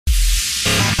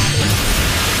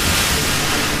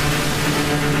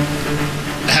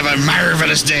a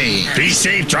marvelous day. Be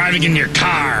safe driving in your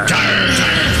car.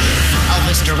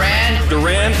 Elvis Duran.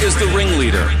 Duran is the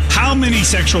ringleader. How many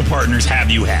sexual partners have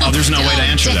you had? Oh, there's no way to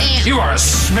answer that. You are a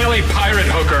smelly pirate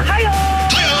hooker.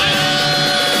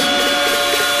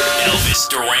 Elvis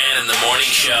Duran in the morning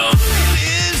show.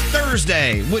 It is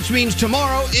Thursday, which means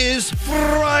tomorrow is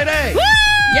Friday. Woo!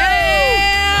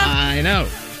 Yeah! I know.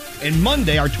 And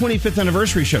Monday, our 25th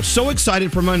anniversary show. So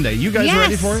excited for Monday. You guys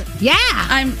ready for it? Yeah.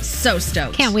 I'm so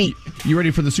stoked. Can't wait. You ready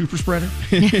for the super spreader?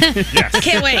 Yes.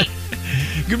 Can't wait.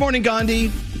 Good morning,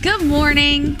 Gandhi. Good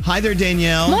morning. Hi there,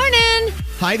 Danielle. Morning.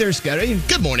 Hi there, Scotty.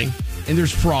 Good morning. And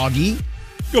there's Froggy.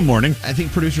 Good morning. I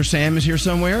think producer Sam is here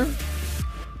somewhere.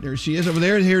 There she is over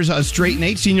there. Here's Straight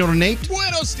Nate, Senior Nate.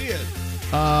 Buenos dias.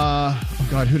 Oh,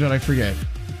 God, who did I forget?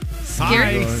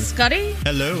 Hi. Scotty?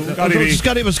 Hello. Scotty B.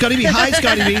 Scotty B. Hi,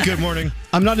 Scotty B. Good morning.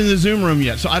 I'm not in the Zoom room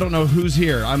yet, so I don't know who's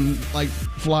here. I'm like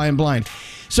flying blind.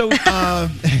 So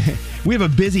we have a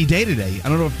busy day today. I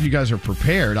don't know if you guys are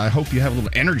prepared. I hope you have a little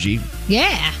energy.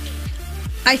 Yeah.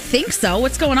 I think so.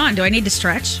 What's going on? Do I need to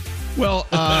stretch? Well,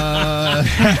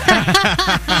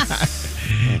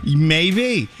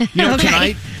 maybe. You know,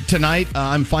 Okay. tonight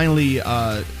I'm finally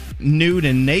nude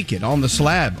and naked on the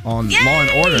slab on Yay! Law and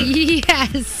Order.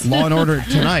 Yes. Law and Order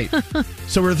tonight.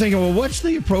 So we're thinking, well, what's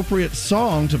the appropriate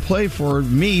song to play for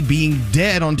me being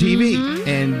dead on TV? Mm-hmm.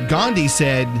 And Gandhi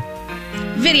said,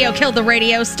 Video killed the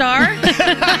radio star. pretty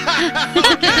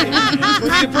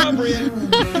appropriate.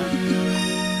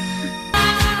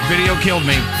 Video killed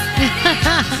me.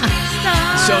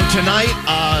 So tonight,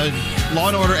 Law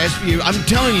and Order SVU. I'm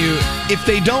telling you, if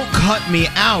they don't cut me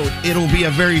out, it'll be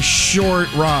a very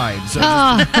short ride. So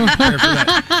just prepare for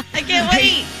that. I can't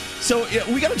wait. So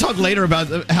we got to talk later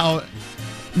about how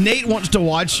Nate wants to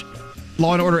watch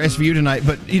Law and Order SVU tonight,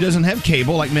 but he doesn't have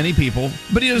cable like many people.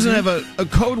 But he doesn't have a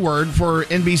code word for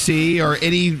NBC or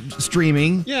any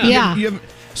streaming. Yeah.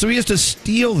 So he has to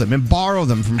steal them and borrow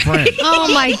them from friends.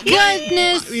 Oh, my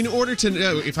goodness. In order to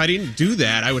know, if I didn't do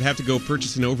that, I would have to go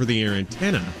purchase an over-the-air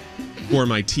antenna for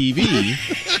my TV.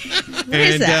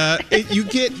 is You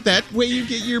get that way. You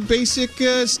get your basic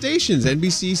stations,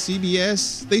 NBC,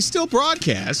 CBS. They still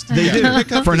broadcast. They do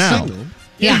pick up for the now. signal.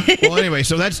 Yeah. Well, anyway,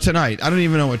 so that's tonight. I don't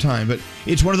even know what time, but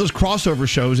it's one of those crossover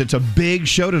shows. It's a big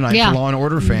show tonight for Law and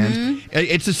Order fans.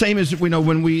 It's the same as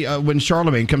when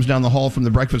Charlemagne comes down the hall from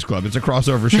the Breakfast Club. It's a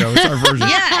crossover show. It's our version.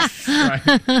 Yes.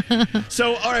 Right.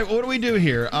 So, all right, what do we do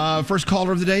here? First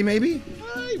caller of the day, maybe?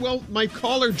 Well, my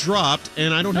caller dropped,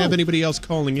 and I don't have anybody else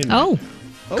calling in. Oh.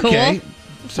 Okay.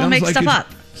 We'll make stuff up.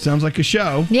 Sounds like a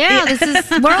show. Yeah,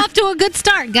 we're off to a good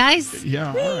start, guys. Yeah,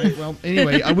 all right. Well,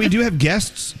 anyway, we do have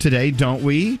guests today, don't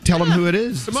we? Tell them who it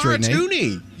is. Tamara Straight Nate.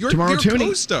 Tooney, your Tamara Tooney,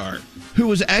 co-star. who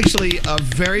was actually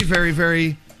very, very,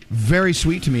 very, very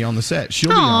sweet to me on the set.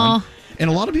 She'll be on. And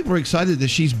a lot of people are excited that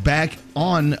she's back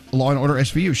on Law & Order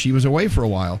SVU. She was away for a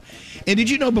while. And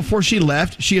did you know before she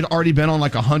left, she had already been on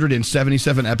like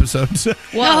 177 episodes?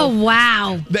 Oh,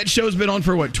 wow. That show's been on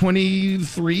for what,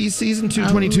 23 seasons?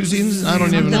 22 seasons? I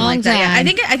don't even know. Like that. Yeah,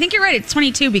 I think you're right. It's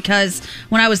 22 because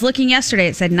when I was looking yesterday,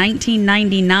 it said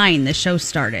 1999 the show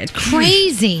started.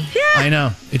 Crazy. Yeah. I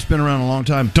know. It's been around a long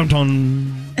time.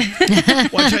 Dun-dun.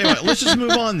 Well, I'll tell you what. Let's just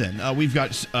move on then. We've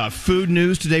got food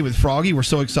news today with Froggy. We're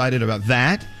so excited about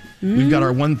that. We've got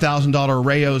our $1,000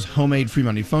 Rayo's homemade free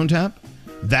money phone tap.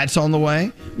 That's on the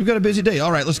way. We've got a busy day.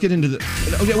 All right, let's get into the...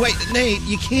 Okay, wait, Nate,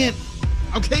 you can't...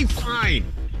 Okay, fine.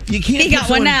 You can't... He got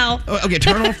one now. Okay,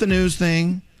 turn off the news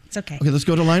thing. It's okay. Okay, let's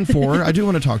go to line 4. I do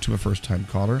want to talk to a first-time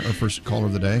caller, or first caller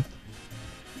of the day.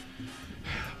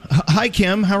 Hi,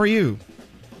 Kim. How are you?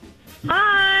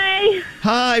 Hi.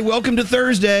 Hi, welcome to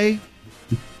Thursday.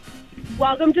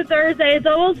 Welcome to Thursday. It's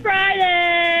almost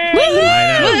Friday.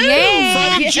 I know. Yay.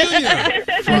 Friday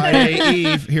Junior. Friday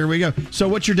Eve. Here we go. So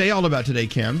what's your day all about today,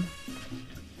 Kim?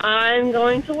 I'm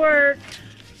going to work.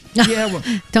 Yeah, well,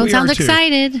 Don't we sound are too.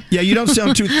 excited. Yeah, you don't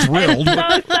sound too thrilled.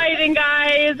 So exciting,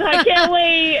 guys. I can't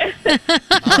wait.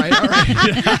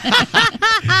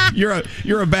 All right.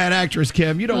 You're a bad actress,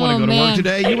 Kim. You don't want to go to work man.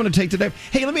 today. You want to take today.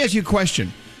 Hey, let me ask you a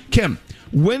question. Kim,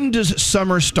 when does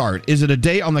summer start? Is it a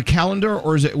day on the calendar,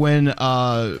 or is it when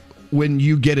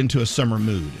you get into a summer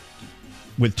mood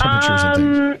with temperatures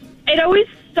and things? It always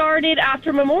started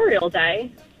after Memorial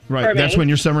Day. Right, that's when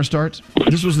your summer starts?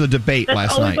 This was the debate That's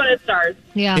last always night. when it starts.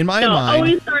 Yeah. In my No, it mind,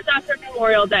 always starts after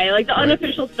Memorial Day, like the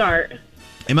unofficial start.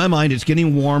 in my mind, it's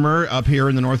getting warmer up here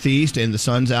in the Northeast, and the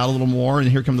sun's out a little more, and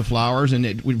here come the flowers, and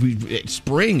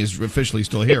spring is officially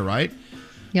still here, right?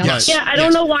 Yes. Yeah, I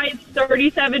don't know why it's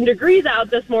 37 degrees out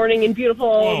this morning in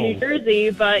beautiful New Jersey,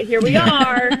 but here we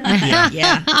are.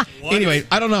 Yeah. Anyway,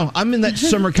 I don't know. I'm in that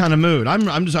summer kind of mood.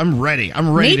 I'm ready.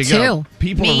 I'm ready Me to go. too.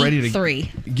 People are ready to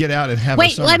get out and have a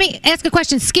Wait, summer. let me ask a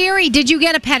question. Scary, did you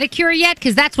get a pedicure yet?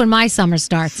 Because that's when my summer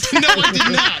starts. No, I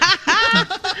did not.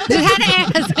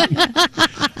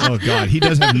 Oh, God. He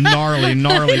does have gnarly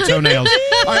toenails.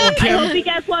 All right, well, I Kim. hope he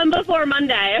gets one before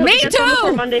Monday. Me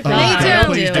too. Monday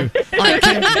Please do. All right,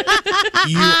 Kim,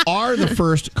 you are the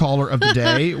first caller of the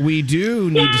day. We do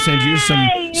need to send you some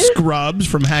scrubs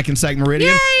from Hackensack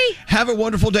Meridian. Yay! Have a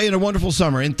wonderful day and a wonderful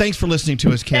summer. And thanks for listening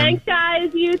to us, Kim. Thanks,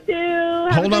 guys. You too.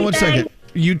 Have Hold a on great one day. second.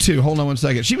 You too. Hold on one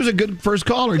second. She was a good first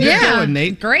caller. Good going,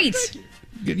 Nate. Great.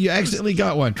 You accidentally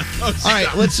got one. All right,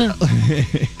 let's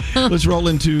roll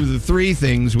into the three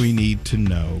things we need to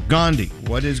know. Gandhi,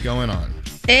 what is going on?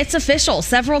 It's official.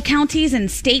 Several counties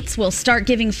and states will start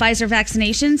giving Pfizer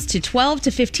vaccinations to 12 to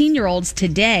 15-year-olds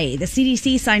today. The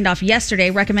CDC signed off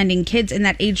yesterday recommending kids in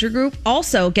that age group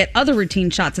also get other routine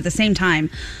shots at the same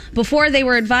time. Before, they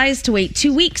were advised to wait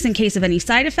 2 weeks in case of any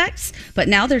side effects, but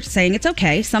now they're saying it's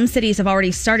okay. Some cities have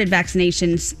already started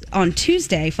vaccinations on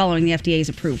Tuesday following the FDA's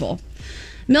approval.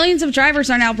 Millions of drivers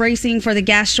are now bracing for the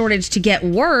gas shortage to get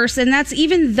worse, and that's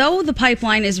even though the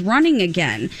pipeline is running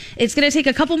again. It's going to take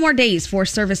a couple more days for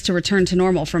service to return to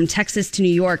normal from Texas to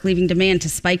New York, leaving demand to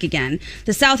spike again.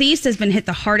 The Southeast has been hit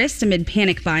the hardest amid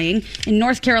panic buying. In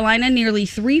North Carolina, nearly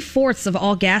 3/4 of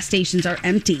all gas stations are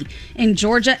empty. In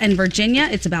Georgia and Virginia,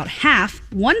 it's about half.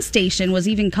 One station was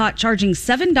even caught charging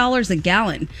 $7 a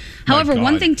gallon. However,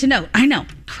 one thing to note, I know,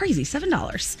 crazy,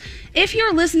 $7. If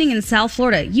you're listening in South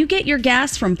Florida, you get your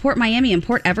gas from Port Miami and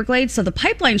Port Everglades, so the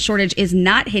pipeline shortage is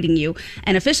not hitting you.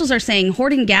 And officials are saying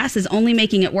hoarding gas is only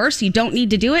making it worse. You don't need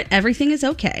to do it. Everything is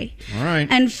okay. All right.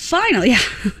 And finally,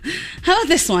 how about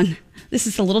this one? This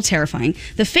is a little terrifying.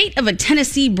 The fate of a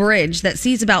Tennessee bridge that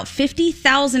sees about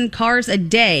 50,000 cars a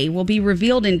day will be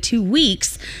revealed in 2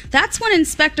 weeks. That's when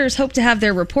inspectors hope to have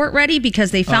their report ready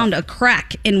because they found a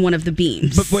crack in one of the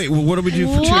beams. But wait, what do we do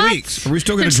for 2 What? weeks? Are we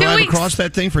still going to For 2 drive weeks. across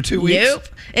that thing for 2 weeks? Nope.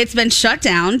 It's been shut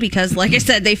down because, like I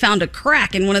said, they found a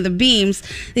crack in one of the beams.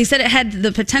 They said it had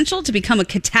the potential to become a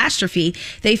catastrophe.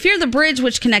 They fear the bridge,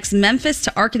 which connects Memphis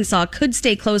to Arkansas, could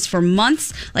stay closed for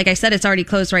months. Like I said, it's already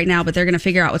closed right now, but they're going to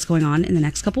figure out what's going on in the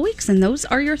next couple weeks. And those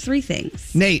are your three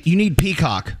things. Nate, you need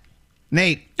Peacock.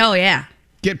 Nate, Oh, yeah.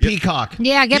 get Peacock.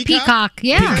 Yeah, get Peacock? Peacock.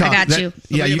 Yeah. Peacock. I got That- you.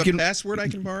 Yeah, you you have can. a password I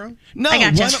can borrow? No, I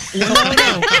got why you.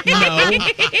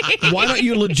 no. Why don't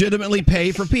you legitimately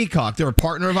pay for Peacock? They're a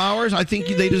partner of ours. I think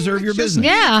they deserve your business.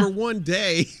 Yeah. For one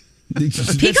day.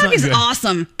 That's Peacock not is good.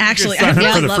 awesome, actually. Sign I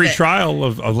up for the love free it. trial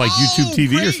of like YouTube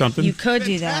TV or great. something. You could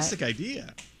do that. Fantastic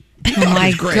idea. Oh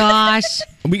my great. gosh.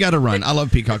 We got to run. I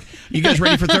love Peacock. You guys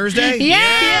ready for Thursday?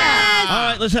 Yeah.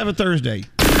 All right, let's have a Thursday.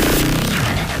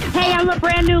 Hey, I'm a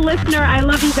brand new listener. I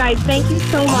love you guys. Thank you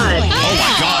so much. Oh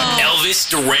my God. Elvis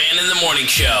Duran in the morning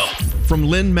show. From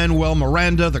Lin-Manuel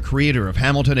Miranda, the creator of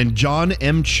Hamilton, and John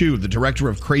M. Chu, the director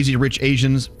of Crazy Rich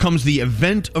Asians, comes the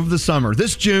event of the summer.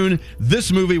 This June,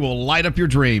 this movie will light up your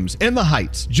dreams. In the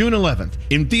Heights, June 11th,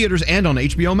 in theaters and on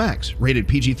HBO Max, rated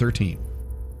PG-13.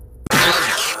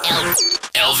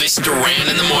 Elvis Duran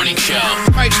in the morning show. All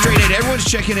right, Straight 8, everyone's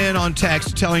checking in on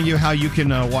text, telling you how you can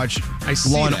watch see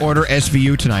Law and that. Order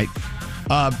SVU tonight.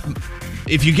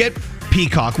 If you get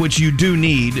Peacock, which you do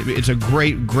need, it's a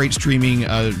great streaming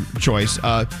choice.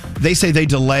 They say they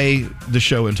delay the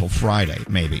show until Friday,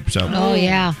 maybe. So, Oh,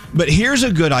 yeah. but here's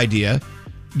a good idea.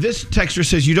 This texter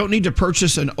says you don't need to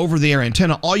purchase an over-the-air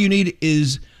antenna. All you need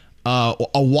is a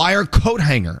wire coat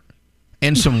hanger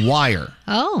and some wire.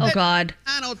 Oh, God.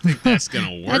 I don't think that's going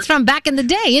to work. That's from back in the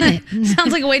day, isn't it?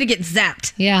 Sounds like a way to get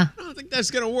zapped. Yeah. I don't think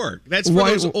that's going to work. That's for Why-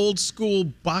 those old school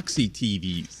boxy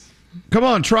TVs. Come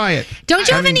on, try it. Don't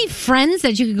you I have mean- any friends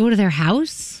that you could go to their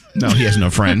house? No, he has no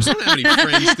friends. I don't have any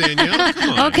friends, Danielle. Come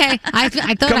on. Okay. I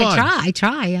thought Come on. I'd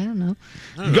try. I don't know.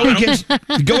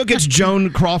 Go against Joan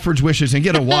Crawford's wishes and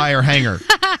get a wire hanger.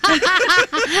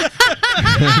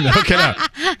 Okay, no.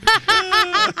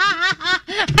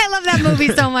 I love that movie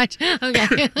so much.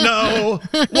 Okay. No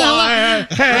wire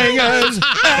hangers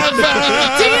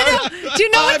ever. Do you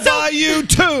know I what's so buy you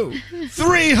two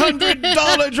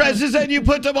 $300 dresses and you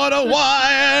put them on a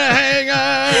wire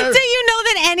hanger. Do you know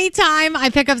that anytime I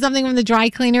pick up something from the dry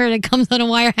cleaner and it comes on a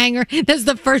wire hanger, that's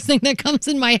the first thing that comes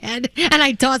in my head, and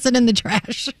I toss it in the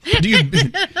trash. Do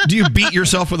you beat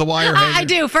yourself with a wire hanger? I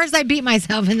do. First I beat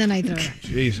myself and then I throw it.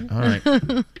 Jeez. All right.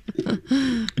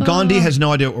 Gandhi has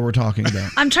no idea what we're talking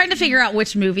about. I'm trying to figure out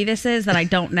which movie this is that I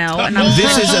don't know. And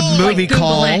This is a movie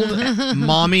Googling. called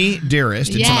Mommy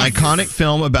Dearest. It's Yes. an iconic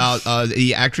film about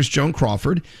the actress Joan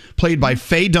Crawford, played by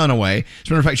Faye Dunaway. As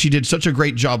a matter of fact, she did such a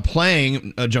great job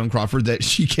playing Joan Crawford that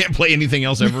she can't play anything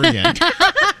else ever again.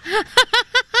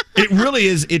 It really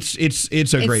is.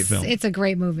 It's a great film. It's a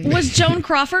great movie. Was Joan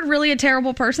Crawford really a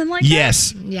terrible person like that?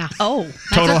 Yes. Yeah. Oh.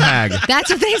 Total hag. That's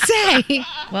what they say.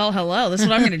 Well, hello. This is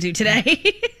what I'm going to do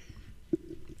today.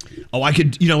 Oh, I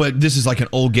could, you know what? This is like an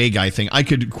old gay guy thing. I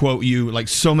could quote you like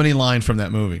so many lines from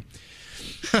that movie.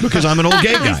 Because I'm an old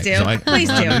gay guy. Please do. So Please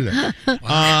do. that.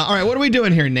 All right, what are we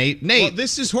doing here, Nate? Nate. Well,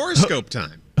 this is horoscope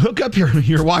time. Hook up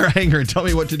your wire hanger and tell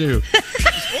me what to do.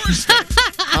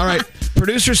 All right,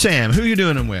 producer Sam, who are you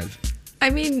doing them with? I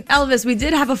mean, Elvis, we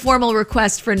did have a formal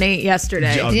request for Nate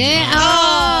yesterday. Yeah.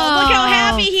 Oh, look how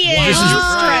happy he is. This is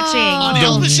Stretching. On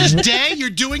Elvis's day, you're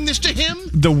doing this to him?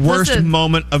 The worst Listen.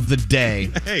 moment of the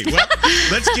day. Hey, well,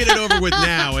 let's get it over with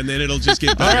now, and then it'll just get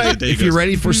All better as right, the day if you're goes.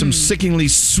 ready for some sickeningly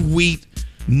sweet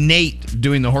Nate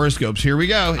doing the horoscopes, here we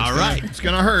go. All right. It's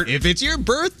going to hurt. If it's your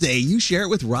birthday, you share it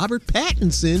with Robert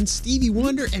Pattinson, Stevie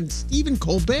Wonder, and Stephen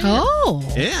Colbert. Oh.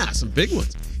 Yeah, some big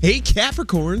ones. Hey,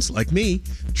 Capricorns, like me,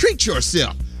 treat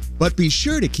yourself, but be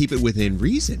sure to keep it within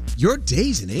reason. Your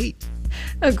day's an 8.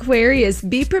 Aquarius,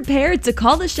 be prepared to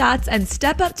call the shots and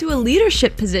step up to a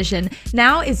leadership position.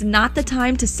 Now is not the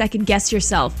time to second guess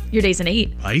yourself. Your day's an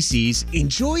 8. Pisces,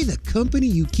 enjoy the company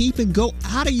you keep and go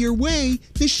out of your way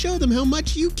to show them how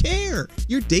much you care.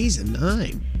 Your day's a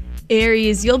 9.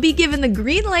 Aries, you'll be given the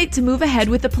green light to move ahead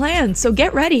with the plan, so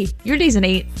get ready. Your day's an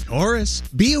 8. Taurus,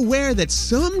 be aware that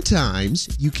sometimes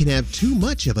you can have too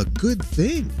much of a good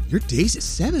thing. Your day's a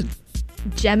 7.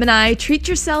 Gemini, treat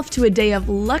yourself to a day of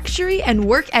luxury and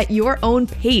work at your own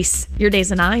pace. Your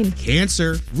day's a 9.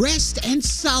 Cancer, rest and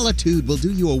solitude will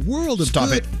do you a world of Stop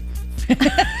good. it.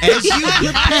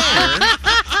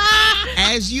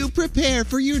 As you prepare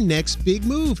for your next big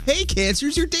move. Hey,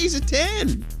 Cancers, your day's a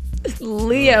 10.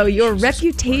 Leo, your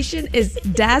reputation is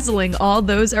dazzling all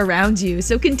those around you,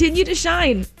 so continue to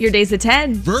shine. Your day's a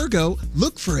 10. Virgo,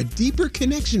 look for a deeper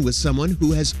connection with someone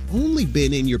who has only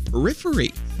been in your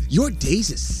periphery. Your day's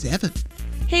a 7.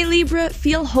 Hey Libra,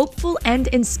 feel hopeful and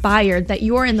inspired that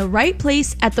you're in the right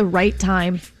place at the right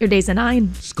time. Your day's a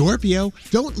 9. Scorpio,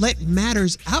 don't let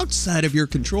matters outside of your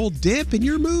control dampen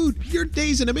your mood. Your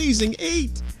day's an amazing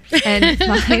 8. And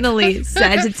finally,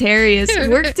 Sagittarius,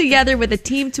 work together with a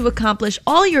team to accomplish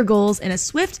all your goals in a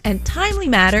swift and timely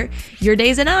manner. Your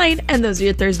day's a 9, and those are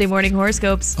your Thursday morning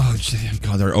horoscopes. Oh,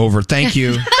 God, they're over. Thank you.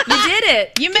 You did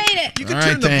it. You made it. You can All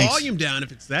right, turn the thanks. volume down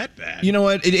if it's that bad. You know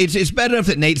what? It's bad enough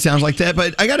that Nate sounds like that,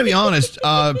 but I got to be honest,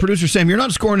 producer Sam, you're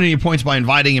not scoring any points by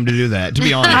inviting him to do that, to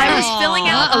be honest. I was filling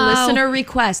out a listener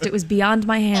request. It was beyond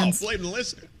my hands. Blame the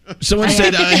listener. Someone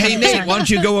said, hey, Nate, why don't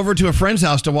you go over to a friend's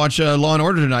house to watch Law &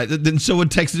 Order tonight? Then someone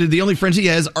texted, the only friends he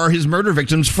has are his murder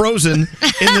victims frozen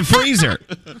in the freezer.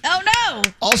 Oh, no.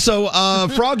 Also,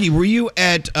 Froggy, were you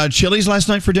at Chili's last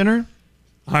night for dinner?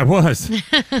 I was.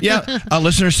 Yeah,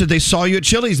 listeners said they saw you at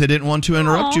Chili's. They didn't want to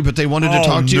interrupt you, but they wanted to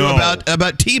talk to you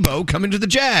about Tebow coming to the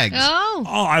Jags. Oh.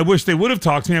 Oh, I wish they would have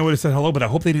talked to me. I would have said hello, but I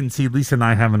hope they didn't see Lisa and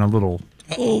I having a little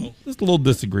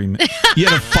disagreement. You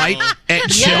had a fight at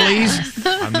Chili's?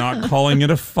 I'm not calling it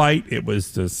a fight. It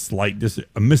was a slight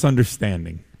a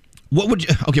misunderstanding. What would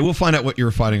you? Okay, we'll find out what you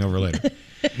were fighting over later.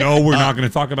 No, we're not going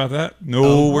to talk about that.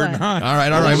 No, we're not. All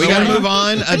right. We got to move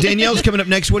on. Danielle's coming up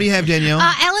next. What do you have, Danielle?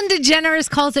 Ellen DeGeneres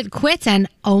calls it quits, and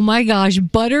oh my gosh,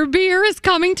 Butterbeer is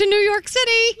coming to New York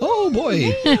City. Oh,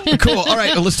 boy. Cool. All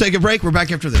right, let's take a break. We're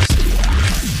back after this.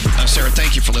 Sarah,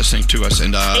 thank you for listening to us.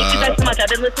 And Thank you guys so much. I've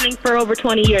been listening for over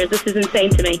 20 years. This is insane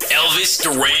to me. Elvis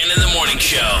Duran in the morning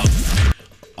show.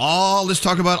 let's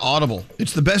talk about Audible.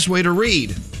 It's the best way to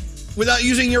read without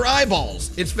using your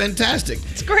eyeballs. It's fantastic.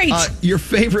 It's great. Your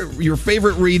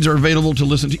favorite reads are available to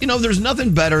listen to. You know, there's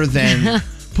nothing better than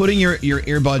putting your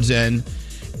earbuds in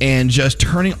and just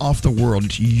turning off the world.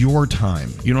 It's your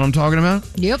time. You know what I'm talking about?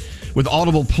 Yep. With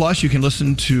Audible Plus, you can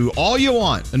listen to all you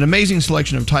want. An amazing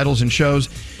selection of titles and shows.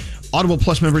 Audible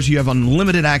Plus members, you have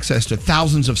unlimited access to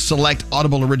thousands of select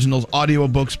Audible originals,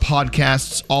 audiobooks,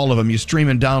 podcasts, all of them. You stream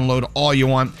and download all you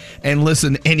want and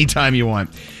listen anytime you want.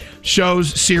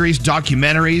 Shows, series,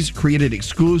 documentaries created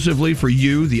exclusively for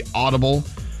you, the Audible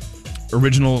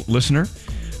original listener.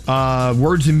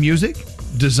 Words and music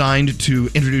designed to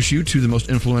introduce you to the most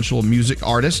influential music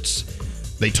artists.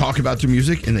 They talk about their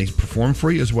music and they perform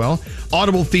for you as well.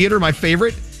 Audible Theater, my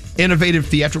favorite. Innovative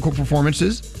theatrical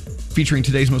performances featuring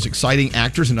today's most exciting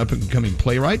actors and up-and-coming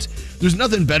playwrights. There's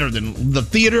nothing better than the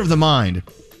theater of the mind.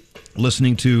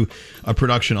 listening to a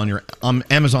production on your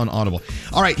Amazon Audible.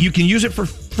 All right, you can use it for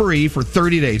free for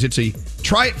 30 days. It's a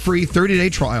try it free 30-day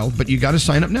trial, but you got to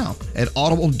sign up now at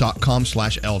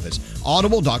audible.com/Elvis.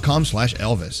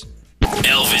 Audible.com/Elvis.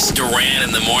 Elvis Duran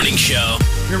in the morning show.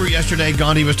 Remember yesterday,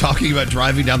 Gandhi was talking about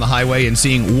driving down the highway and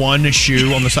seeing one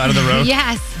shoe on the side of the road?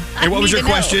 Yes. Hey, what was your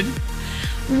question?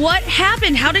 What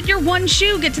happened? How did your one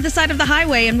shoe get to the side of the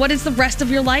highway, and what is the rest of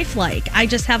your life like? I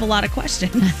just have a lot of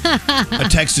questions. A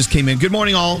text just came in. Good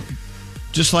morning, all.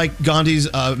 Just like Gandhi's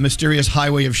mysterious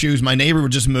highway of shoes, my neighbor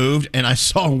just moved, and I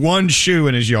saw one shoe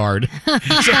in his yard.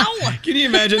 So, can you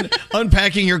imagine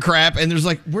unpacking your crap, and there's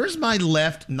like, where's my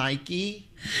left Nike?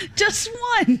 Just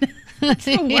one. That's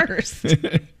the worst.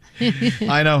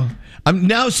 I know.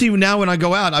 Now when I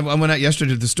go out, I went out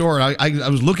yesterday to the store, and I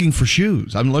was looking for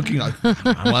shoes. I'm looking.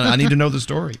 I need to know the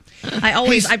story.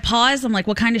 I pause. I'm like,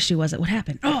 what kind of shoe was it? What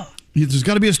happened? Oh. There's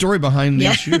got to be a story behind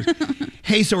these shoes.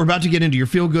 Hey, so we're about to get into your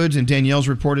feel goods, and Danielle's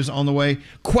report is on the way.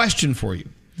 Question for you.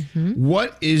 Mm-hmm.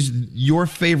 What is your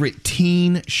favorite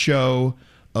teen show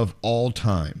of all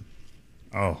time?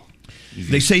 Oh.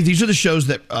 They say these are the shows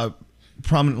that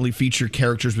prominently feature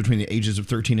characters between the ages of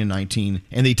 13 and 19,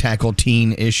 and they tackle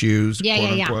teen issues,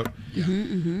 quote unquote.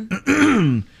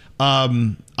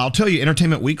 I'll tell you,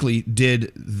 Entertainment Weekly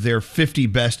did their 50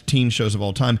 best teen shows of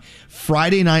all time.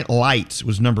 Friday Night Lights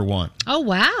was number one. Oh,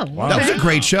 wow. That was a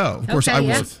great show. Of course, I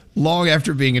was long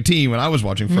after being a teen when I was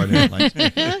watching Friday Night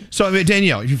Lights. So,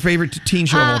 Danielle, your favorite teen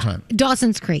show of all time?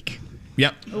 Dawson's Creek.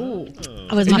 Yep. Ooh.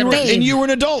 I was my fave. And you were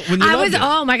an adult when you loved it.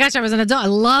 Oh my gosh, I was an adult. I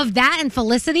loved that and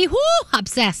Felicity. Whoo,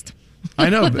 obsessed. I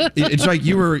know, but it's like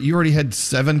you already had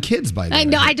 7 kids by then. I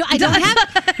know. I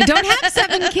don't have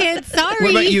 7 kids. Sorry.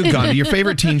 What about you, Gandhi? Your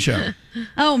favorite teen show?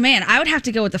 Oh man, I would have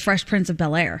to go with The Fresh Prince of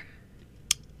Bel-Air.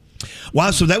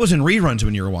 Wow, so that was in reruns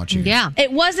when you were watching it. Yeah.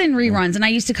 It was in reruns, and I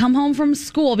used to come home from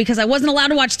school because I wasn't allowed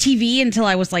to watch TV until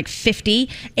I was like 50,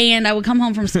 and I would come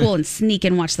home from school and sneak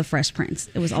and watch The Fresh Prince.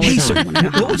 It was always on.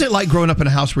 What was it like growing up in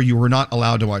a house where you were not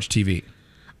allowed to watch TV?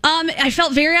 I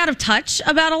felt very out of touch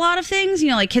about a lot of things. You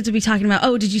know, like kids would be talking about,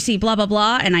 oh, did you see blah, blah,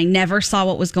 blah? And I never saw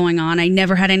what was going on. I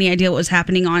never had any idea what was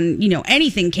happening on,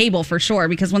 anything cable for sure.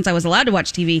 Because once I was allowed to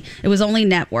watch TV, it was only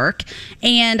network.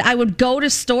 And I would go to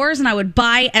stores and I would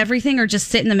buy everything or just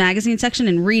sit in the magazine section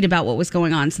and read about what was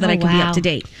going on so that I could be up to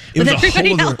date. It was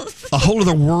a whole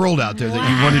other world out there that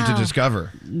you wanted to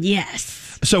discover.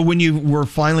 Yes. So when you were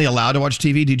finally allowed to watch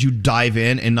TV, did you dive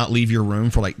in and not leave your room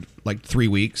for like 3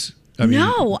 weeks?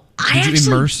 No, I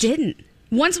actually didn't.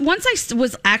 Once I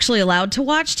was actually allowed to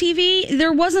watch TV,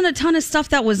 there wasn't a ton of stuff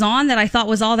that was on that I thought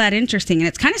was all that interesting. And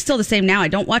it's kind of still the same now. I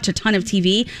don't watch a ton of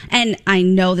TV. And I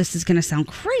know this is going to sound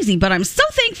crazy, but I'm so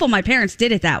thankful my parents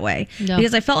did it that way. No.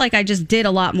 Because I felt like I just did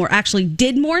a lot more, actually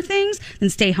did more things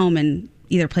than stay home and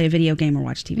either play a video game or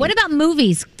watch TV. What about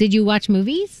movies? Did you watch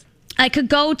movies? I could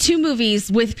go to movies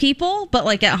with people, but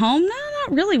like at home, no,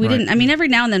 not really. We didn't. I mean, every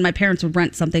now and then my parents would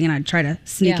rent something and I'd try to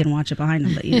sneak and watch it behind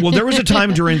them. But, Well, there was a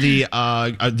time during the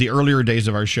earlier days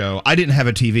of our show, I didn't have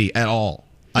a TV at all.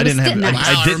 I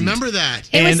remember that.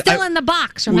 It was still in the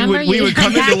box, remember? We would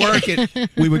come into work and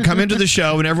we would come into the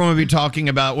show and everyone would be talking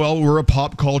about, well, we're a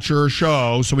pop culture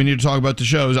show, so we need to talk about the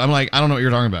shows. I'm like, I don't know what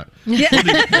you're talking about. Yeah.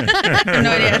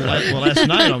 No idea. Well, last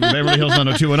night on Beverly Hills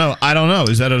 90210, I don't know.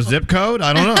 Is that a zip code?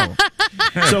 I don't know.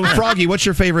 So, Froggy, what's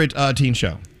your favorite teen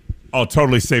show? Oh,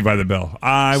 totally Saved by the Bell.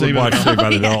 I would watch Saved by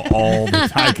the Bell all the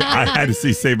time. I had to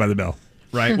see Saved by the Bell.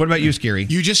 Right. What about you, Scary?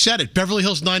 You just said it. Beverly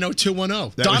Hills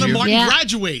 90210. Donna Martin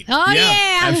Graduate. Oh,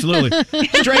 yeah. Absolutely.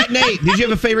 Straight Nate, did you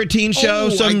have a favorite teen show?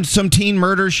 Some teen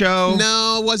murder show?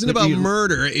 No, it wasn't about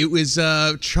murder. It was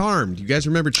Charmed. You guys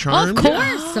remember Charmed? Of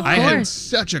course. I had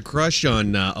such a crush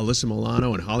on Alyssa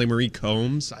Milano and Holly Marie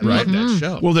Combs. I loved that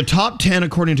show. Well, the top 10,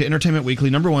 according to Entertainment Weekly,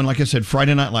 number 1, like I said,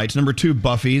 Friday Night Lights. Number 2,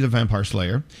 Buffy, the Vampire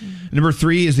Slayer. Number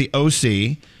 3 is the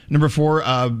OC. Number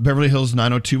 4, Beverly Hills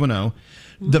 90210.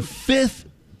 The 5th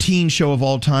teen show of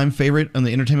all time favorite on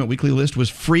the Entertainment Weekly list was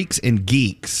Freaks and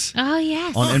Geeks. Oh,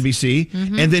 yes. On NBC.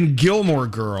 And then Gilmore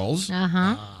Girls.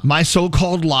 My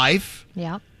So-Called Life.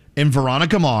 Yep. And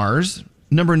Veronica Mars.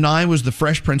 Number 9 was The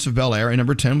Fresh Prince of Bel-Air. And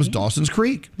number 10 was Dawson's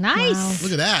Creek. Nice. Wow.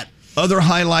 Look at that. Other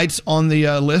highlights on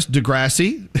the list,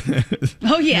 Degrassi.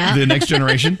 Oh, yeah. The Next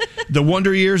Generation. The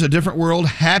Wonder Years, A Different World,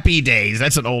 Happy Days.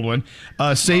 That's an old one.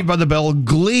 Saved by the Bell.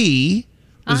 Glee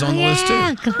is on the list,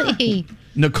 too. Glee.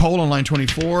 Nicole on line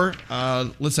 24.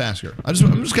 Let's ask her. I'm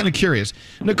just kind of curious.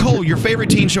 Nicole, your favorite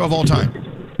teen show of all time?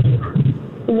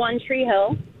 One Tree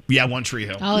Hill. Yeah, One Tree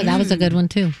Hill. Oh, that was a good one,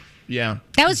 too. Yeah.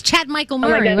 That was Chad Michael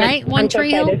Murray, right? One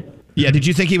Tree Hill? Yeah, did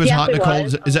you think he was hot, Nicole?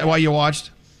 was. Is that why you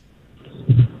watched?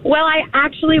 Well, I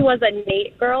actually was a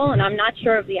Nate girl, and I'm not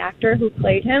sure of the actor who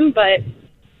played him, but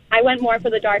I went more for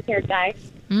the dark-haired guy.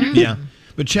 Yeah.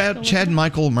 But Chad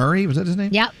Michael Murray, was that his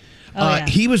name? Yep.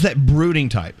 He was that brooding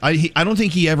type. I don't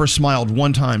think he ever smiled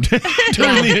one time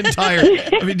during the entire.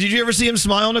 I mean, did you ever see him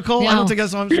smile, Nicole? No. I don't think I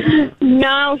saw him.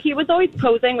 No, he was always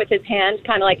posing with his hand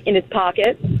kind of like in his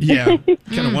pocket. Yeah,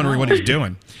 kind of wondering what he's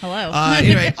doing. Hello.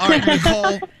 Anyway, all right,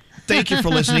 Nicole, thank you for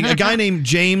listening. A guy named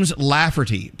James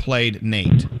Lafferty played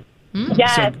Nate.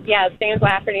 Yes, James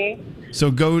Lafferty.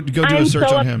 So go do I'm a search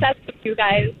so on him. obsessed with you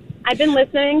guys. I've been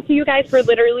listening to you guys for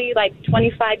literally like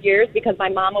 25 years because my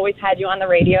mom always had you on the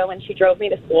radio when she drove me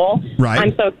to school. Right.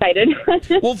 I'm so excited.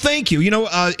 Well, thank you. You know,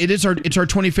 it's our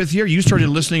 25th year. You started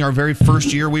listening our very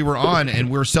first year we were on, and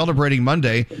we're celebrating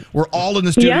Monday. We're all in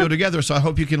the studio together, so I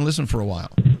hope you can listen for a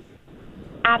while.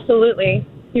 Absolutely.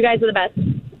 You guys are the best.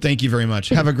 Thank you very much.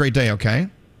 Have a great day, okay?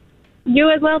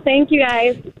 You as well. Thank you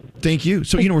guys. Thank you.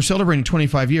 So, we're celebrating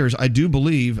 25 years. I do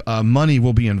believe money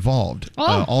will be involved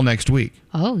all next week.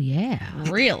 Oh, yeah.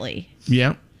 Really?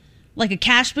 Yeah. Like a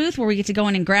cash booth where we get to go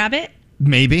in and grab it?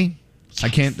 Maybe. I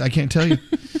can't tell you.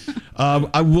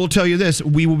 I will tell you this.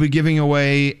 We will be giving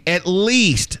away at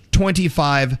least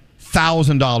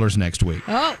 $25,000 next week.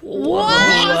 Oh,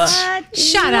 what?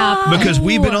 Shut up. Because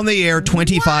we've been on the air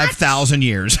 25,000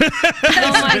 years. Oh,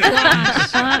 my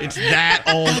gosh. It's that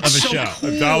old of a show.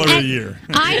 $1 a year.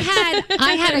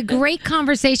 I had a great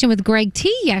conversation with Greg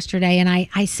T yesterday, and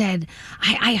I said,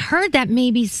 I heard that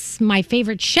maybe my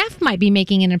favorite chef might be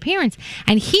making an appearance.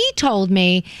 And he told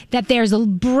me that there's a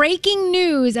breaking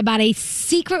news about a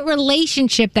secret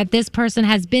relationship that this person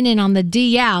has been in on the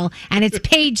DL, and it's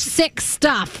page 6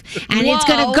 stuff. And it's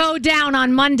going to go down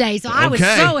on Monday. So I was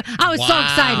so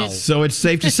excited. So it's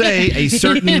safe to say a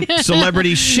certain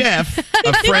celebrity chef,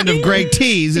 a friend of Greg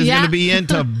T's, is going to be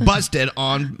into Busted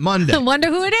on Monday. I wonder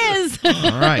who it is.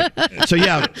 All right. So,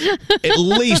 at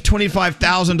least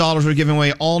 $25,000 we're giving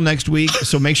away all next week.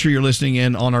 So make sure you're listening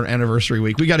in on our anniversary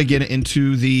week. We got to get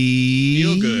into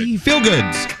the Feel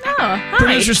Goods. Oh, hi.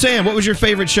 Producer Sam, what was your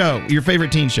favorite show, your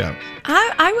favorite teen show?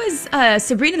 I was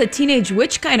Sabrina the Teenage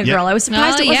Witch kind of girl. I was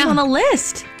surprised it wasn't on the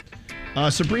list.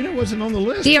 Sabrina wasn't on the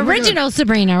list. The original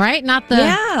Sabrina, right? Not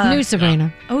the new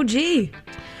Sabrina. OG.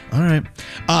 All right.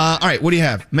 What do you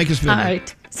have? Make us feel good. All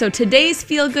right. So today's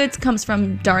Feel Goods comes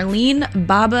from Darlene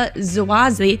Baba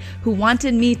Zawazi, who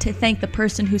wanted me to thank the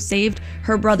person who saved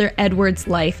her brother Edward's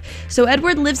life. So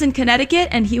Edward lives in Connecticut,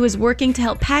 and he was working to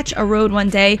help patch a road one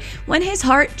day when his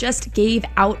heart just gave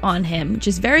out on him, which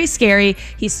is very scary.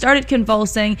 He started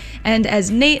convulsing, and as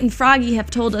Nate and Froggy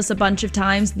have told us a bunch of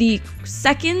times, the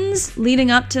seconds leading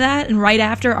up to that and right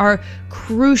after are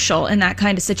crucial in that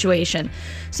kind of situation.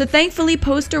 So thankfully,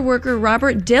 poster worker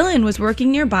Robert Dillon was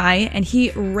working nearby, and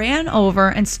he ran over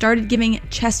and started giving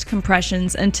chest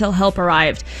compressions until help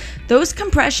arrived. Those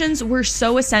compressions were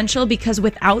so essential because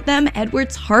without them,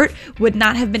 Edward's heart would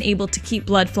not have been able to keep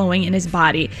blood flowing in his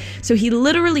body. So he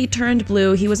literally turned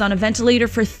blue. He was on a ventilator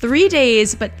for 3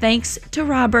 days, but thanks to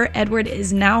Robert, Edward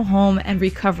is now home and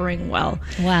recovering well.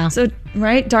 Wow. So,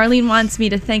 right, Darlene wants me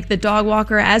to thank the dog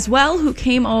walker as well, who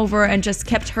came over and just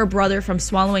kept her brother from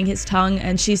swallowing his tongue,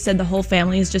 and she said the whole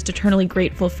family is just eternally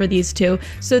grateful for these two.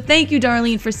 So thank you,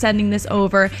 Darlene, for sending this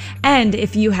over. And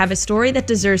if you have a story that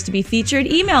deserves to be featured,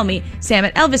 email me,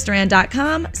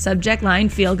 sam@elvisduran.com, subject line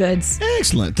Feel Goods.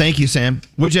 Excellent. Thank you, Sam.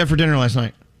 What'd you have for dinner last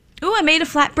night? Ooh, I made a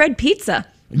flatbread pizza.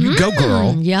 You go,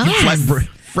 girl. Yes. You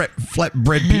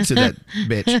flatbread pizza that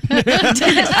bitch.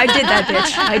 I did that,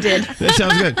 bitch. I did. That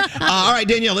sounds good. All right,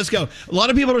 Danielle, let's go. A lot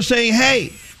of people are saying,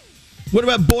 hey, what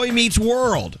about Boy Meets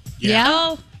World? Yeah.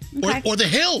 Oh, okay. Or The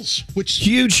Hills, which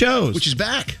Huge shows. is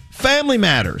back. Family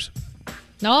Matters.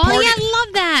 Oh, Party- yeah, I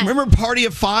love that. Remember Party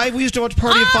of Five? We used to watch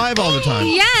Party of Five all the time.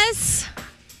 Yes.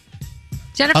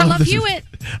 Jennifer I Love this. Hewitt.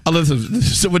 I love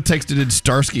this. Someone texted in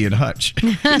Starsky and Hutch.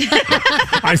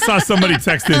 I saw somebody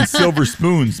text in Silver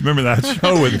Spoons. Remember that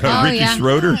show with Ricky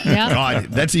Schroeder? Yeah. God,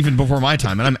 that's even before my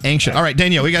time, and I'm anxious. All right,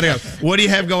 Danielle, we got to go. What do you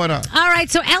have going on? All right,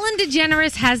 so Ellen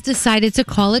DeGeneres has decided to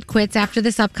call it quits after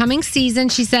this upcoming season.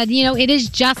 She said, it is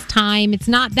just time. It's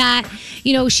not that,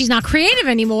 she's not creative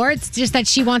anymore. It's just that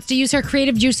she wants to use her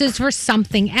creative juices for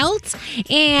something else,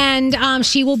 and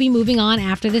she will be moving on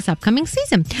after this upcoming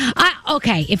season.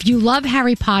 Okay, if you love Harry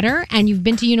Harry Potter and you've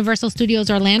been to Universal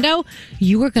Studios Orlando,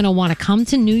 you are going to want to come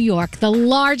to New York, the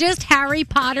largest Harry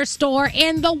Potter store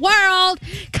in the world.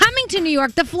 Coming to New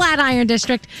York, the Flatiron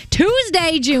District,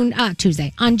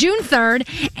 on June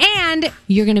 3rd. And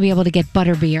you're going to be able to get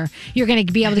butterbeer. You're going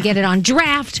to be able to get it on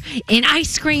draft, in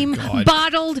ice cream,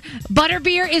 bottled.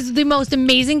 Butterbeer is the most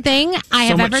amazing thing I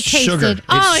have ever tasted. Sugar.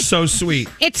 Oh, it's so sweet.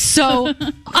 It's so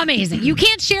amazing. You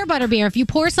can't share butterbeer. If you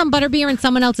pour some butterbeer in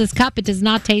someone else's cup, it does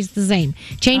not taste the same.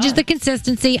 Changes the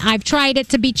consistency. I've tried it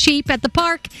to be cheap at the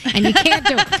park, and you can't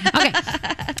do it. Okay.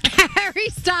 Harry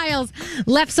Styles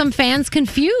left some fans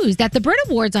confused at the Brit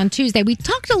Awards on Tuesday. We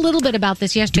talked a little bit about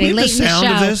this yesterday, Do we have late the in the sound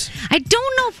show. of this? I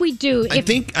don't know if we do. I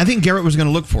think Garrett was going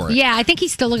to look for it. Yeah, I think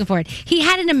he's still looking for it. He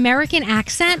had an American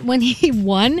accent when he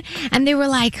won, and they were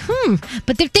like,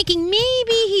 but they're thinking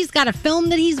maybe he's got a film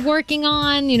that he's working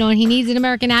on, and he needs an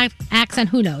American accent.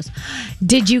 Who knows?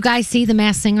 Did you guys see The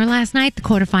Masked Singer last night, the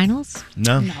quarterfinals?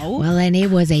 No. Well, and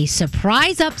it was a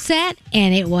surprise upset,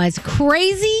 and it was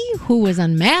crazy who was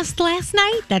unmasked last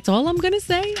night. That's all I'm going to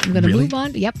say. I'm going to move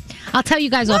on. Yep. I'll tell you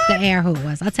guys off the air who it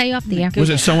was. I'll tell you off the air. Was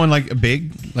it someone like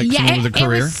big? Like someone with a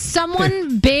career? It was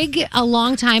someone big a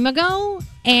long time ago.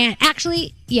 And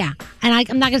actually, yeah. And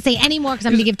I'm not going to say any more because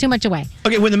I'm going to give too much away.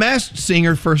 Okay, when The Masked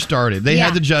Singer first started, they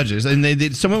had the judges,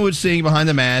 and someone would sing behind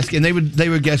the mask, and they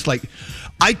would guess like,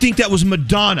 I think that was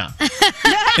Madonna.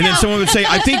 And then someone would say,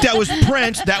 I think that was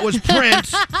Prince. That was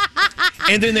Prince.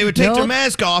 And then they would take their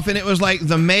mask off, and it was like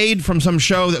the maid from some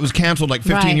show that was canceled like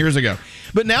 15 years ago.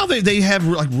 But now they have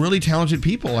like really talented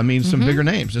people. I mean, some bigger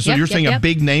names. So you're saying a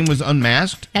big name was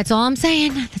unmasked? That's all I'm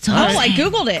saying. That's all I'm saying. I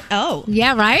Googled it. Oh.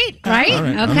 Yeah, right? Right? All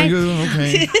right.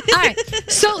 Okay. All right.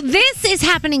 So this is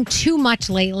happening too much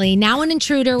lately. Now an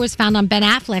intruder was found on Ben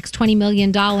Affleck's $20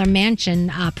 million mansion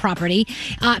property.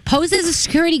 Posed as a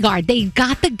security guard. They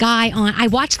got the guy on. I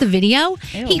watched the video.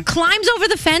 Ew. He climbs over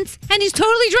the fence, and he's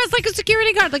totally dressed like a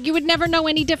security guard. Like you would never know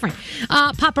any different.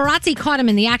 Paparazzi caught him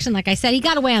in the action. Like I said, he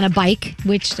got away on a bike.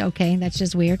 Which, okay, that's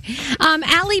just weird.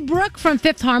 Allie Brooke from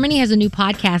Fifth Harmony has a new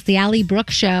podcast, The Allie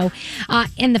Brooke Show.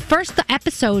 In the first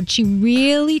episode, she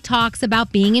really talks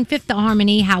about being in Fifth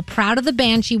Harmony, how proud of the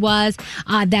band she was,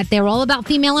 that they're all about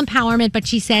female empowerment. But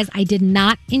she says, I did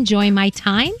not enjoy my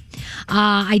time.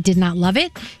 I did not love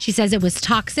it. She says it was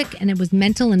toxic and it was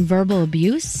mental and verbal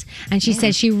abuse. And she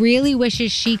says she really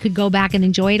wishes she could go back and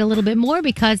enjoy it a little bit more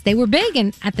because they were big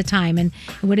at the time and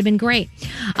it would have been great.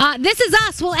 This Is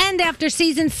Us will end after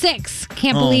season 6.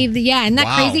 Can't believe isn't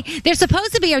that crazy? They're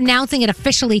supposed to be announcing it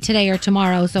officially today or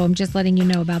tomorrow, so I'm just letting you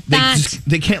know about that.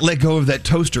 They can't let go of that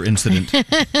toaster incident.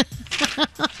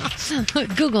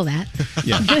 Google that.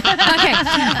 Yeah. Okay.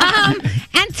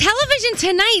 And television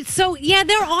tonight. So, yeah,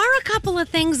 there are a couple of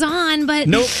things on, but...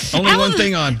 Nope. Only one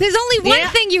thing on. There's only one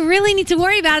thing you really need to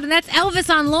worry about, and that's Elvis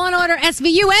on Law & Order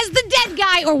SVU as the dead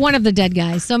guy, or one of the dead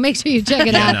guys. So make sure you check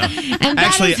it out. And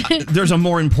actually, there's a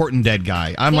more important dead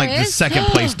guy. I'm like the second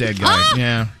place dead guy. Oh,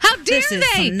 yeah. How dare This is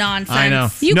they? some nonsense. I know.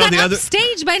 You got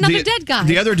upstaged by another dead guy.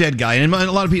 The other dead guy, and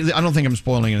a lot of people, I don't think I'm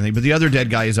spoiling anything, but the other dead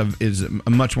guy is a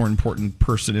much more important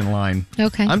person in line.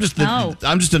 Okay. I'm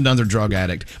just another drug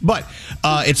addict. But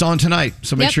it's on tonight,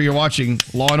 so make sure you're watching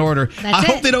Law and Order. I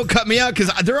hope they don't cut me out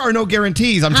because there are no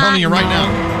guarantees. I'm telling you right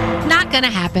now. Not gonna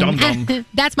happen. Dum-dum.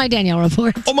 That's my Danielle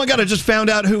report. Oh my God! I just found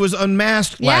out who was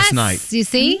unmasked last night. You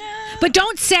see, but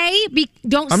don't say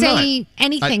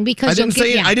anything because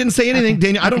I didn't say anything,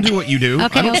 Daniel. I don't do what you do.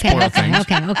 Okay, I don't spoil things.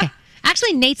 Okay.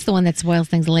 Actually, Nate's the one that spoils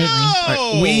things lately.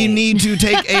 Right, we need to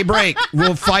take a break.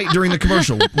 We'll fight during the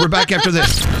commercial. We're back after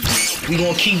this. We're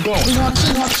going to keep going. We're going to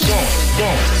keep going.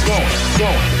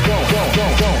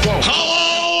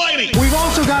 Hello, lady. We've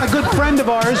also got a good friend of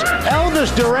ours,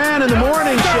 Elvis Duran in the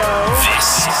Morning Show.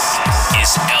 This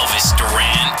is Elvis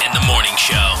Duran in the Morning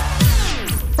Show.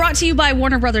 Brought to you by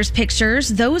Warner Brothers Pictures,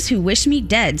 Those Who Wish Me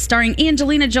Dead, starring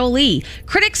Angelina Jolie.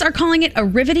 Critics are calling it a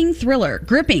riveting thriller,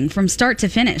 gripping from start to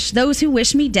finish. Those Who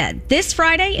Wish Me Dead. This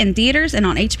Friday in theaters and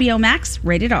on HBO Max,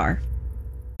 rated R.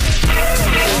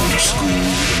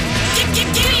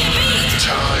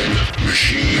 Time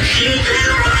machine.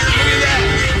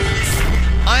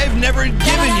 I've never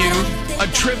given you a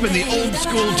trip in the old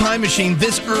school time machine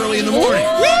this early in the morning.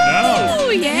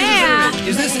 Oh, yeah.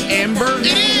 Is this Amber?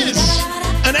 It is.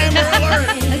 An Amber Alert.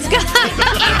 Let's go.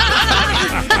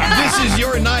 This is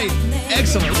your night.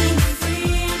 Excellent.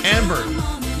 Amber,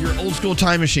 your old school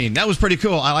time machine. That was pretty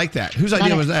cool. I like that. Whose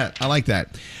idea was that? I like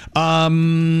that.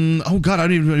 Oh, God, I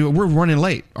don't even. We're running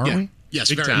late, aren't we? Yes,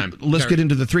 Big very. time. Let's get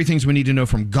into the 3 things we need to know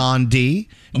from Gandhi.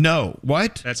 No,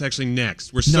 what? That's actually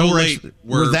next. We're so late.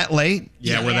 We're that late?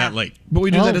 Yeah, we're that late. But we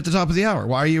do that at the top of the hour.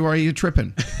 Why are you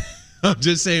tripping? I'm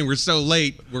just saying we're so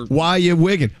late. Why you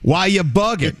wigging? Why you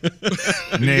bugging?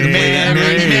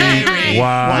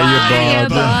 Why you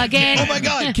bugging? Oh my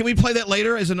God! Can we play that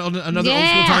later as another old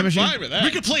school time machine? Fine with that. We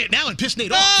can play it now and piss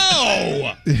Nate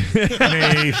off.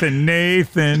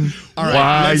 Nathan. All right,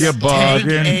 why let's you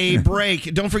bugging? Take a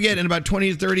break. Don't forget, in about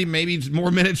 20 to 30, maybe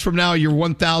more minutes from now, your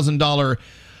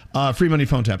 $1,000 free money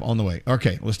phone tap on the way.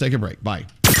 Okay, let's take a break. Bye.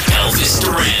 Elvis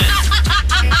Duran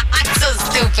So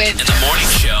stupid. in the morning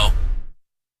show.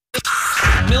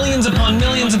 Millions upon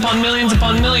millions upon millions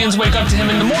upon millions wake up to him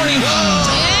in the morning.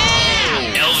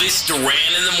 Elvis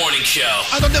Duran in the morning show.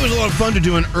 I thought that was a lot of fun to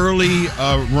do an early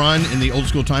run in the old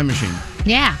school time machine.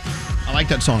 Yeah. I like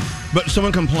that song. But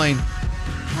someone complained,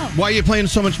 why are you playing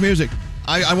so much music?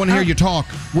 I want to hear you talk.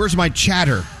 Where's my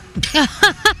chatter?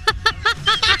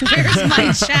 Where's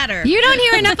my chatter? You don't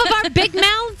hear enough of our big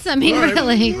mouths? I mean,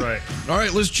 really. Right. All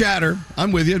right, let's chatter.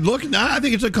 I'm with you. Look, I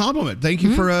think it's a compliment. Thank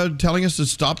you for telling us to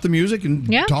stop the music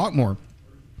and talk more.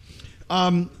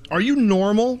 Are you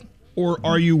normal or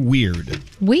are you weird?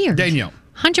 Weird. Danielle.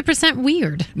 100%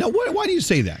 weird. Now, why do you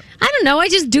say that? I don't know. I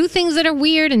just do things that are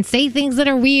weird and say things that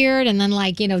are weird and then,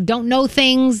 don't know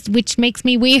things, which makes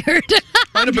me weird.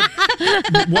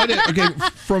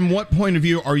 From what point of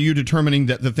view are you determining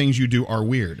that the things you do are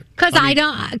weird? Because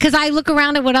I look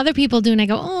around at what other people do and I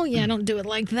go, oh, yeah, I don't do it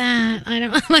like that. I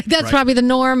don't like that's Right. probably the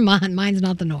norm. Mine's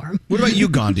not the norm. What about you,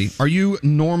 Gandhi? Are you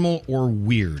normal or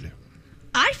weird?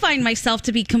 I find myself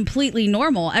to be completely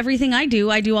normal. Everything I do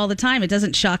all the time. It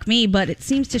doesn't shock me, but it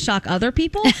seems to shock other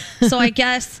people. So I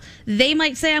guess they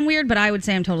might say I'm weird, but I would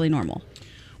say I'm totally normal.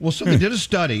 Well, so they did a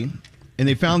study, and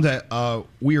they found that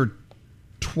we are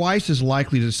twice as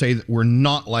likely to say that we're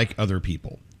not like other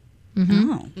people.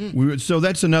 Mm-hmm. So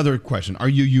that's another question. Are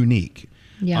you unique?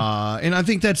 Yeah. And I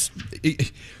think that's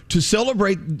to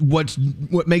celebrate what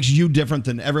makes you different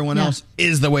than everyone else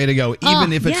is the way to go,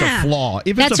 even if it's a flaw.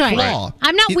 If that's it's a right. flaw,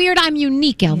 I'm not weird. I'm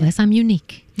unique, Elvis. I'm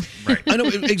unique. Right. I know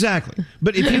exactly.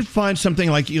 But if you find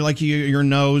something like your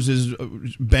nose is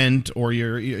bent or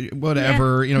your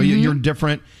whatever, you're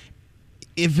different.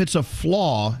 If it's a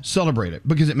flaw, celebrate it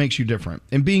because it makes you different.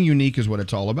 And being unique is what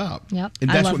it's all about. Yep. And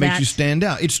that's what makes you stand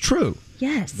out. It's true.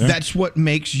 Yes. That's what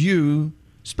makes you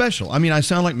special. I mean, I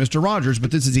sound like Mr. Rogers,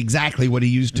 but this is exactly what he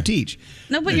used to teach.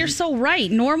 No, but you're so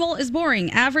right. Normal is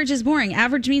boring. Average is boring.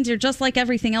 Average means you're just like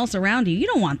everything else around you. You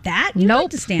don't want that. You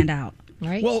like to stand out.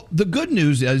 Right. Well, the good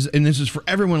news is, and this is for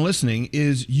everyone listening,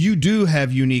 is you do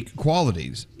have unique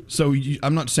qualities. So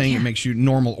I'm not saying it makes you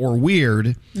normal or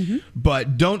weird,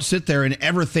 but don't sit there and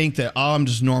ever think that, I'm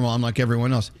just normal. I'm like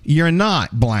everyone else. You're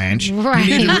not, Blanche. Right.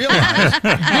 You need to realize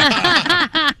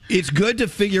it's good to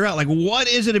figure out, what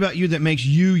is it about you that makes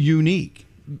you unique,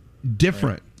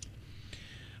 different?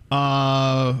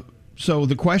 Right. So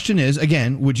the question is,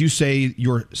 again, would you say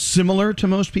you're similar to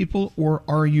most people or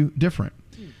are you different?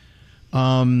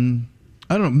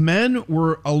 I don't know. Men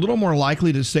were a little more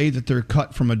likely to say that they're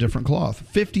cut from a different cloth.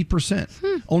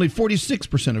 50%. Only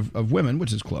 46% of women,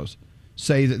 which is close,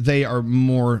 say that they are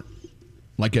more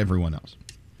like everyone else.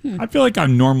 I feel like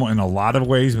I'm normal in a lot of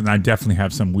ways, but I definitely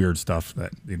have some weird stuff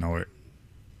that,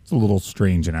 it's a little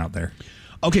strange and out there.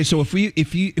 Okay, so if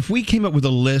we came up with a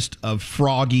list of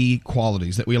froggy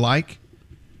qualities that we like,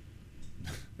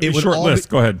 it would short list.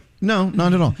 Go ahead. No,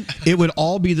 not at all. It would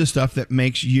all be the stuff that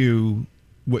makes you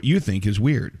what you think is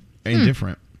weird and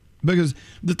different. Because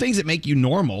the things that make you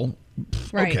normal,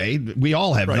 okay, we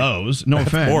all have those. No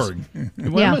offense. Boring.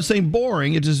 Well, I'm not saying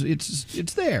boring.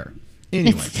 It's there.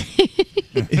 Anyway,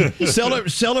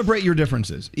 celebrate your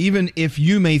differences, even if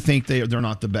you may think they're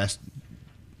not the best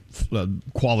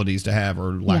qualities to have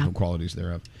or lack of qualities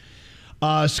thereof.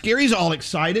 Scary's all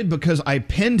excited because I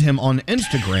pinned him on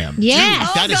Instagram. Yeah,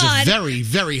 that is a very,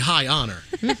 very high honor.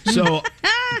 So,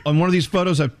 on one of these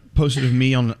photos I posted of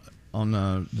me on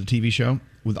the TV show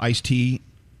with iced tea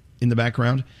in the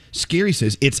background, Scary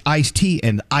says it's iced tea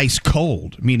and ice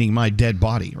cold, meaning my dead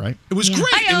body. Right? It was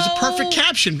great. It was a perfect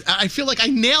caption. I feel like I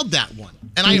nailed that one,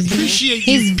 and I appreciate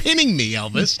you pinning me,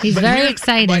 Elvis. He's very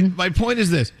excited. My point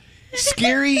is this.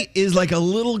 Scary is like a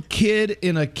little kid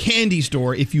in a candy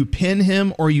store if you pin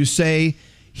him or you say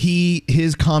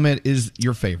his comment is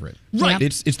your favorite. Right.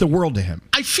 It's the world to him.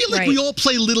 I feel like we all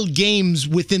play little games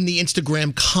within the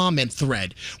Instagram comment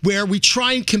thread where we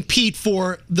try and compete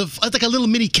for like a little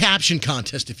mini caption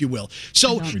contest, if you will.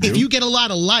 So if you get a lot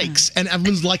of likes and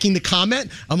everyone's liking the comment,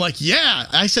 I'm like, yeah,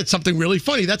 I said something really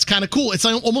funny. That's kind of cool. It's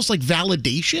almost like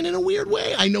validation in a weird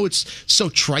way. I know it's so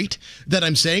trite that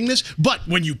I'm saying this, but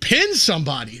when you pin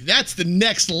somebody, that's the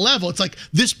next level. It's like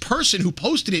this person who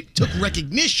posted it took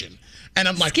recognition. And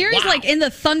I'm like, Scary's wow. like in the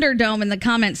Thunderdome in the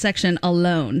comment section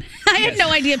alone. I had no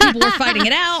idea people were fighting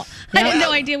it out. I had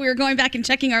no idea we were going back and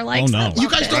checking our likes. Oh, no. You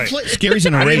guys don't play. Scary's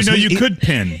in a I race. didn't know you could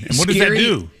pin. And what does that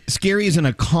do? Scary is in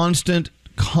a constant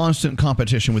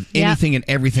competition with anything and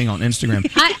everything on Instagram.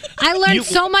 I learned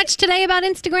so much today about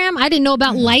Instagram. I didn't know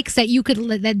about likes that you could.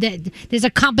 That there's a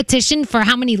competition for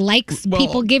how many likes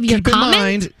people give your keep in comment.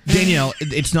 mind, Danielle,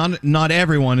 it's not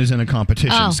everyone is in a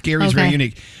competition. Oh, Scary's very okay.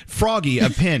 unique. Froggy, a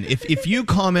pin. If you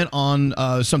comment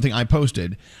on something I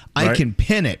posted, I Right. can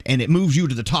pin it and it moves you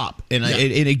to the top, and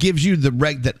it gives you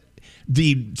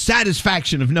the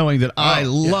satisfaction of knowing that I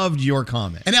loved your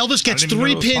comment. And Elvis gets I didn't even 3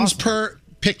 know it was pins possible. per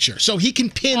picture, so he can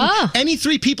pin Oh. any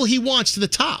 3 people he wants to the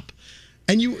top.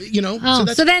 And you know. Oh,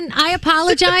 that's, so then I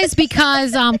apologize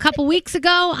because a couple weeks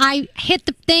ago I hit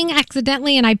the thing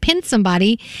accidentally and I pinned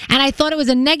somebody and I thought it was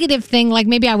a negative thing, like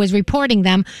maybe I was reporting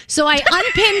them. So I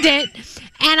unpinned it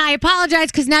and I apologize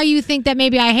because now you think that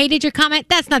maybe I hated your comment.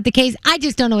 That's not the case. I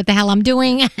just don't know what the hell I'm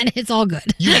doing and it's all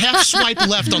good. you have swiped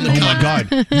left on the Oh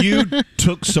comment. my God! You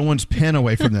took someone's pen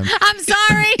away from them. I'm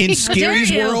sorry. In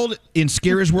Scary's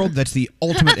world, that's the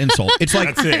ultimate insult. It's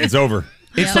like That's it. It's over.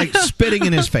 It's like spitting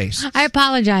in his face. I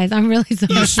apologize. I'm really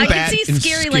sorry. You I spat can see in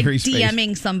Scary like Scary's face.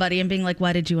 DMing somebody and being like,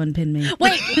 "Why did you unpin me?"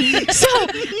 Wait, so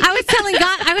I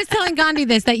was telling Gandhi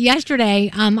this that yesterday.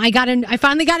 I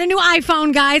finally got a new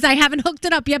iPhone, guys. I haven't hooked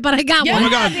it up yet, but I got Oh one. my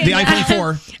God! The iPhone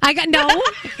 4.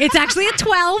 It's actually a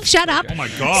 12. Shut up. Oh my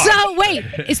God. So wait,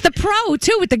 it's the Pro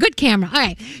too with the good camera. All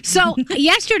right. So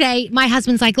yesterday, my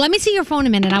husband's like, "Let me see your phone a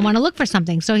minute. I want to look for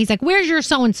something." So he's like, "Where's your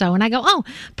so and so?" And I go, "Oh,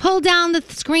 pull down the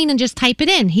screen and just type it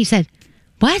in." He said,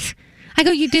 "What?" I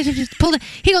go, "You did just pull it."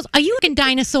 He goes, "Are you a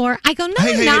dinosaur?" I go, "No,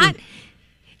 I'm not."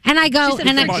 And I go, said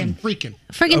and freaking.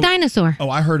 friggin' dinosaur.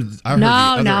 Oh, I heard. No.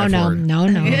 the other F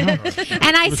word.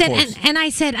 And I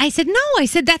said, I said, no. I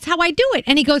said, that's how I do it.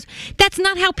 And he goes, that's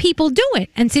not how people do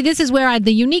it. And see, this is where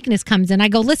the uniqueness comes in. I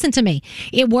go, listen to me.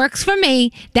 It works for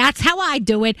me. That's how I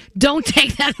do it. Don't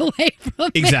take that away from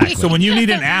me. Exactly. So when you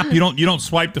need an app, you don't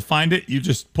swipe to find it. You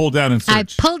just pull down and I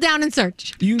search. pull down and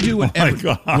search. You can do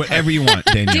whatever you want,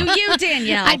 Do Danielle. you,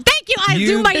 Danielle? Thank you. I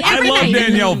do my I love everything.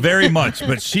 Danielle very much,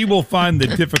 but she will find the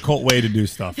difficult way to do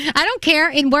stuff. I don't care.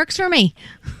 It works for me.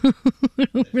 I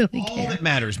don't really All care. that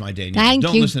matters, my Danielle. Thank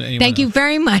Don't you. listen to anyone Thank you else.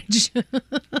 very much. You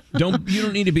don't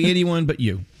need to be anyone but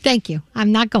you. Thank you.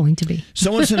 I'm not going to be.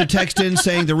 Someone sent a text in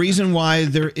saying the reason why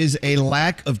there is a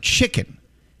lack of chicken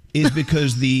is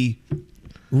because the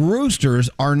roosters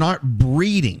are not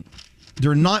breeding.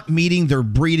 They're not meeting their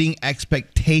breeding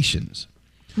expectations.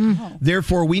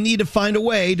 Therefore, we need to find a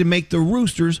way to make the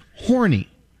roosters horny.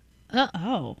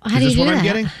 Oh, How Is do you this do what that? I'm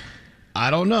getting?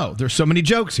 I don't know. There's so many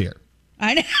jokes here.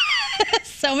 I know.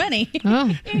 So many.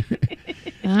 Oh.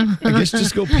 I guess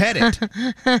just go pet it.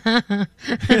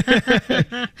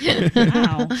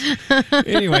 Wow.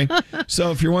 Anyway,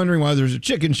 so if you're wondering why there's a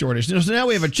chicken shortage, so now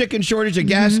we have a chicken shortage, a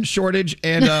gas shortage,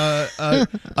 and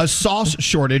a sauce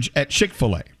shortage at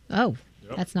Chick-fil-A. Oh,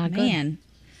 that's not good. Man,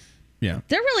 Yeah.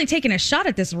 they're really taking a shot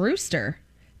at this rooster.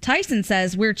 Tyson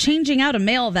says we're changing out a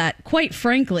male that, quite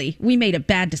frankly, we made a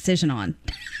bad decision on.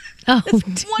 Oh,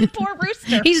 One poor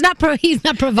rooster. he's not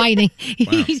providing.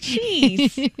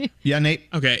 Jeez. Yeah, Nate?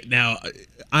 Okay, now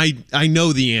I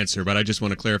know the answer, but I just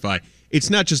want to clarify.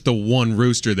 It's not just the one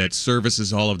rooster that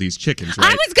services all of these chickens, I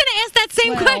right? was going to ask that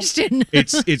same question.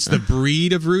 It's the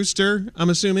breed of rooster, I'm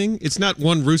assuming. It's not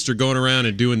one rooster going around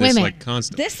and doing Wait a this minute. like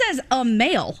constantly. This says a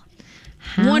male.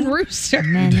 One rooster.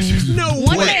 No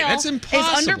One way. male That's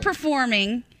impossible. is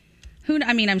underperforming.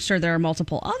 I'm sure there are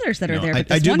multiple others that are No, there, but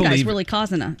I this do one guy's believe- really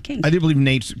causing a kink. I do believe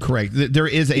Nate's correct. There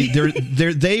is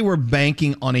they were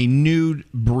banking on a new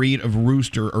breed of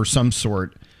rooster or some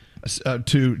sort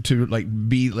to like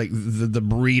be like the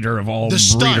breeder of all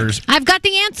breeders. I've got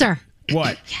the answer.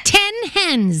 What? 10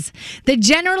 hens. The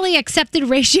generally accepted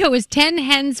ratio is 10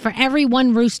 hens for every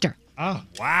one rooster. Oh,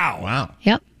 wow. Wow.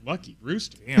 Yep. Lucky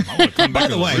rooster. Damn, I want to come back By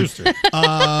the as a way,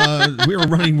 rooster. we were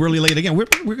running really late again. We're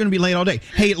going to be late all day.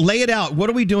 Hey, lay it out.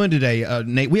 What are we doing today,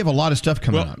 Nate? We have a lot of stuff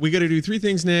coming Well, up. we got to do 3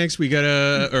 things next. We got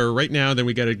to, or right now, then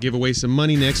we got to give away some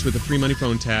money next with a free money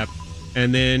phone tap.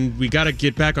 And then we got to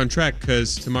get back on track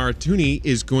because Tamara Tooney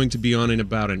is going to be on in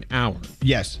about an hour.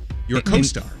 Yes. Your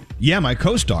co-star. Yeah, my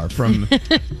co-star from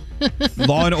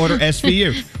Law and Order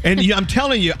SVU. And I'm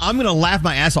telling you, I'm going to laugh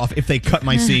my ass off if they cut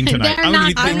my scene tonight.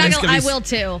 I will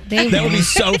too. That would be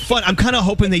so fun. I'm kind of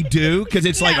hoping they do because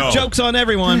it's like jokes on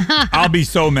everyone. I'll be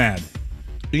so mad.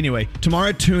 Anyway,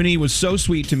 Tamara Tooney was so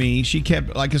sweet to me. She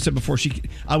kept, like I said before,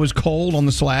 I was cold on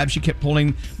the slab. She kept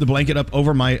pulling the blanket up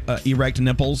over my erect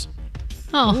nipples.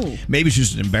 Oh. Maybe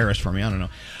she's just embarrassed for me. I don't know.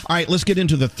 All right, let's get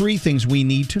into the 3 things we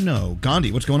need to know.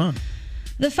 Gandhi, what's going on?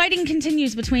 The fighting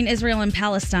continues between Israel and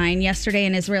Palestine. Yesterday,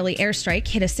 an Israeli airstrike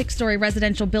hit a 6-story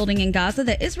residential building in Gaza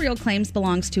that Israel claims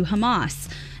belongs to Hamas.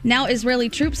 Now, Israeli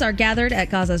troops are gathered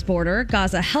at Gaza's border.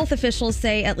 Gaza health officials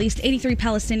say at least 83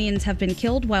 Palestinians have been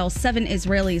killed, while 7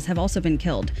 Israelis have also been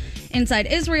killed. Inside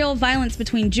Israel, violence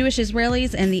between Jewish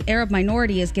Israelis and the Arab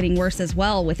minority is getting worse as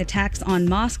well, with attacks on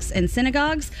mosques and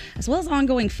synagogues, as well as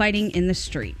ongoing fighting in the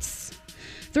streets.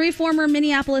 3 former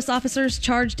Minneapolis officers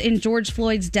charged in George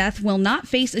Floyd's death will not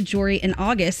face a jury in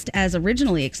August, as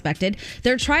originally expected.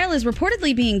 Their trial is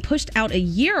reportedly being pushed out a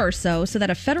year or so that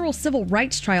a federal civil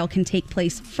rights trial can take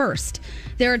place first.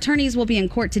 Their attorneys will be in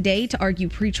court today to argue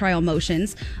pretrial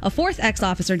motions. A 4th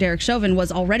ex-officer, Derek Chauvin, was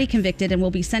already convicted and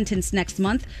will be sentenced next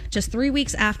month, just 3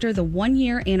 weeks after the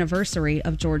 1-year anniversary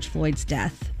of George Floyd's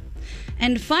death.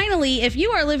 And finally, if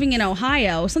you are living in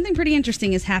Ohio, something pretty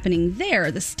interesting is happening there.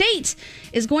 The state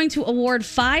is going to award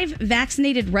 5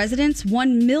 vaccinated residents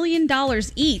 $1 million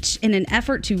each in an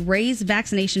effort to raise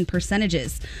vaccination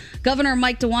percentages. Governor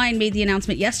Mike DeWine made the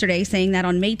announcement yesterday, saying that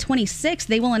on May 26th,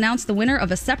 they will announce the winner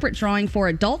of a separate drawing for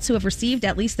adults who have received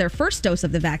at least their first dose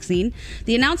of the vaccine.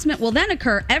 The announcement will then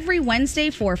occur every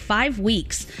Wednesday for 5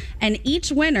 weeks, and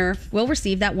each winner will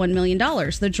receive that $1 million.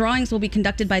 The drawings will be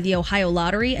conducted by the Ohio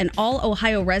Lottery, and all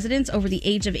Ohio residents over the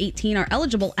age of 18 are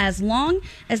eligible as long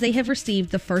as they have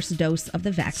received the first dose of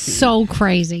the vaccine. So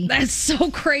crazy. That's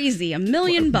so crazy. $1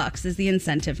 million is the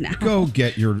incentive now. Go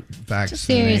get your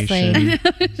vaccination. Seriously.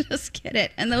 Just get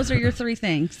it. And those are your 3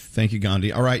 things. Thank you,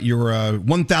 Gandhi. All right, your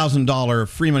 $1,000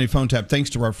 free money phone tap, thanks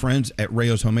to our friends at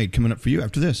Rayo's Homemade, coming up for you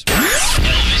after this.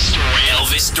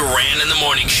 Elvis Duran in the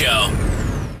morning show.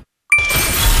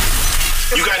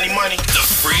 You got any money? The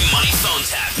free money phone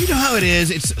tap. You know how it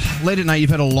is. It's late at night. You've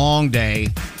had a long day,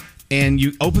 and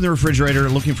you open the refrigerator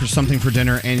looking for something for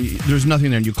dinner, and there's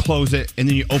nothing there. And you close it, and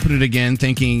then you open it again,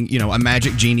 thinking, a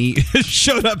magic genie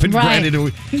showed up and granted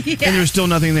it, and there's still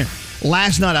nothing there.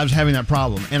 Last night, I was having that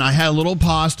problem, and I had a little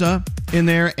pasta in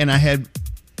there, and I had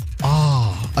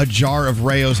a jar of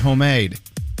Rayo's Homemade.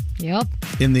 Yep.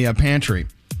 In the pantry,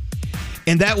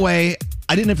 and that way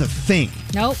I didn't have to think.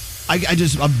 Nope. I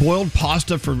boiled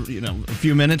pasta for a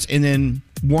few minutes and then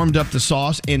warmed up the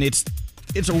sauce, and it's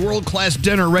a world-class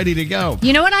dinner ready to go.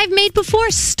 You know what I've made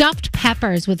before? Stuffed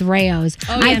peppers with Rayo's.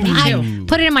 Oh, yeah, me I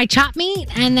put it in my chopped meat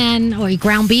and then, or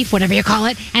ground beef, whatever you call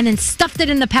it, and then stuffed it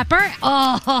in the pepper.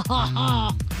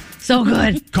 Oh, so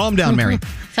good. Calm down, Mary.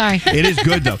 Sorry. It is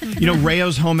good, though.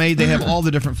 Rayo's Homemade, they have all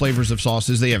the different flavors of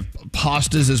sauces. They have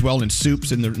pastas as well, and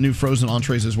soups, and the new frozen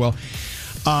entrees as well.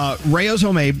 Rayo's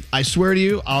Homemade, I swear to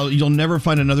you, you'll never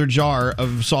find another jar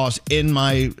of sauce in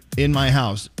my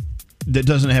house that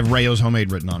doesn't have Rayo's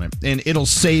Homemade written on it. And it'll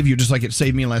save you just like it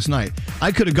saved me last night.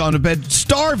 I could have gone to bed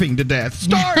starving to death.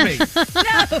 Starving!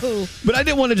 No! But I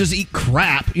didn't want to just eat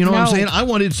crap. You know what I'm saying? I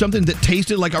wanted something that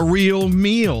tasted like a real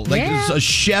meal. Like a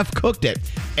chef cooked it.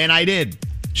 And I did.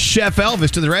 Chef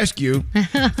Elvis to the rescue.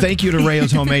 Thank you to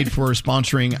Rayo's Homemade for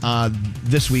sponsoring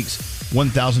this week's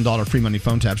 $1,000 free money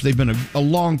phone taps. They've been a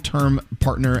long-term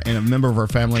partner and a member of our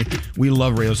family. We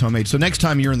love Rayo's Homemade. So next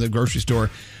time you're in the grocery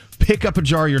store, pick up a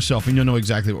jar yourself and you'll know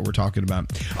exactly what we're talking about.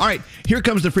 All right, here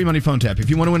comes the free money phone tap. If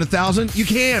you want to win $1,000, you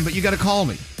can, but you got to call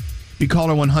me. Be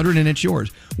caller 100 and it's yours.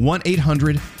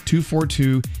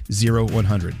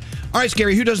 1-800-242-0100. All right,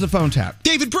 Scary, who does the phone tap?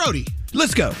 David Brody.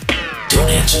 Let's go. Don't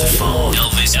answer the phone.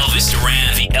 Elvis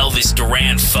Duran, the Elvis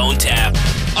Duran phone tap.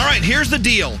 All right, here's the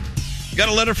deal. Got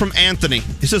a letter from Anthony.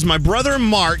 He says, my brother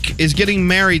Mark is getting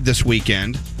married this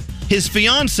weekend. His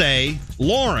fiance,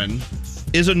 Lauren,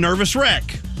 is a nervous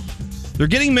wreck. They're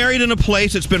getting married in a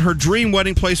place that's been her dream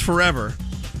wedding place forever.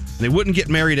 They wouldn't get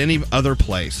married any other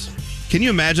place. Can you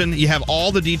imagine? You have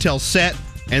all the details set,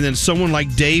 and then someone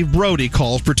like Dave Brody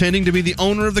calls, pretending to be the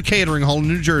owner of the catering hall in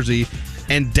New Jersey,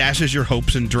 and dashes your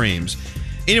hopes and dreams.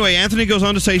 Anyway, Anthony goes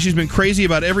on to say she's been crazy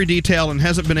about every detail and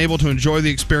hasn't been able to enjoy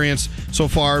the experience so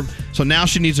far, so now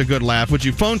she needs a good laugh. Would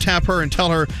you phone tap her and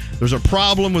tell her there's a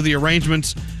problem with the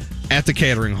arrangements at the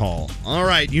catering hall? All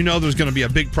right, there's going to be a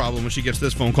big problem when she gets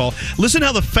this phone call. Listen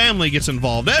how the family gets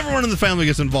involved. Everyone in the family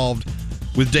gets involved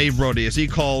with Dave Brody as he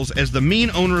calls as the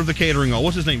mean owner of the catering hall.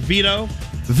 What's his name? Vito?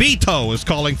 Vito is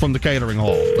calling from the catering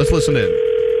hall. Let's listen in.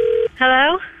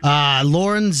 Hello?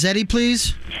 Lauren Zetti,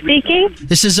 please. Speaking.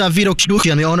 This is Vito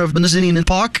Kiduki. I'm the owner of Mezzanine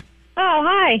Park. Oh,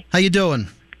 hi. How you doing?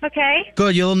 Okay.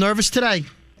 Good. You a little nervous today?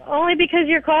 Only because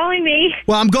you're calling me.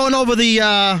 Well, I'm going over the,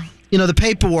 the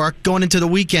paperwork going into the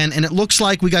weekend, and it looks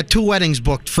like we got 2 weddings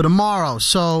booked for tomorrow.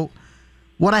 So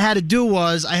what I had to do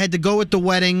was I had to go with the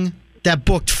wedding that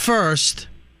booked first,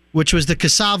 which was the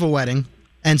cassava wedding.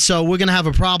 And so we're going to have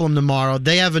a problem tomorrow.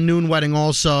 They have a noon wedding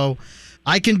also.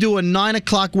 I can do a 9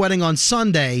 o'clock wedding on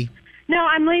Sunday. No,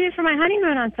 I'm leaving for my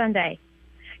honeymoon on Sunday.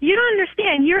 You don't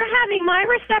understand. You're having my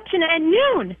reception at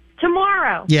noon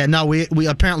tomorrow. Yeah, no, we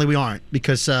apparently we aren't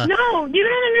because... No, you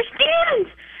don't understand.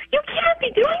 You can't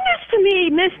be doing this to me,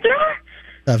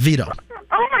 mister. Vito.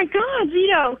 Oh, my God,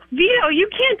 Vito. Vito, you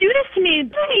can't do this to me.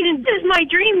 This is my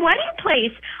dream wedding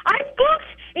place. I booked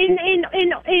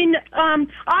in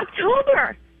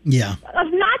October. Yeah.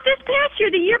 Not this past year,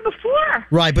 the year before.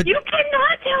 Right, but... You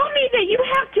cannot tell me that you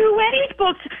have 2 weddings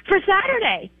booked for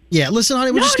Saturday. Yeah, listen,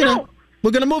 honey,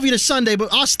 we're gonna move you to Sunday,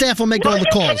 but our staff will make all the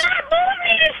calls. You cannot move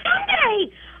me to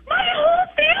Sunday. My whole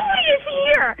family is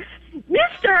here.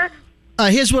 Mister...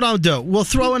 Here's what I'll do. We'll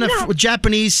throw in a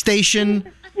Japanese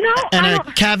station and a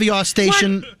caviar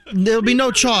station. There'll be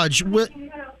no charge.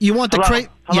 You want the crate?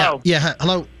 Hello? Yeah,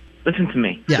 hello? Listen to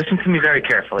me. Yeah. Listen to me very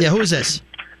carefully. Yeah, who is this?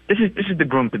 This is the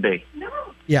groom-to-be.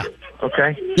 Yeah.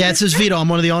 Okay? Yeah, it says Vito. I'm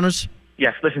one of the owners.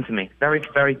 Yes, listen to me very,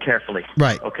 very carefully.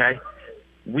 Right. Okay?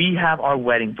 We have our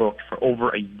wedding booked for over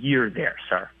a year there,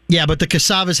 sir. Yeah, but the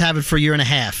Casavas have it for a year and a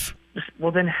half.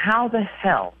 Well, then how the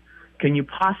hell can you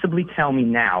possibly tell me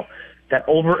now that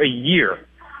over a year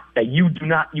that you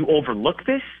overlook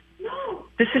this? No.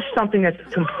 This is something that's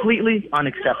completely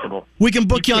unacceptable. We can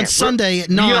book you on Sunday at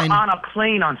 9. You're on a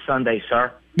plane on Sunday,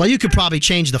 sir. Well, you could probably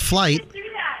change the flight.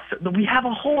 We have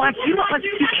a whole... You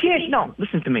can't... No,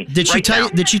 listen to me. Did she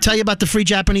tell you about the free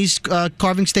Japanese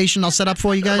carving station I'll set up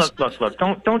for you guys? Look.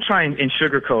 Don't try and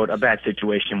sugarcoat a bad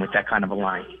situation with that kind of a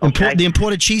line. Okay? The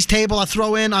imported cheese table I'll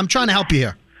throw in. I'm trying to help you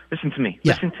here. Listen to me.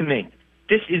 Yeah. Listen to me.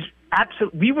 This is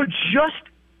absolute... We were just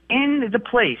in the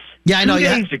place 2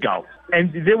 days ago,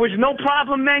 and there was no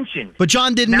problem mentioned. But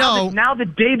John didn't know. Now the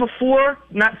day before,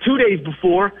 not 2 days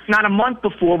before, not a month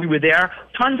before we were there,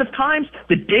 tons of times,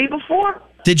 the day before...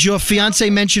 Did your fiance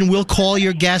mention we'll call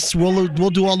your guests? We'll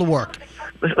do all the work.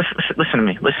 Listen to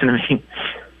me. Listen to me.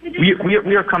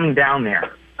 We are coming down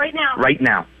there right now. Right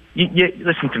now. You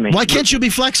listen to me. Why can't you be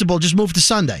flexible? Just move to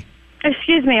Sunday.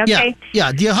 Excuse me. Okay.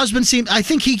 Yeah. Your husband seems. I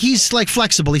think he's like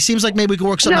flexible. He seems like maybe we could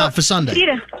work something out for Sunday.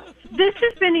 Rita, this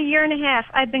has been a year and a half.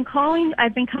 I've been calling.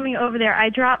 I've been coming over there. I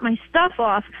dropped my stuff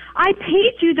off. I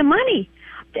paid you the money,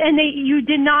 and you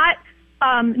did not.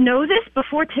 Know this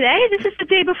before today? This is the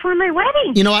day before my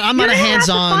wedding. You know what? I'm not a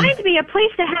hands-on. You're going to have to find me a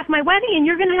place to have my wedding, and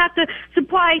you're going to have to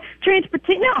supply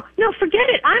transportation. No, forget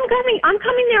it. I'm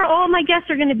coming there. All my guests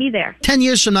are going to be there. 10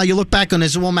 years from now, you look back on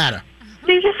this, it won't matter.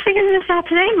 They're just figuring this out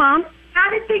today, Mom. How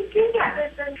did they do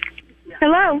that?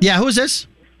 Hello? Yeah, who is this?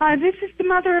 This is the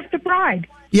mother of the bride.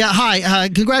 Yeah, hi.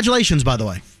 Congratulations, by the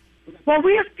way. Well,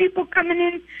 we have people coming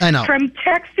in from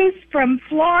Texas, from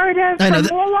Florida, from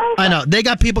all over. I know. They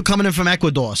got people coming in from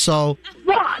Ecuador, so...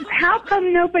 Well, how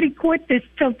come nobody caught this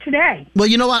till today? Well,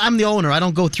 you know what? I'm the owner. I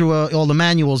don't go through all the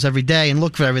manuals every day and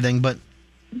look for everything, but...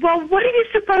 Well, what do you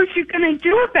suppose you're going to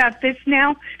do about this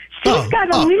now? She's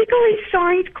got a legally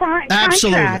signed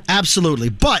contract. Absolutely,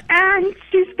 but... And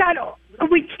she's got...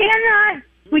 We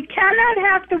cannot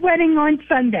have the wedding on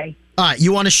Sunday. All right,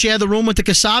 you want to share the room with the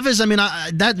Casavas? I mean,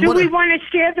 Do we want to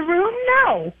share the room?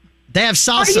 No. They have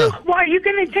salsa. Are you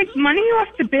going to take money off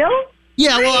the bill?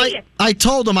 Yeah, well, I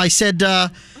told them. I said, I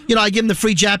give them the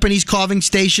free Japanese carving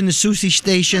station, the sushi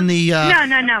station, the...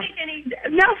 No.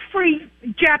 No free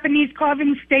Japanese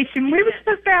carving station. We were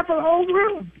supposed to have a whole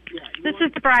room. This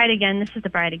is the bride again.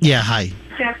 Yeah, hi.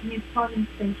 Japanese carving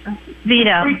station.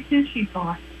 Vito. Free sushi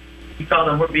bar. You tell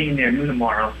them we're being there noon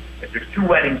tomorrow. If there's 2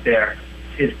 weddings there,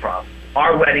 his problem.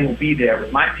 Our wedding will be there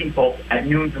with my people at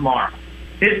noon tomorrow.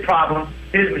 His problem,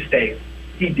 his mistake,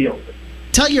 he deals with it.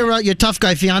 Tell your tough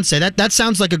guy fiance that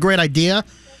sounds like a great idea,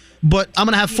 but I'm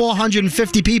gonna have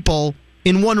 450 people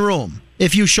in one room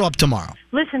if you show up tomorrow.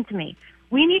 Listen to me.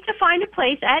 We need to find a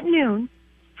place at noon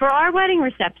for our wedding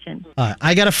reception.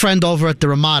 I got a friend over at the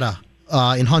Ramada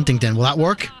in Huntington. Will that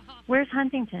work? Where's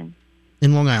Huntington?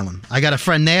 In Long Island. I got a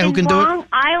friend there who can do it. Long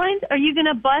Island? Are you going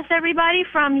to bus everybody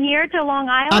from here to Long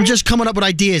Island? I'm just coming up with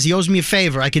ideas. He owes me a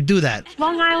favor. I could do that.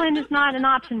 Long Island is not an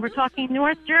option. We're talking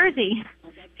North Jersey.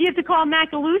 If you have to call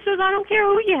Macalusos, I don't care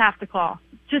who you have to call.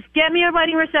 Just get me a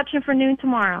wedding reception for noon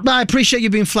tomorrow. I appreciate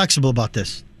you being flexible about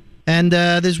this. And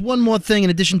there's one more thing in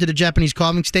addition to the Japanese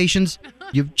carving stations.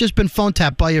 You've just been phone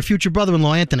tapped by your future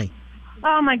brother-in-law, Anthony.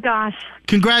 Oh, my gosh.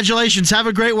 Congratulations. Have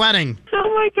a great wedding.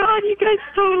 Oh, my God. You guys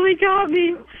totally got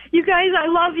me. You guys, I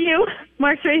love you.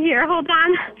 Mark's right here. Hold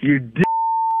on. You d***.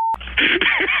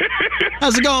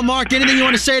 How's it going, Mark? Anything you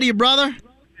want to say to your brother? Anything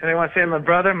I want to say to my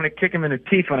brother? I'm going to kick him in the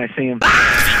teeth when I see him. The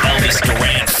Elvis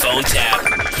Duran phone tap.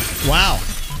 Wow.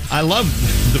 I love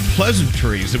the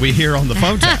pleasantries that we hear on the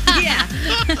phone tap. Yeah.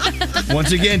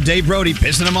 Once again, Dave Brody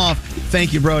pissing him off.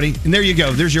 Thank you, Brody. And there you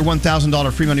go. There's your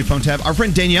 $1,000 free money phone tab. Our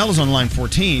friend Danielle is on line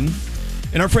 14.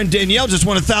 And our friend Danielle just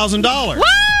won $1,000. Woo!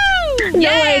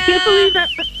 Yeah, I can't believe that.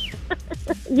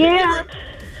 Yeah.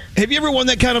 Have you ever won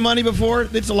that kind of money before?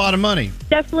 It's a lot of money.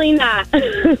 Definitely not.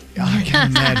 I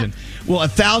can imagine. Well,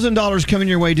 $1,000 coming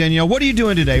your way, Danielle. What are you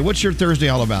doing today? What's your Thursday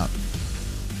all about?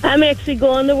 I'm actually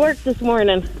going to work this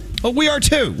morning. Oh, we are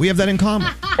too. We have that in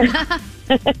common.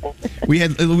 we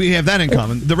have that in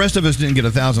common. The rest of us didn't get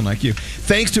 1,000 like you.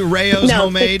 Thanks to Rayo's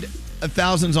Homemade.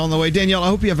 1,000's on the way. Danielle, I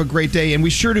hope you have a great day, and we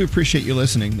sure do appreciate you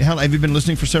listening. Hell, have you been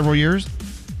listening for several years?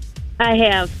 I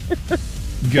have.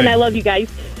 Good. And I love you guys.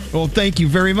 Well, thank you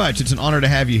very much. It's an honor to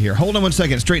have you here. Hold on one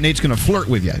second. Straight Nate's going to flirt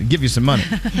with you and give you some money.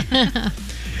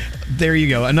 There you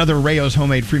go. Another Rayo's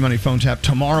Homemade free money phone tap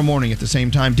tomorrow morning at the same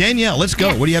time. Danielle, let's go.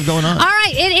 What do you have going on? All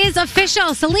right, it is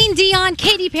official. Celine Dion,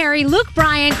 Katy Perry, Luke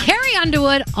Bryan, Carrie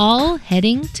Underwood, all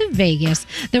heading to Vegas.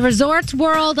 The Resorts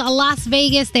World Las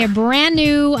Vegas, their brand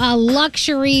new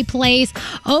luxury place,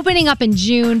 opening up in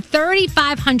June.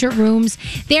 3,500 rooms.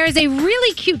 There is a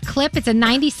really cute clip. It's a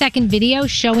 90-second video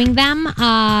showing them,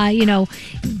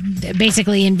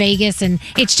 basically in Vegas, and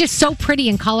it's just so pretty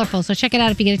and colorful. So check it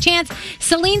out if you get a chance.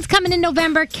 Celine's coming in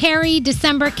November, Carrie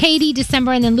December, Katie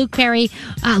December, and then Luke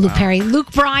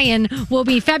Bryan will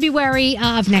be February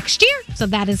of next year. So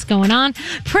that is going on.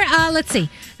 Let's see.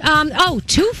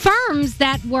 Two firms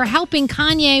that were helping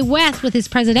Kanye West with his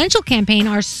presidential campaign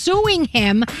are suing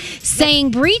him, saying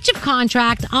breach of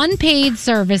contract, unpaid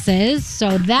services.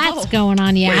 So that's going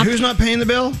on. Yeah. Wait, who's not paying the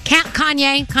bill?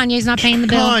 Kanye. Kanye's not paying the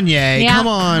bill. Kanye, come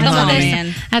on,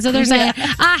 honey. That's what they're saying.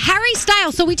 Harry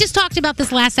Styles. So we just talked about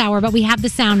this last hour, but we have the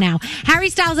sound now. Harry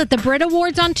Styles at the Brit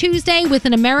Awards on Tuesday with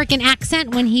an American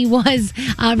accent when he was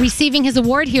receiving his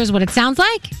award. Here's what it sounds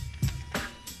like.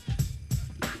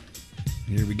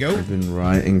 Here we go. I've been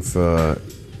writing for,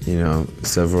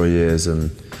 several years,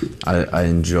 and I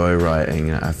enjoy writing,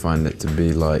 and I find it to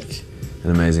be like an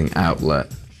amazing outlet.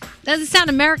 Doesn't sound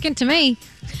American to me.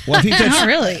 Well, I think that's Not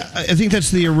really. I think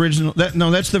that's the original.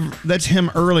 That's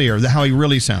him earlier. How he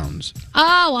really sounds.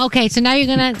 Oh, okay. So now you're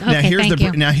gonna. Okay, Now here's thank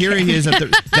you. Now here he is at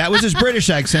the. That was his British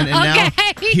accent, and now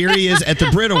here he is at the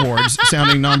Brit Awards,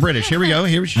 sounding non-British. Here we go.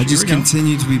 I just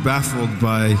continue to be baffled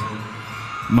by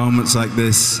moments like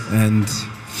this, and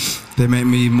they make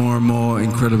me more and more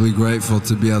incredibly grateful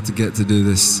to be able to get to do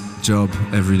this job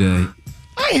every day.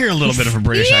 I hear a little bit of a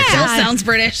British accent. Still sounds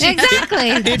British. Exactly.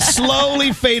 It's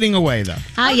slowly fading away, though.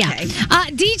 Yeah.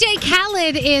 DJ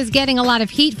Khaled is getting a lot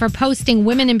of heat for posting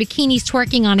women in bikinis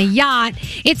twerking on a yacht.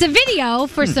 It's a video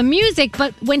for some music,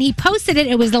 but when he posted it,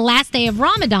 it was the last day of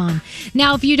Ramadan.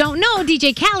 Now, if you don't know,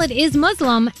 DJ Khaled is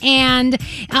Muslim, and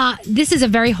this is a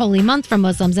very holy month for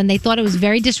Muslims, and they thought it was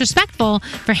very disrespectful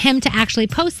for him to actually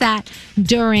post that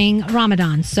during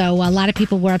Ramadan. So a lot of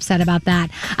people were upset about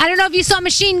that. I don't know if you saw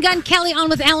Machine Gun Kelly on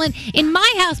with Ellen. In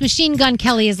my house, Machine Gun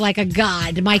Kelly is like a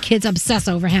god. My kids obsess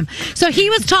over him. So he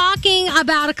was talking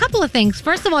about a couple of things.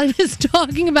 First of all, he was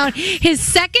talking about his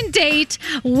second date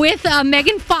with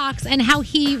Megan Fox and how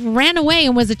he ran away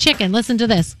and was a chicken. Listen to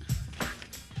this.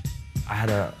 I had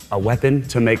a weapon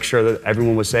to make sure that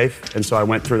everyone was safe, and so I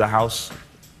went through the house.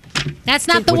 That's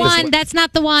not the one. That's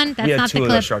not the one. That's not the two of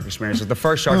clip. those shark experiences. The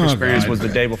first shark experience was the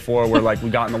day before, where we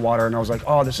got in the water, and I was like,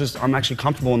 oh, I'm actually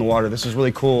comfortable in the water. This is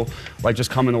really cool.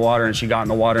 Just come in the water. And she got in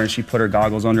the water, and she put her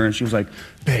goggles under, and she was like,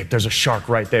 babe, there's a shark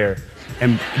right there.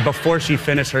 And before she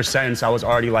finished her sentence, I was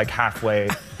already halfway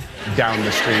down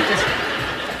the street.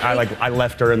 I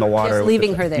left her in the water. Just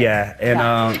leaving her there. Yeah,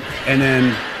 and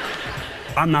then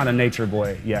I'm not a nature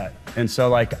boy yet. And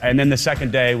so and then the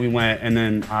second day we went, and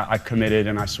then I committed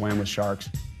and I swam with sharks.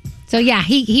 So yeah,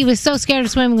 he was so scared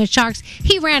of swimming with sharks,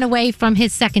 he ran away from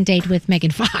his second date with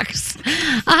Megan Fox.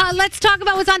 Let's talk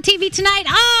about what's on TV tonight.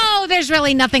 Oh, there's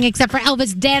really nothing except for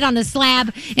Elvis dead on the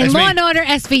slab in Law & Order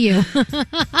SVU.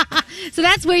 So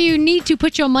that's where you need to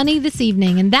put your money this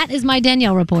evening. And that is my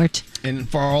Danielle report. And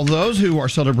for all those who are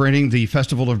celebrating the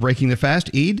festival of breaking the fast,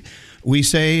 Eid, we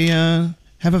say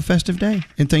have a festive day.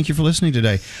 And thank you for listening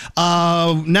today.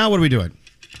 Now what are we doing?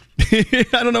 I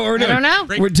don't know what we're doing. I don't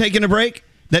know. We're taking a break.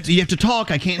 You have to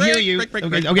talk. I can't hear you. Okay,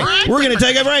 we're going to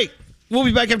take a break. We'll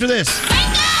be back after this.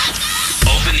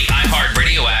 Open the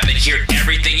iHeartRadio app and hear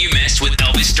everything you missed with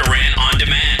Elvis Duran on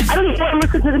demand. I don't just want to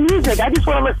listen to the music. I just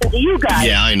want to listen to you guys.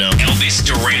 Yeah, I know. Elvis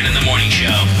Duran in the Morning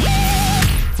Show.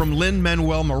 From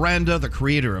Lin-Manuel Miranda, the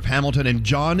creator of Hamilton, and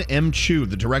John M. Chu,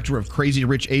 the director of Crazy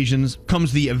Rich Asians,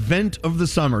 comes the event of the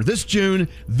summer. This June,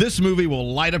 this movie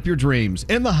will light up your dreams.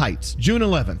 In the Heights, June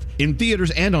 11th, in theaters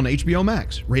and on HBO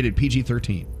Max, rated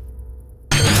PG-13.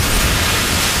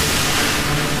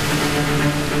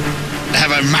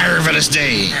 have a marvelous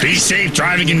day. Be safe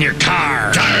driving in your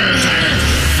car.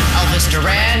 Elvis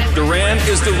Duran. Duran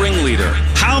is the ringleader.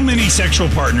 How many sexual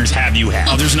partners have you had?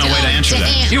 Oh, there's no way to answer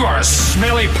that. You are a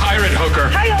smelly pirate hooker.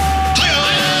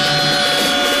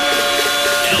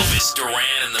 Elvis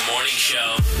Duran in the morning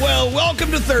show. Well,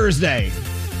 welcome to Thursday,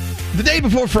 the day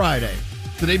before Friday,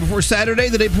 the day before Saturday,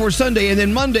 the day before Sunday, and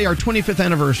then Monday, our 25th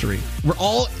anniversary. We're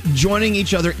all joining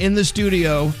each other in the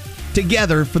studio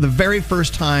together for the very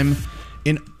first time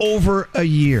in over a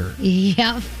year.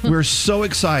 Yep. We're so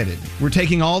excited. We're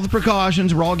taking all the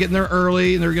precautions. We're all getting there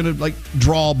early, and they're going to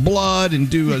draw blood and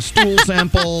do a stool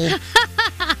sample.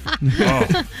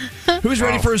 Who's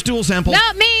ready for a stool sample?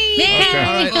 Not me.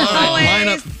 Okay. All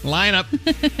right. Line up.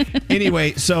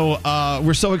 Anyway, so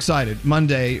we're so excited.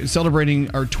 Monday, celebrating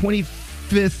our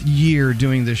 25th year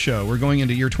doing this show. We're going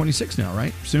into year 26 now,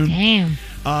 right? Soon. Damn.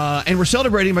 And we're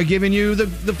celebrating by giving you the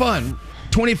fun.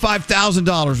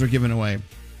 $25,000 we're giving away.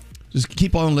 Just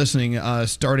keep on listening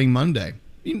starting Monday.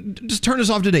 Just turn us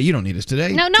off today. You don't need us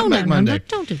today. No, Come back Monday.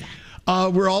 don't do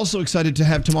that. We're also excited to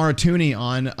have Tamara Tooney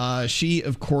on. She,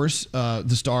 of course, one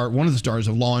of the stars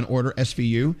of Law & Order,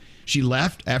 SVU. She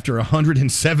left after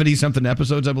 170-something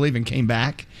episodes, I believe, and came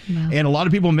back. Wow. And a lot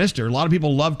of people missed her. A lot of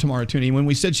people loved Tamara Tooney. When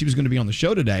we said she was going to be on the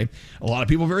show today, a lot of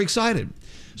people were very excited.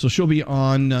 So she'll be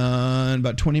on in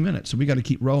about 20 minutes. So we got to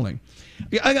keep rolling.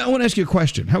 I want to ask you a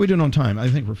question. How are we doing on time? I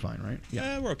think we're fine, right?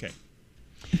 Yeah, we're okay.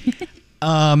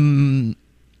 Can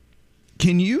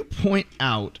you point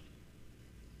out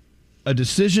a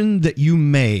decision that you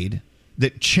made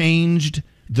that changed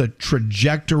the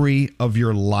trajectory of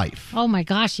your life? Oh my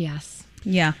gosh, yes.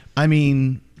 Yeah. I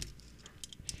mean,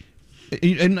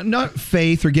 and not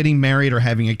faith or getting married or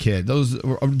having a kid.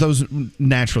 Those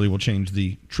naturally will change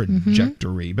the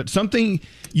trajectory. But something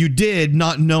you did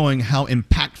not knowing how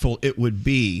impactful it would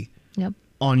be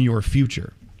on your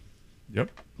future. Yep.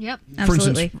 For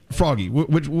instance, Froggy, what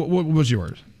was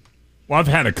yours? Well, I've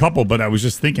had a couple, but I was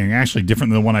just thinking, actually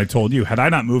different than the one I told you. Had I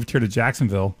not moved here to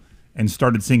Jacksonville and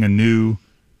started seeing a new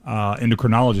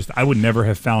endocrinologist, I would never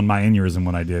have found my aneurysm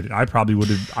when I did. I probably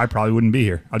wouldn't be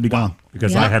here. I'd be gone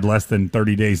because I had less than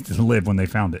 30 days to live when they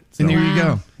found it. So. And there you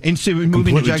go. And so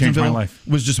moving to Jacksonville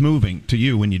was just moving to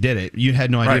you when you did it. You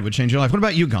had no idea it would change your life. What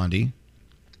about you, Gandhi?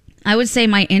 I would say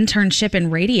my internship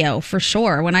in radio, for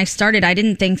sure. When I started, I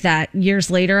didn't think that years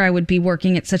later I would be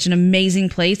working at such an amazing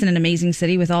place in an amazing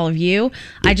city with all of you.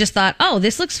 I just thought, oh,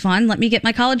 this looks fun. Let me get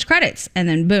my college credits. And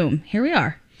then boom, here we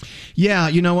are. Yeah,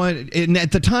 you know what? And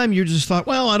at the time, you just thought,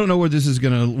 well, I don't know where it's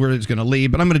gonna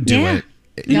lead, but I'm gonna do it.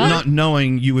 Not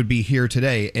knowing you would be here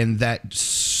today, and that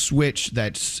switch,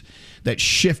 that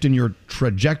shift in your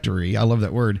trajectory, I love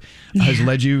that word, has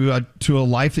led you to a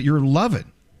life that you're loving.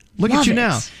 Look at you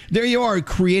now. There you are,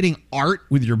 creating art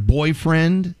with your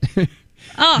boyfriend.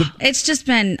 It's just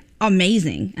been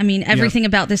amazing. I mean, everything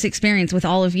about this experience with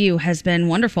all of you has been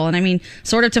wonderful. And I mean,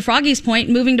 sort of to Froggy's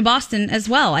point, moving to Boston as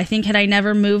well. I think had I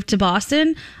never moved to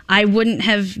Boston, I wouldn't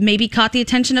have maybe caught the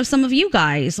attention of some of you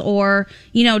guys or,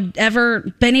 ever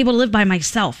been able to live by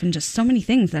myself, and just so many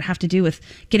things that have to do with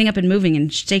getting up and moving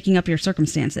and shaking up your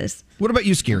circumstances. What about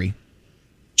you, Scary?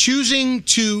 Choosing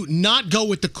to not go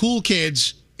with the cool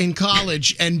kids in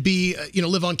college and be,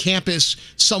 live on campus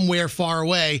somewhere far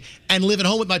away and live at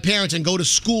home with my parents and go to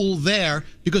school there,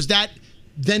 because that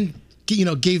then,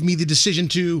 gave me the decision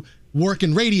to work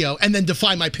in radio and then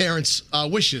defy my parents'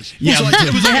 wishes. Yeah, so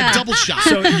it was like a double shot.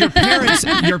 So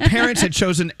your parents had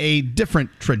chosen a different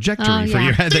trajectory for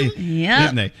you,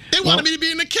 didn't they? They wanted me to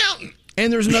be an accountant.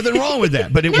 And there's nothing wrong with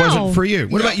that, but it wasn't for you.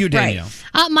 What about you, Danielle?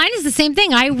 Mine is the same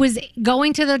thing. I was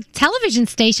going to the television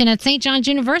station at St. John's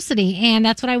University, and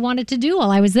that's what I wanted to do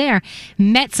while I was there.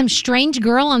 Met some strange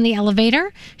girl on the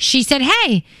elevator. She said,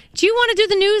 "Hey, do you want to do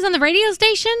the news on the radio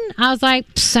station?" I was like,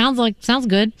 sounds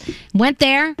good. Went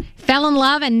there, fell in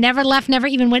love, and never left, never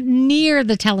even went near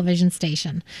the television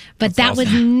station. But that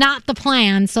was not the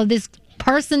plan. So this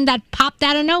person that popped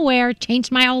out of nowhere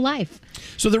changed my whole life.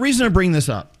 So the reason I bring this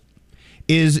up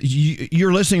is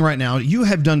you're listening right now. You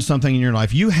have done something in your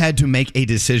life. You had to make a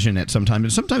decision at some time.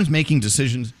 And sometimes making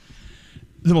decisions,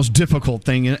 the most difficult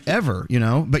thing ever,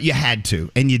 but you had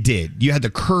to, and you did. You had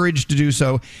the courage to do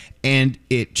so, and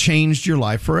it changed your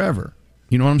life forever.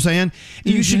 You know what I'm saying? Mm-hmm.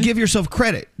 You should give yourself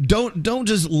credit. Don't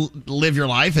just live your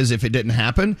life as if it didn't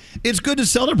happen. It's good to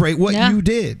celebrate what you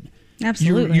did.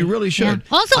 Absolutely. You really should.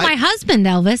 Also, my husband,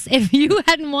 Elvis, if you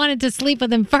hadn't wanted to sleep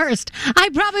with him first, I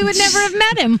probably would never have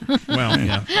met him. Well,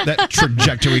 yeah. That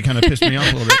trajectory kind of pissed me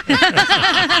off a little bit.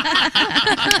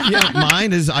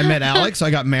 Mine is I met Alex. I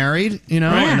got married, and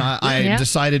I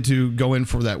decided to go in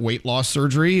for that weight loss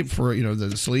surgery for,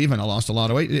 the sleeve, and I lost a lot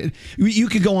of weight. You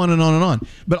could go on and on and on.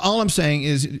 But all I'm saying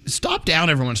is stop down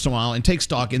every once in a while and take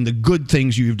stock in the good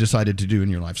things you've decided to do in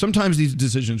your life. Sometimes these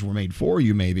decisions were made for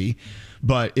you, maybe.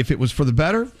 But if it was for the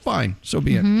better, fine. So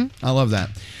be it. I love that.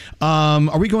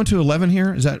 Are we going to 11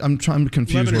 here? Is that I'm trying to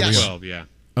confuse 11 or where we are. 12, yeah.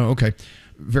 Oh, okay.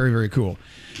 Very, very cool.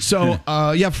 So,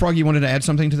 Froggy, you wanted to add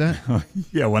something to that?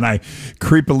 Yeah, when I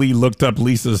creepily looked up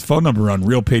Lisa's phone number on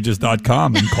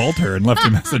realpages.com and called her and left a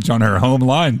message on her home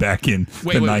line back in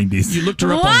the 90s. You looked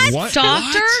her up on what?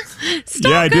 Stalked her?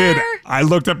 Yeah, I did. I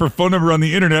looked up her phone number on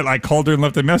the internet. I called her and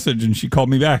left a message, and she called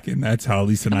me back, and that's how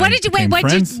Lisa and I became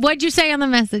friends. What'd you say on the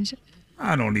message?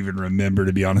 I don't even remember,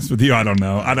 to be honest with you. I don't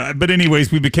know. But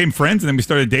anyways, we became friends, and then we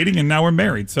started dating, and now we're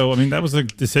married. So, that was a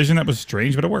decision that was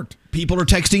strange, but it worked. People are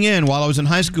texting in while I was in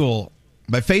high school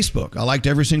by Facebook. I liked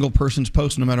every single person's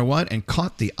post no matter what, and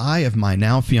caught the eye of my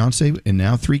now fiance and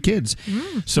now 3 kids.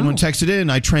 Someone texted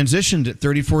in, I transitioned at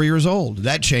 34 years old.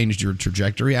 That changed your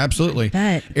trajectory, absolutely.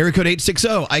 Area code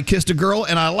 860, I kissed a girl,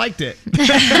 and I liked it.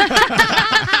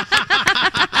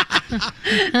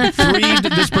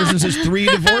 This person says 3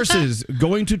 divorces.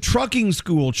 Going to trucking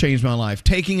school changed my life.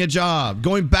 Taking a job.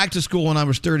 Going back to school when I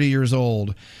was 30 years old.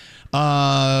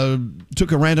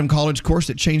 Took a random college course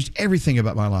that changed everything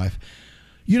about my life.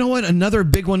 You know what? Another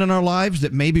big one in our lives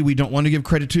that maybe we don't want to give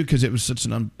credit to because it was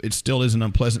it still is an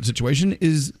unpleasant situation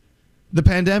is the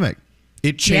pandemic.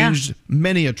 It changed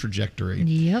many a trajectory.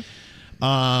 Yep.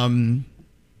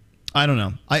 I don't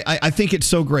know. I think it's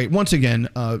so great. Once again,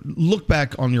 look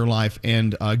back on your life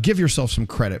and give yourself some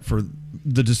credit for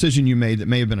the decision you made that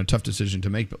may have been a tough decision to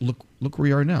make, but look where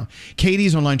you are now.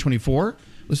 Katie's on line 24.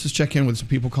 Let's just check in with some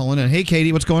people calling in. Hey,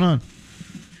 Katie, what's going on?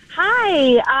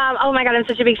 Hi. Oh, my God, I'm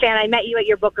such a big fan. I met you at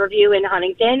your book review in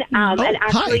Huntington. And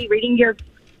actually reading your...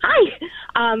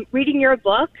 reading your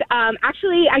book.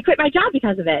 Actually, I quit my job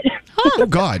because of it. Oh,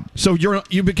 God. So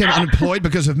you became unemployed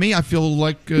because of me? I feel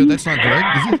like that's not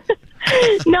good.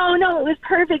 No, it was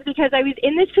perfect because I was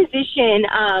in this position.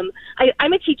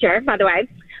 I'm a teacher, by the way.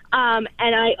 And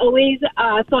I always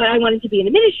thought I wanted to be an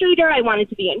administrator. I wanted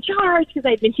to be in charge because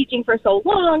I'd been teaching for so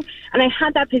long. And I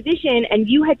had that position. And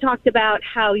you had talked about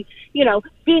how,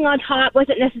 being on top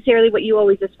wasn't necessarily what you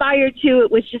always aspired to.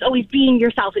 It was just always being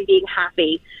yourself and being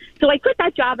happy. So I quit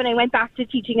that job and I went back to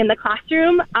teaching in the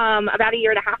classroom about 1.5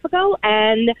 years ago.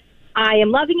 And I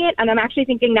am loving it, and I'm actually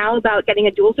thinking now about getting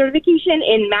a dual certification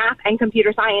in math and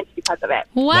computer science because of it.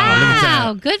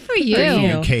 Wow, good for you. Good for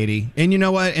you, Katie. And you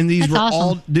know what? And these were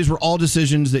all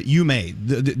decisions that you made.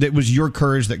 That was your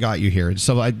courage that got you here.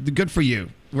 So good for you.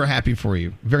 We're happy for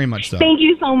you, very much so. Thank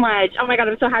you so much. Oh my God,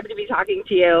 I'm so happy to be talking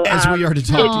to you. As we are to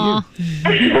talk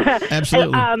to you.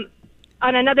 Absolutely. And,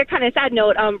 on another kind of sad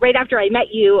note, right after I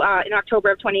met you in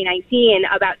October of 2019,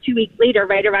 about 2 weeks later,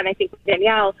 right around, I think,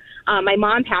 Danielle, my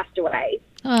mom passed away.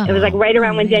 It was like right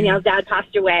around when Danielle's dad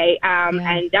passed away,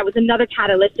 and that was another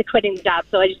catalyst to quitting the job.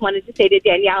 So I just wanted to say to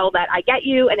Danielle that I get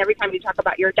you, and every time you talk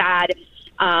about your dad,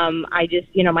 I just,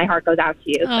 my heart goes out to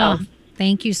you. So.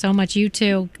 Thank you so much. You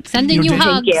too. Sending you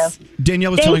hugs.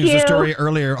 Danielle was telling us the story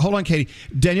earlier. Hold on, Katie.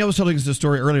 Danielle was telling us the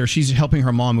story earlier. She's helping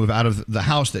her mom move out of the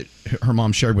house that her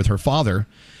mom shared with her father.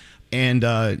 And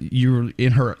you were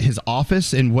in his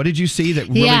office. And what did you see that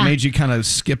really made you kind of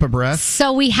skip a breath?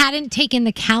 So we hadn't taken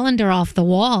the calendar off the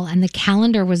wall. And the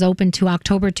calendar was open to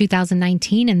October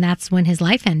 2019. And that's when his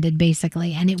life ended,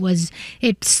 basically. And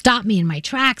it stopped me in my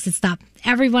tracks. It stopped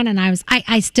everyone. And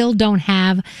I still don't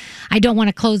want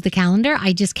to close the calendar.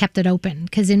 I just kept it open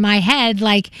because in my head,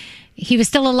 he was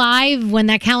still alive when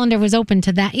that calendar was open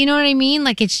to that. You know what I mean?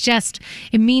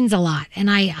 It means a lot. And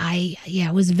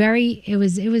it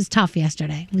was tough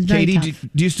yesterday. It was very Katie, tough.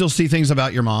 do you still see things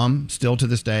about your mom still to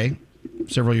this day,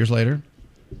 several years later?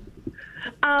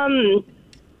 We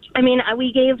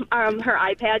gave her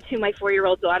iPad to my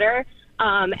 4-year-old daughter.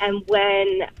 And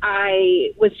when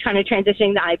I was trying to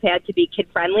transition the iPad to be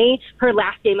kid-friendly, her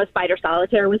last game of Spider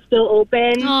Solitaire was still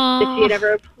open that she had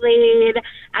ever played.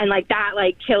 And,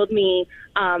 that killed me.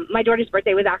 My daughter's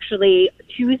birthday was actually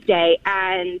Tuesday,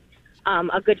 and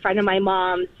a good friend of my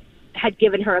mom's had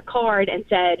given her a card and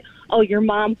said, oh, your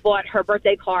mom bought her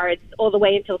birthday cards all the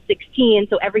way until 16,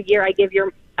 so every year I give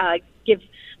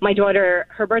my daughter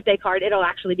her birthday card, it'll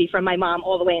actually be from my mom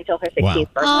all the way until her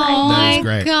 16th birthday. Oh, that is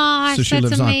great. Gosh, so she that's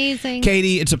lives amazing. On.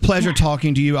 Katie, it's a pleasure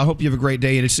talking to you. I hope you have a great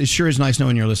day, and it sure is nice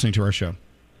knowing you're listening to our show.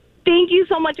 Thank you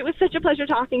so much. It was such a pleasure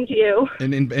talking to you.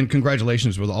 And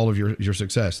congratulations with all of your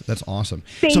success. That's awesome.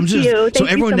 Thank so you. So Thank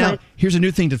everyone you so now, much. here's a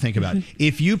new thing to think about.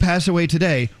 If you pass away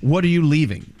today, what are you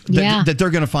leaving that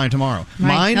they're going to find tomorrow?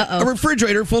 Right. Mine, a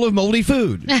refrigerator full of moldy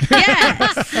food.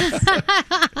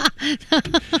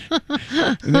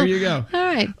 There you go. All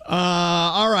right.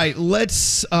 All right.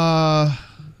 Let's. I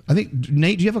think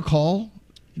Nate, do you have a call?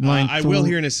 I will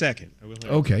here in a second.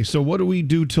 Okay. So what do we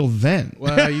do till then?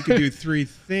 Well, you can do 3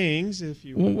 things if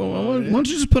you want. Why don't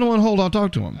you just put him on hold? I'll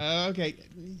talk to him. Okay.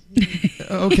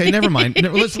 Okay, never mind.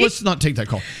 Let's not take that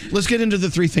call. Let's get into the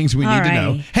 3 things we need to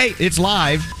know. Hey, it's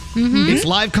live. It's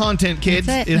live content, kids.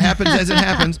 That's it. It happens as it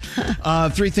happens.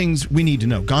 3 things we need to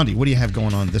know. Gandhi, what do you have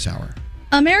going on this hour?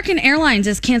 American Airlines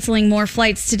is canceling more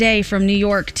flights today from New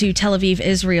York to Tel Aviv,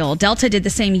 Israel. Delta did the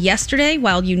same yesterday,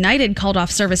 while United called off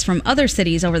service from other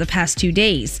cities over the past 2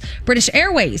 days. British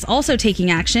Airways also taking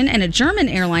action, and a German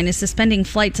airline is suspending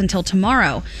flights until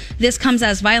tomorrow. This comes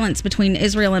as violence between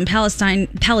Israel and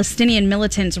Palestinian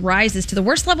militants rises to the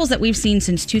worst levels that we've seen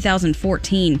since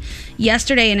 2014.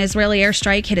 Yesterday, an Israeli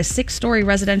airstrike hit a 6-story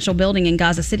residential building in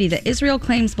Gaza City that Israel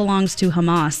claims belongs to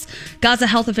Hamas. Gaza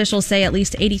health officials say at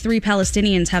least 83 Palestinians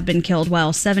have been killed,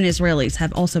 while 7 Israelis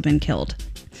have also been killed.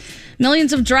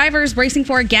 Millions of drivers bracing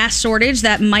for a gas shortage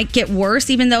that might get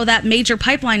worse, even though that major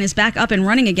pipeline is back up and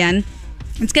running again.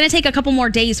 It's going to take a couple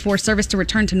more days for service to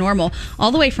return to normal,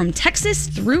 all the way from Texas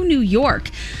through New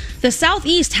York. The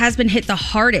Southeast has been hit the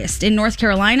hardest. In North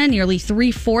Carolina, nearly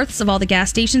 3/4 of all the gas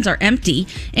stations are empty.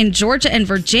 In Georgia and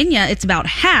Virginia, it's about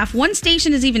half. One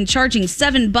station is even charging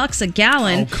 $7 a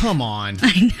gallon. Oh, come on.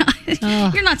 I know.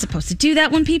 You're not supposed to do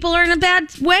that when people are in a bad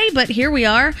way, but here we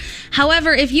are.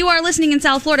 However, if you are listening in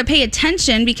South Florida, pay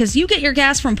attention because you get your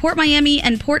gas from Port Miami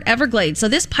and Port Everglades. So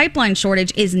this pipeline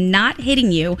shortage is not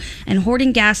hitting you, and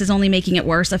hoarding gas is only making it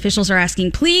worse. Officials are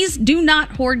asking, please do not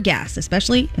hoard gas,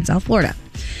 especially in South Florida.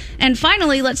 And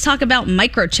finally, let's talk about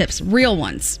microchips, real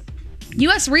ones.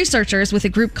 U.S. researchers with a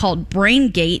group called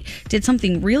BrainGate did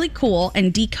something really cool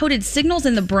and decoded signals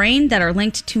in the brain that are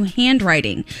linked to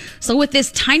handwriting. So with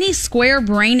this tiny square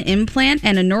brain implant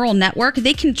and a neural network,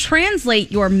 they can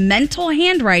translate your mental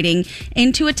handwriting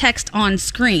into a text on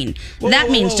screen.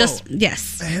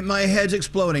 Yes. My head's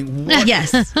exploding. What?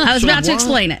 Yes, I was about to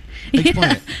explain it.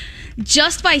 Explain it.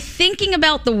 Just by thinking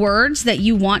about the words that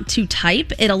you want to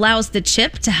type, it allows the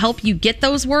chip to help you get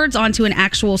those words onto an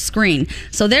actual screen.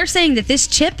 So they're saying that this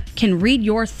chip can read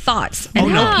your thoughts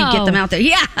and help you get them out there.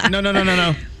 Yeah.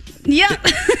 No. Yep.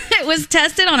 It was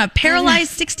tested on a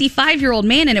paralyzed 65-year-old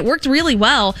man, and it worked really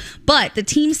well. But the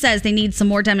team says they need some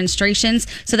more demonstrations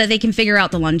so that they can figure out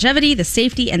the longevity, the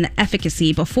safety, and the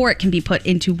efficacy before it can be put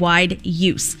into wide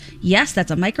use. Yes,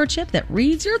 that's a microchip that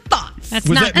reads your thoughts. And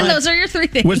those are your 3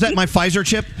 things. Was that my Pfizer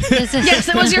chip? Yes,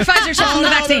 it was your Pfizer chip from the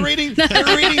vaccine.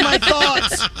 They're reading my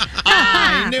thoughts.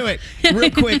 I knew it.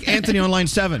 Real quick, Anthony on line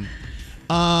 7.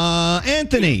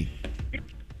 Anthony.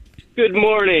 Good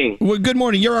morning. Well, good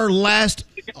morning. You're our last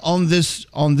on this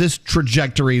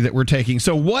trajectory that we're taking.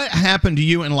 So what happened to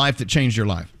you in life that changed your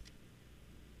life?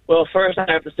 Well, first I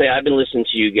have to say I've been listening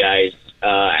to you guys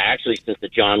actually since the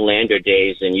John Lander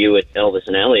days and you with Elvis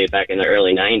and Elliot back in the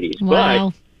early 90s.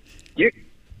 Wow. But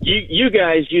you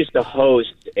guys used to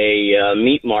host a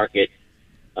meat market,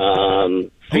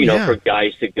 for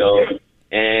guys to go.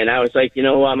 And I was like, you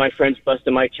know what? My friend's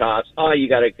busting my chops. Oh, you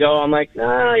got to go. I'm like,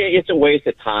 nah, it's a waste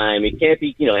of time. It can't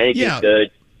be, anything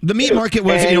good. The meat market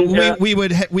was, we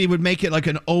would make it like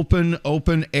an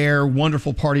open air,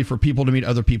 wonderful party for people to meet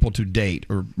other people to date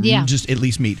or just at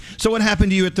least meet. So what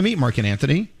happened to you at the meat market,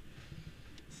 Anthony?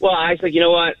 Well, I was like, you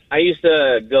know what? I used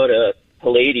to go to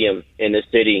Palladium in the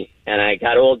city, and I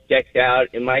got all decked out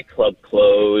in my club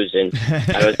clothes, and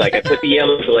I was like, I put the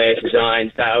yellow glasses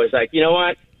on. So I was like, you know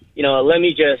what? Let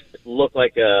me just look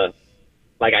like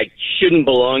I shouldn't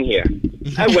belong here.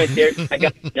 I went there, I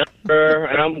got the number,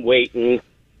 and I'm waiting.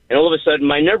 And all of a sudden,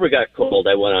 my number got called.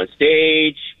 I went on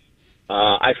stage.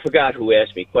 I forgot who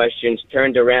asked me questions,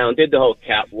 turned around, did the whole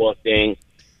catwalk thing.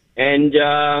 And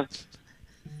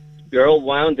girl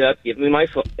wound up giving me my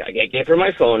phone. I gave her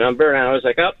my phone number, and I was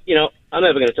like, I'm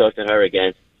never going to talk to her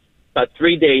again. About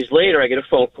 3 days later, I get a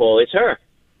phone call. It's her.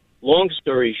 Long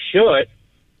story short,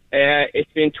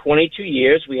 it's been 22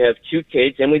 years. We have 2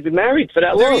 kids, and we've been married for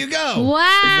that long. There you go. Wow.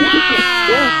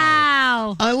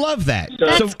 I love that.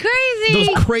 That's crazy.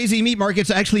 Those crazy meat markets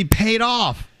actually paid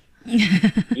off.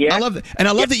 Yeah. I love that. And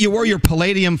I love that you wore your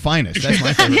Palladium finest. That's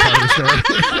my favorite part of the story.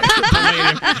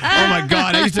 Palladium. Oh my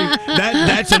God.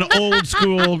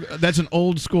 That's an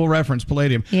old school reference,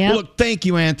 Palladium. Yep. Well, look, thank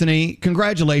you, Anthony.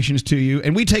 Congratulations to you.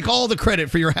 And we take all the credit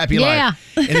for your happy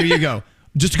life. And there you go.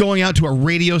 just going out to a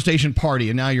radio station party,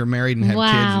 and now you're married and have kids.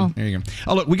 Wow. And there you go.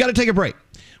 Oh, look, we got to take a break.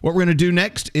 What we're going to do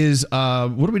next is, what are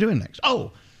we doing next?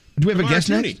 Oh, do we have Tamara a guest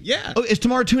Tooney, next? yeah. Oh, is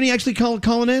Tamara Tooney actually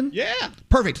calling in? Yeah.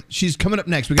 Perfect. She's coming up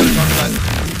next. We got to talk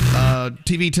about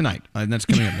TV Tonight, and that's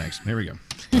coming up next. Here we go.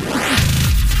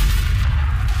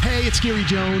 Hey, it's Gary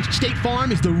Jones. State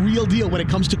Farm is the real deal when it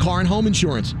comes to car and home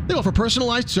insurance. They offer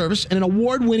personalized service and an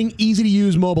award-winning,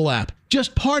 easy-to-use mobile app.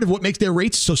 Just part of what makes their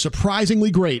rates so surprisingly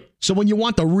great. So when you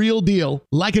want the real deal,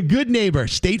 like a good neighbor,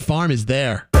 State Farm is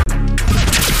there.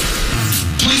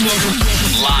 Please welcome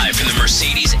live from the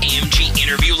Mercedes-AMG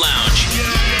Interview Lounge,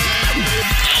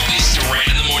 Elvis Duran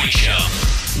in the Morning Show.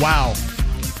 Wow.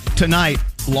 Tonight,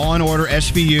 Law & Order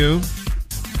SVU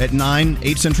at 9,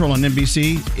 8 Central on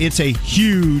NBC. It's a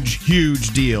huge,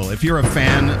 huge deal. If you're a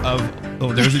fan of...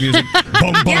 Oh, there's the music.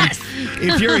 Boom, boom. Yes.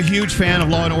 If you're a huge fan of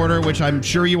Law & Order, which I'm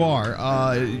sure you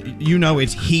are, you know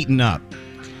it's heating up.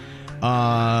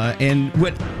 And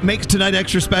what makes tonight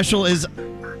extra special is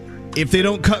if they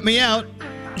don't cut me out,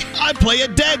 I play a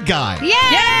dead guy.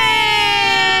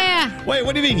 Yeah! Wait,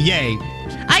 what do you mean, yay?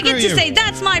 I get Screw to you. say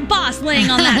that's my boss laying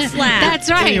on that slab. That's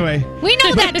right. Anyway. We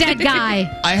know that dead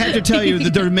guy. I have to tell you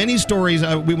that there are many stories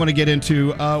we want to get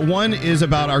into. One is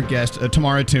about our guest,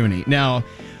 Tamara Tooney. Now,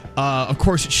 of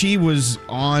course, she was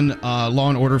on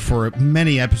Law & Order for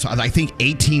many episodes, I think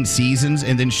 18 seasons,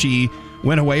 and then she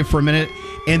went away for a minute.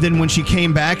 And then when she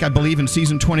came back, I believe in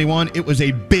season 21, it was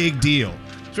a big deal. As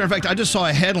a matter of fact, I just saw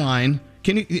a headline.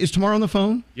 Is Tamara on the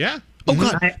phone? Yeah. Oh,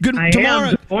 God. I Tamara.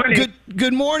 am. Good morning.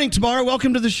 Good morning, Tamara.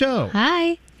 Welcome to the show.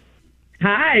 Hi.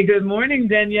 Hi, good morning,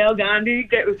 Danielle, Gandhi.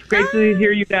 It's great to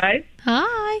hear you guys.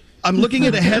 Hi. I'm looking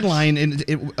at a headline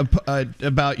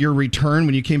about your return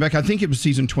when you came back. I think it was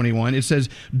season 21. It says,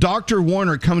 Dr.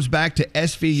 Warner comes back to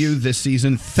SVU this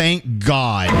season. Thank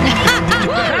God.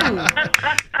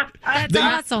 That's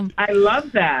awesome. I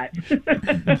love that.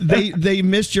 they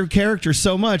missed your character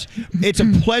so much. It's a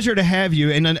pleasure to have you.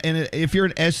 And if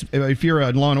you're if you're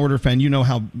a Law & Order fan, you know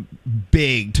how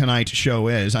big tonight's show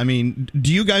is. I mean,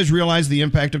 do you guys realize the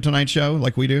impact of tonight's show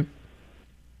like we do?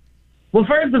 Well,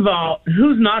 first of all,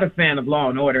 who's not a fan of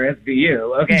Law & Order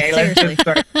SVU? Okay, let's just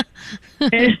start.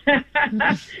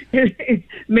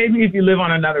 Maybe if you live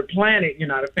on another planet, you're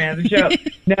not a fan of the show.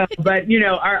 No, but,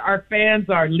 our fans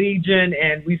are legion,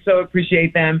 and we so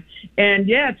appreciate them. And,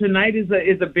 yeah, tonight is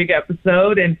a big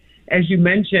episode. And as you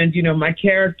mentioned, my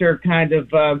character kind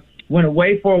of went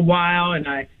away for a while, and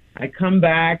I come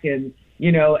back, and,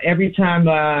 every time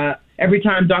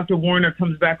Dr. Warner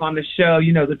comes back on the show,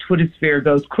 the Twitter sphere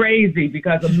goes crazy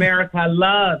because America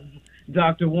loves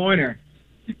Dr. Warner.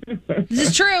 This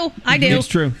is true. I do. It's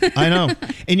true. I know.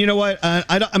 And you know what?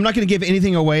 I'm not going to give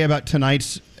anything away about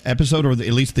tonight's episode, or at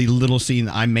least the little scene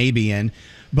I may be in.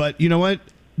 But you know what?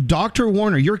 Dr.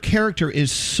 Warner, your character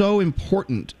is so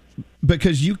important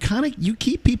because you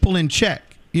keep people in check.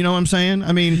 You know what I'm saying?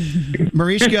 I mean,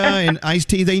 Mariska and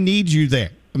Ice-T, they need you there.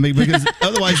 I mean, because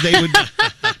otherwise they would...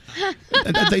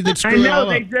 They'd screw I know.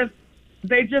 it all up.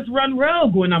 They just run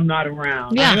rogue when I'm not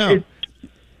around. Yeah. I know.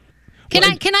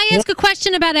 Can I ask a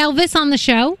question about Elvis on the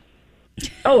show?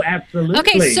 Oh, absolutely.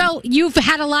 Okay, so you've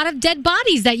had a lot of dead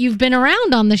bodies that you've been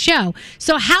around on the show.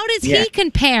 So how does he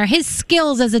compare his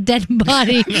skills as a dead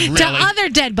body to other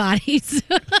dead bodies?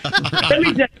 Let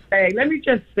me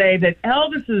just say that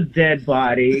Elvis's dead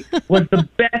body was the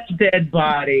best dead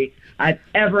body I've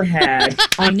ever had.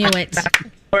 I knew it.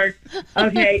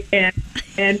 Okay, and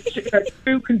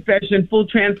true confession, full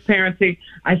transparency,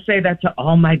 I say that to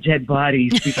all my dead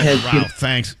bodies because... Wow,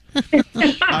 thanks.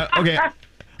 Okay.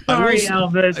 Sorry,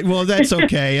 Elvis. Well, that's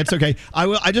okay. It's okay.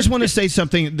 I just want to say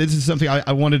something. This is something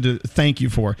I wanted to thank you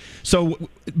for. So,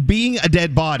 being a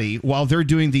dead body while they're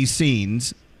doing these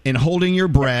scenes and holding your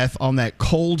breath on that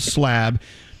cold slab...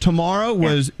 Tamara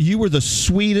you were the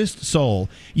sweetest soul.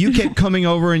 You kept coming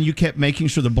over and you kept making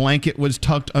sure the blanket was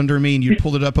tucked under me and you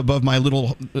pulled it up above my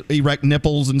little erect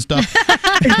nipples and stuff.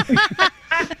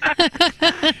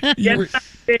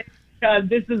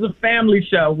 This is a family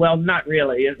show. Well, not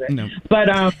really, is it? No.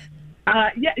 But,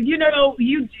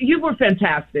 you were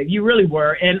fantastic. You really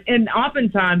were. And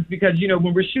oftentimes, because,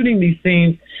 when we're shooting these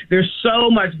scenes, there's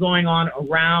so much going on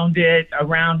around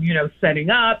setting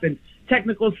up and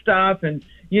technical stuff and,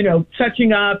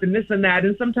 touching up and this and that.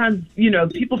 And sometimes,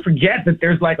 people forget that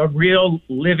there's like a real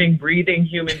living, breathing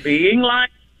human being lying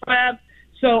on the web.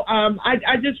 So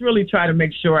I just really try to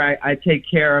make sure I take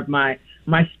care of my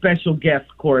special guest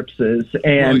corpses.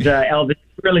 And Elvis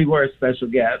really were a special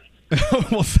guest.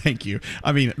 Well, thank you.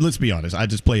 I mean, let's be honest. I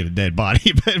just played a dead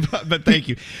body, but thank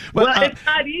you. But, it's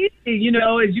not easy,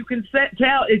 as you can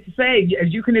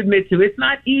as you can admit to. It's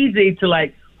not easy to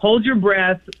like hold your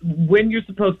breath when you're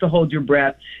supposed to hold your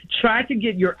breath. Try to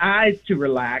get your eyes to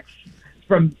relax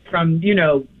from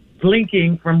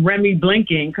blinking, from Remy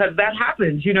blinking, because that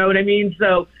happens. You know what I mean?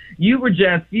 So you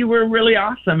were really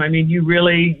awesome. I mean, you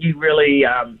really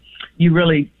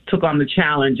took on the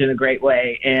challenge in a great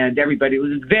way, and everybody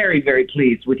was very, very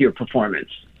pleased with your performance.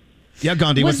 Yeah,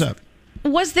 Gandhi, what's up?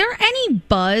 Was there any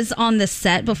buzz on the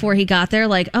set before he got there?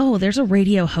 Like, oh, there's a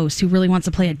radio host who really wants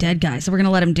to play a dead guy, so we're going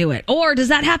to let him do it. Or does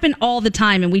that happen all the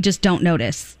time and we just don't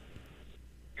notice?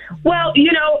 Well,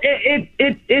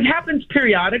 it happens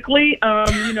periodically.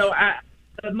 The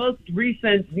most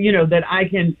recent, that I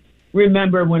can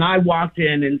remember when I walked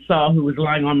in and saw who was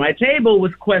lying on my table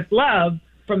was Questlove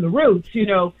from The Roots.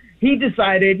 He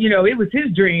decided, it was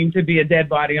his dream to be a dead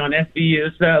body on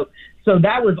SVU. So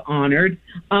that was honored.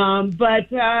 But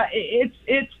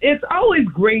it's always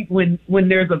great when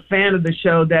there's a fan of the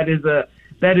show that is a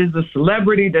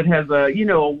celebrity that has a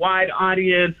wide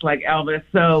audience like Elvis.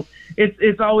 So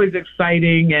it's always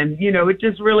exciting, and it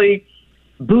just really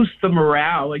boosts the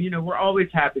morale. And we're always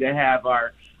happy to have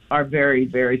our very,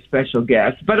 very special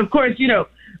guests. But of course,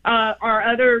 our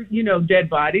other dead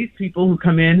bodies, people who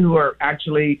come in who are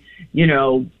actually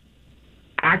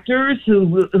actors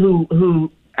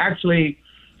who actually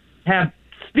have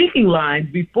speaking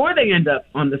lines before they end up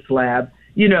on the slab.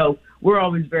 We're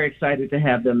always very excited to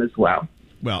have them as well.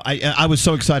 Well, I was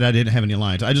so excited I didn't have any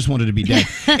lines. I just wanted to be dead.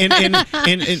 And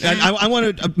I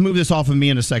want to move this off of me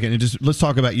in a second and just let's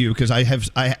talk about you, because I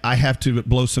have to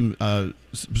blow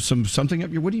something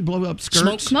up your. What do you blow up?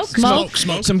 Skirts? Smoke.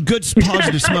 Some good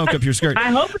positive smoke up your skirt. I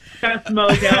hope it's got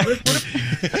smoke,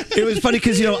 Elvis. It was funny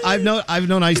because I've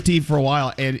known Ice-T for a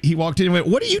while, and he walked in and went,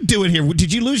 "What are you doing here?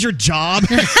 Did you lose your job?"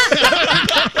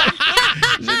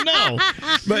 No,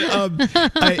 but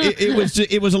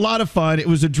it was a lot of fun. It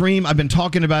was a dream. I've been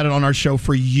talking about it on our show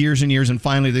for years and years, and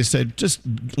finally they said, just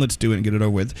let's do it and get it over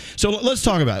with. So let's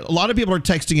talk about it. A lot of people are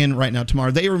texting in right now,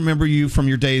 Tamar. They remember you from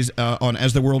your days on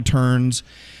As the World Turns,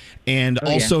 and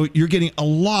also you're getting a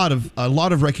lot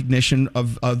of recognition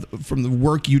from the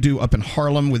work you do up in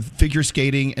Harlem with figure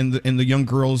skating and the young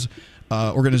girls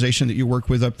organization that you work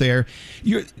with up there.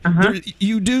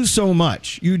 You do so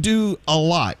much. You do a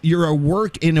lot. You're a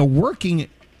working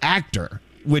actor,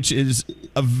 which is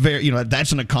a very,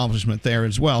 that's an accomplishment there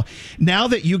as well. Now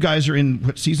that you guys are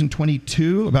in season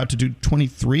 22, about to do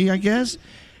 23, I guess,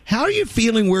 how are you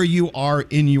feeling where you are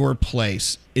in your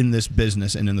place in this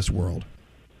business and in this world?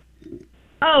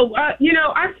 Oh, I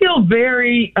feel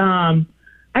very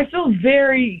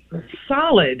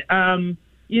solid.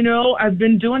 I've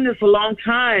been doing this a long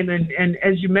time, and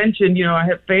as you mentioned, I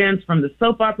have fans from the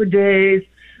soap opera days,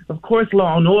 of course,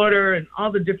 Law and Order, and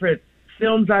all the different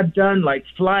films I've done, like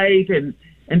Flight, and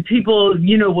people,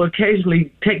 will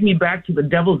occasionally take me back to The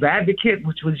Devil's Advocate,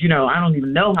 which was, I don't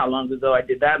even know how long ago I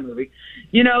did that movie.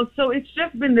 So it's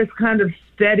just been this kind of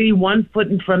steady, one foot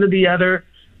in front of the other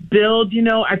build.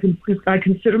 I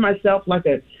consider myself like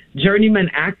a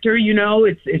journeyman actor.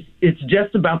 It's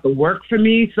just about the work for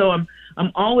me. So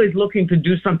I'm always looking to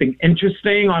do something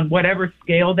interesting on whatever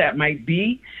scale that might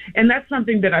be. And that's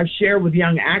something that I share with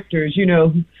young actors,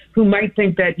 who might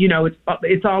think that,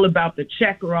 it's all about the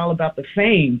check or all about the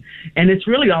fame. And it's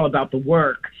really all about the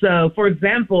work. So, for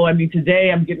example,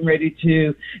 today I'm getting ready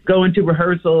to go into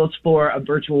rehearsals for a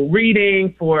virtual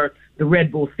reading for the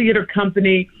Red Bull Theater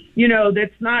Company,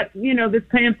 that's not, that's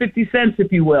paying 50 cents,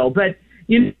 if you will. But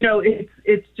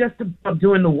it's just about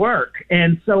doing the work.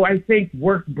 And so I think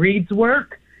work breeds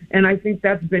work. And I think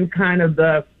that's been kind of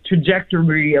the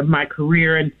trajectory of my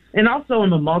career. And also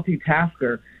I'm a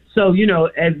multitasker. So,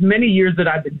 as many years that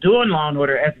I've been doing Law and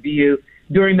Order SVU,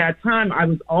 during that time, I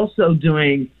was also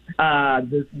doing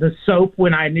the soap.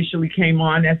 When I initially came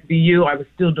on SVU, I was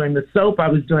still doing the soap. I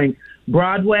was doing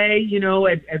Broadway.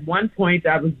 At one point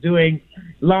I was doing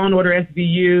Law and Order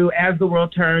SVU, As the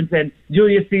World Turns, and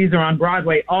Julius Caesar on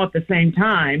Broadway all at the same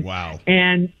time. Wow.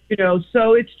 And,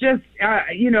 so it's just,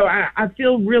 I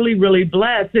feel really, really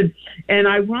blessed. And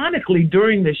ironically,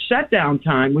 during the shutdown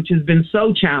time, which has been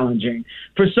so challenging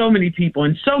for so many people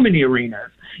in so many arenas,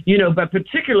 but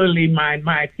particularly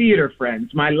my theater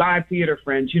friends, my live theater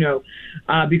friends,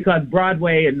 because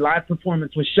Broadway and live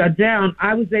performance was shut down,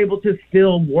 I was able to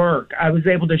still work. I was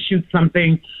able to shoot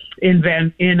something in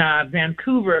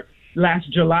Vancouver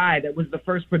last July. That was the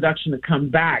first production to come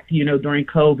back, during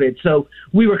COVID. So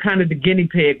we were kind of the guinea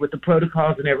pig with the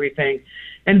protocols and everything.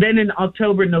 And then in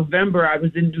October, November, I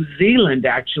was in New Zealand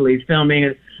actually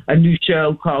filming a new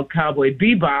show called Cowboy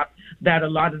Bebop that a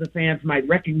lot of the fans might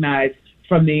recognize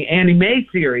from the anime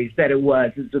series that it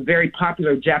was. It's a very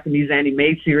popular Japanese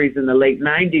anime series in the late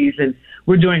 90s, and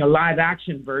we're doing a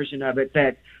live-action version of it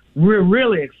that we're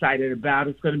really excited about.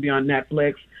 It's going to be on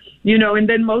Netflix. And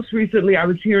then most recently I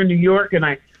was here in New York, and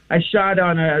I shot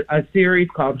on a series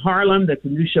called Harlem. That's a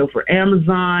new show for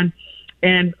Amazon.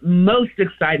 And most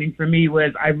exciting for me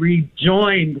was I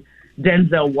rejoined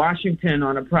Denzel Washington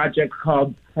on a project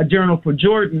called A Journal for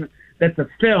Jordan. That's a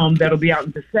film that'll be out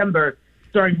in December,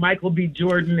 starring Michael B.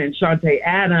 Jordan and Shantae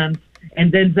Adams,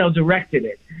 and Denzel directed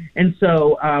it. And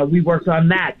so we worked on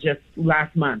that just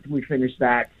last month. We finished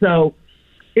that. So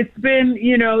it's been,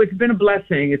 it's been a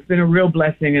blessing. It's been a real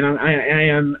blessing, and I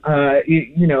am,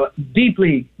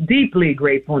 deeply, deeply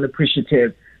grateful and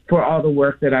appreciative for all the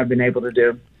work that I've been able to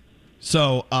do.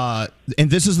 So, and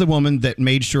this is the woman that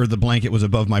made sure the blanket was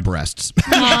above my breasts.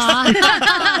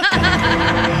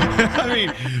 I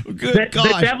mean, good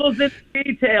gosh. The devil's in the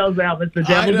details, Elvis. The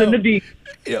devil's in the details.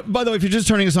 Yeah, by the way, if you're just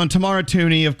turning us on, Tamara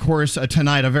Tooney, of course,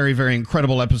 tonight, a very, very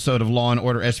incredible episode of Law &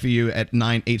 Order SVU at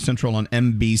 8 Central on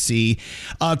NBC.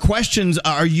 Questions,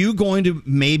 are you going to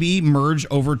maybe merge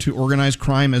over to organized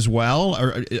crime as well?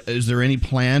 Or is there any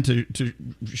plan to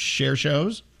share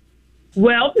shows?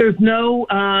 Well, there's no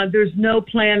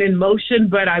plan in motion,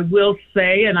 but I will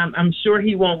say, and I'm sure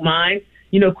he won't mind,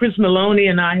 Chris Maloney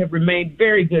and I have remained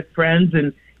very good friends,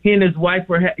 and he and his wife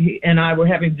and I were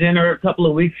having dinner a couple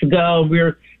of weeks ago, and we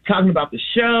were talking about the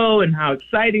show and how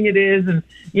exciting it is, and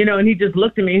and he just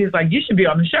looked at me and he's like, "You should be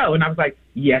on the show," and I was like,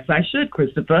 "Yes, I should,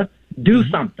 Christopher. Do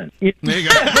something." There you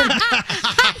go.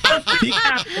 He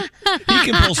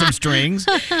can pull some strings.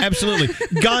 Absolutely.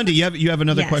 Gandhi, you have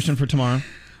another question for Tamara?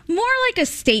 More like a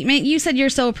statement. You said you're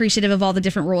so appreciative of all the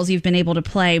different roles you've been able to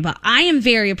play, but I am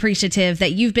very appreciative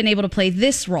that you've been able to play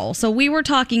this role. So we were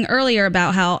talking earlier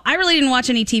about how I really didn't watch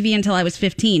any TV until I was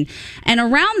 15. And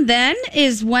around then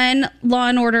is when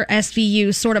Law & Order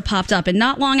SVU sort of popped up. And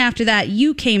not long after that,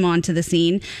 you came onto the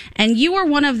scene. And you were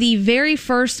one of the very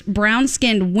first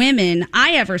brown-skinned women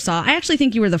I ever saw. I actually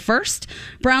think you were the first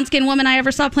brown-skinned woman I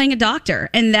ever saw playing a doctor.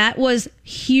 And that was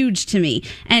huge to me.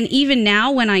 And even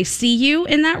now, when I see you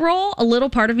in that role, a little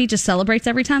part of me just celebrates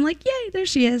every time, like, yay, there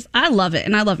she is. I love it,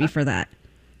 and I love you for that.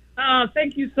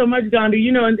 Thank you so much, Gandhi.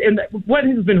 And what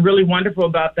has been really wonderful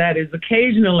about that is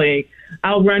occasionally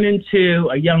I'll run into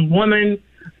a young woman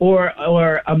or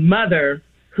a mother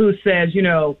who says,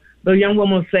 the young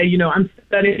woman will say, I'm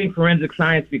studying forensic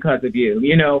science because of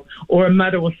you, or a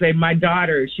mother will say, my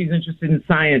daughter, she's interested in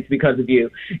science because of you,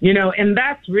 and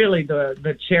that's really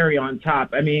the cherry on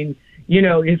top. I mean,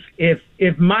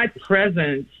 if my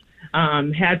presence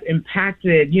has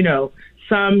impacted,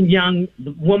 some young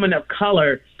woman of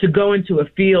color to go into a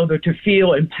field or to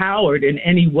feel empowered in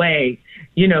any way,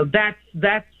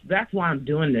 that's why I'm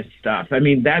doing this stuff. I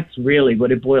mean, that's really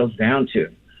what it boils down to.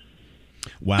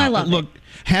 Wow. I love Look,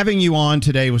 having you on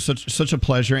today was such a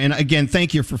pleasure. And again,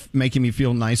 thank you for making me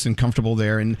feel nice and comfortable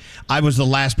there. And I was the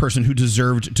last person who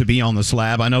deserved to be on the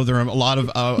slab. I know there are a lot of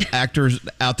actors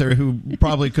out there who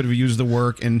probably could have used the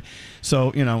work. And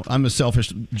so, I'm a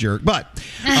selfish jerk. But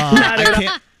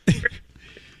I can't.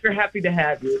 We're happy to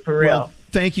have you, for real. Well,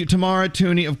 thank you. Tamara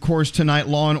Tooney, of course, tonight,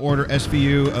 Law & Order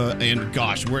SVU. And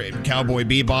gosh, we're at Cowboy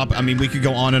Bebop. I mean, we could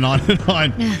go on and on and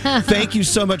on. Thank you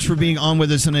so much for being on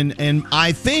with us. And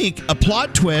I think a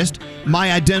plot twist,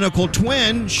 my identical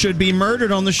twin should be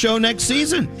murdered on the show next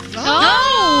season.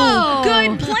 Oh,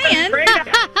 good plan.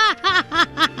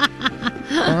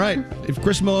 All right. If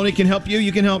Chris Maloney can help you,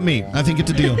 you can help me. I think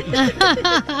it's a deal.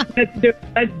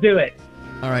 Let's do it.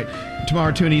 All right.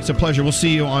 Tamara Tooney, it's a pleasure. We'll see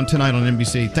you on tonight on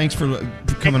NBC. Thanks for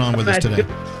coming on with us today.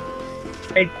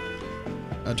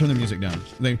 Turn the music down.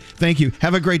 Thank you.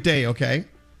 Have a great day, okay?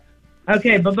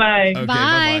 Okay, bye-bye. Okay,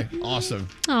 Bye. bye-bye. Awesome.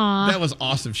 Aw. That was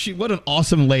awesome. What an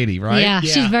awesome lady, right? Yeah,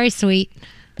 she's very sweet.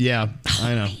 Yeah,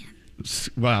 I know.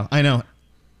 Wow, I know.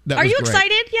 That Are was you great.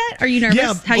 excited yet? Are you nervous?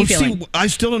 Yeah, How you feeling? See, I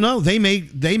still don't know. They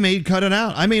may cut it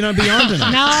out. I may not be on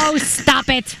tonight. No, stop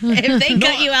it. If they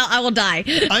cut you out, I will die.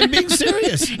 I'm being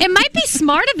serious. It might be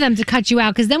smart of them to cut you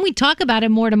out, because then we talk about it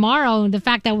more tomorrow. The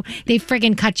fact that they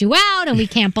friggin' cut you out and we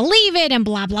can't believe it and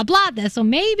blah, blah, blah. So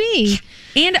maybe.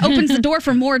 And it opens the door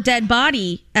for more dead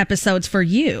body episodes for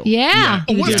you. Yeah.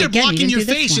 What if they're Again, blocking you your didn't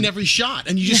do this face in one. every shot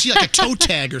and you just see like a toe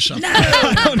tag or something?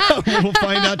 I don't know. We'll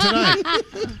find out tonight.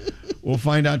 We'll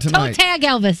find out tonight. Toe tag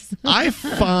Elvis. I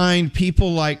find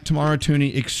people like Tamara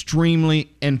Tooney extremely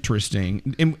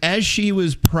interesting. And as she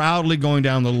was proudly going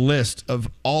down the list of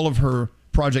all of her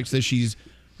projects that she's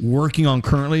working on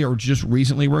currently or just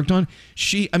recently worked on,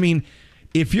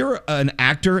 if you're an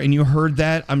actor and you heard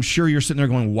that, I'm sure you're sitting there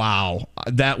going, wow,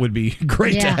 that would be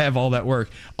great to have all that work.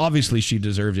 Obviously, she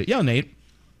deserves it. Yeah, Nate.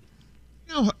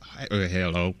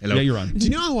 Hello. Yeah, you're on. Do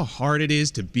you know how hard it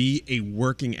is to be a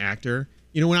working actor?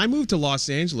 You know, when I moved to Los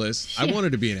Angeles, I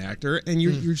wanted to be an actor, and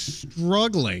you're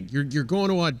struggling. You're going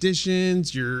to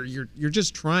auditions. You're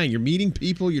just trying. You're meeting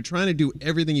people. You're trying to do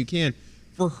everything you can.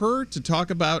 For her to talk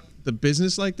about the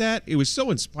business like that, it was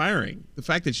so inspiring. The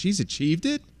fact that she's achieved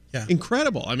it,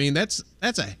 incredible. I mean, that's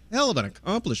a hell of an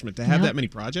accomplishment to have that many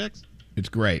projects. It's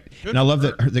great. And I love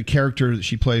that the character that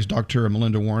she plays, Dr.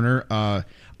 Melinda Warner.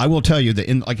 I will tell you that,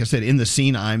 like I said, in the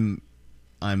scene I'm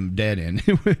dead in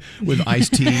with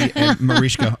Ice-T and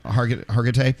Mariska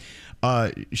Hargitay,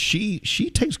 she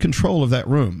takes control of that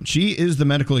room. She is the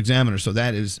medical examiner, so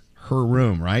that is her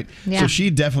room, right? Yeah. So she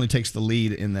definitely takes the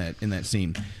lead in that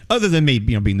scene. Other than me,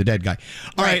 being the dead guy.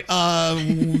 All right.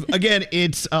 Again,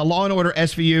 it's Law and Order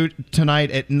SVU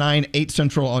tonight at 8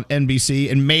 Central on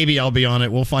NBC, and maybe I'll be on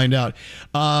it. We'll find out.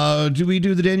 Do we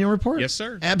do the Danielle report? Yes,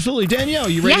 sir. Absolutely. Danielle,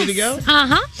 you ready to go?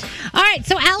 All right.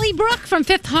 So Allie Brooke from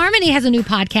Fifth Harmony has a new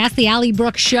podcast, The Allie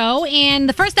Brooke Show. And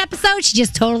the first episode, she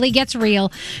just totally gets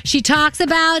real. She talks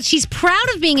about she's proud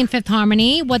of being in Fifth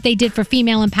Harmony, what they did for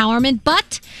female empowerment,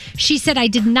 but she said, I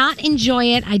did not enjoy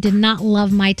it. I did not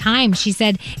love my time. She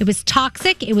said it was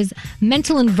toxic. It was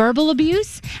mental and verbal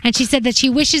abuse. And she said that she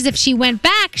wishes if she went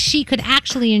back, she could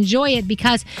actually enjoy it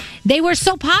because they were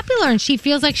so popular and she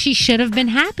feels like she should have been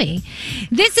happy.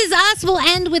 This Is Us will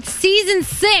end with season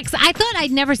 6. I thought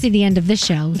I'd never see the end of this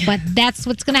show, but that's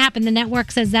what's going to happen. The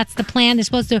network says that's the plan. They're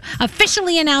supposed to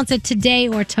officially announce it today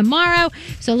or tomorrow.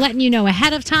 So letting you know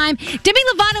ahead of time. Demi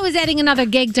Lovato is adding another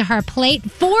gig to her plate.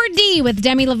 4D with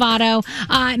Demi Lovato.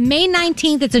 May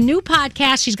 19th, it's a new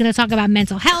podcast. She's going to talk about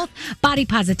mental health, body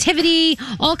positivity,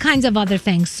 all kinds of other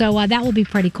things. So that will be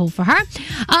pretty cool for her.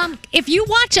 If you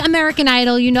watch American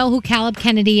Idol, you know who Caleb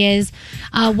Kennedy is.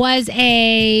 Was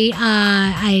a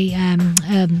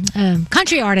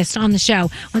country artist on the show.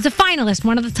 Was a finalist,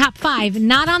 one of the top 5.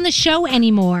 Not on the show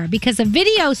anymore because a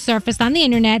video surfaced on the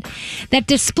internet that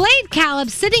displayed Caleb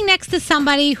sitting next to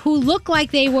somebody who looked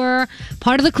like they were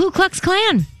part of the Ku Klux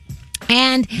Klan.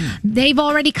 And they've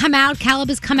already come out. Caleb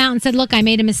has come out and said, look, I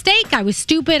made a mistake. I was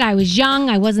stupid. I was young.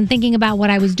 I wasn't thinking about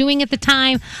what I was doing at the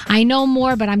time. I know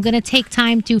more, but I'm going to take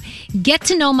time to get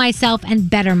to know myself and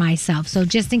better myself. So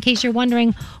just in case you're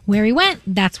wondering where he went,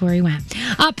 that's where he went.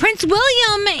 Prince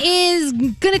William is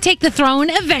going to take the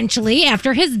throne eventually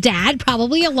after his dad,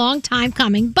 probably a long time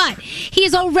coming. But he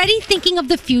is already thinking of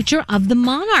the future of the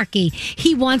monarchy.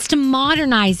 He wants to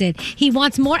modernize it. He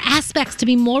wants more aspects to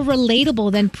be more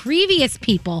relatable than previous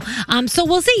people. So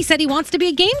we'll see. He said he wants to be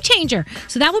a game changer.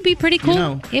 So that would be pretty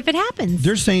cool if it happens.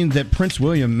 They're saying that Prince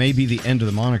William may be the end of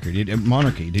the monarchy.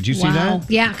 Did you see that?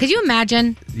 Yeah. Could you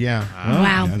imagine? Yeah.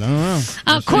 Wow. I don't know.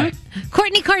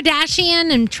 Kourtney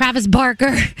Kardashian and Travis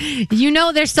Barker,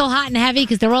 they're still hot and heavy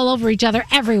because they're all over each other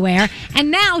everywhere. And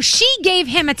now she gave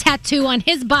him a tattoo on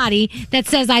his body that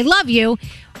says, I love you.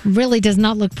 Really does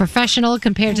not look professional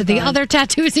compared to the other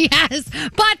tattoos he has.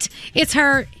 But it's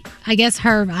her, I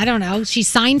don't know. She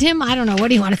signed him. I don't know. What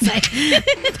do you want to say?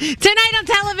 Tonight on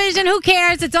television, who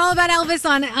cares? It's all about Elvis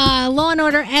on Law and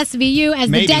Order SVU as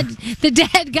the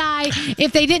dead guy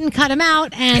if they didn't cut him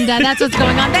out. And that's what's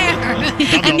going on there.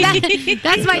 And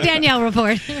that's my Danielle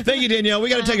report. Thank you, Danielle. We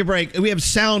got to take a break. We have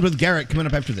Sound with Garrett coming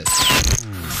up after this.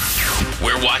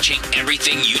 We're watching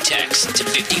everything you text to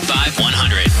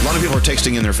 55100. A lot of people are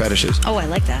texting in their fetishes. Oh, I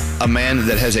like that. A man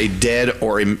that has a dead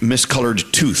or a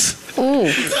miscolored tooth. Oh.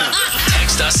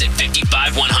 Text us at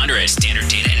 55100. Standard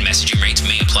data and messaging rates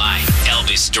may apply.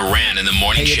 Elvis Duran in the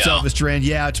morning Hey, show. it's Elvis Duran.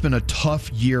 Yeah, it's been a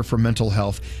tough year for mental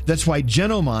health. That's why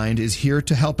Genomind is here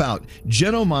to help out.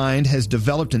 Genomind has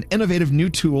developed an innovative new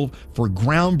tool for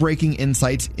groundbreaking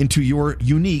insights into your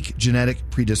unique genetic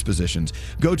predispositions.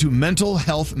 Go to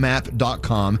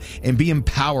mentalhealthmap.com and be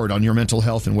empowered on your mental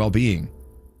health and well-being.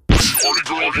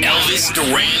 Elvis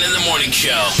Duran in the morning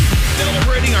show.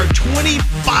 Celebrating our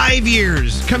 25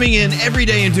 years, coming in every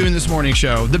day and doing this morning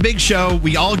show. The big show,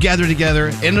 we all gather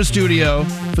together in the studio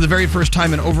for the very first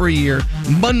time in over a year,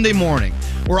 Monday morning.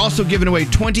 We're also giving away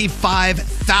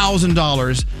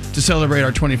 $25,000 to celebrate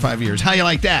our 25 years. How you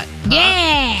like that?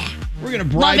 Yeah. We're going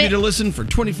to bribe you to listen for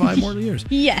 25 more years.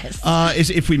 Yes.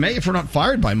 If we're not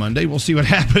fired by Monday, we'll see what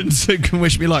happens.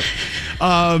 Wish me luck.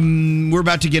 We're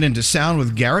about to get into Sound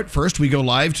with Garrett. First, we go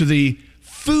live to the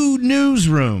Food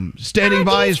Newsroom. Standing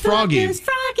by is Froggy.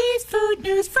 Froggy's Food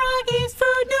News, Froggy's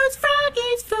Food News,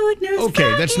 Froggy's Food News.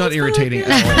 Okay, that's not irritating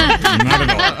at all. Not at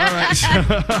all.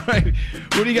 All right.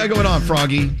 What do you got going on,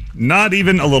 Froggy? Not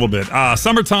even a little bit.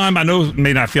 Summertime, I know it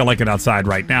may not feel like it outside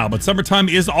right now, but summertime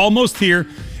is almost here.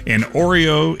 And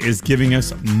Oreo is giving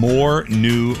us more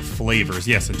new flavors.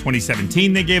 Yes, in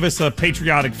 2017, they gave us a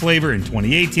patriotic flavor. In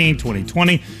 2018,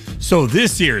 2020. So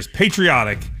this year's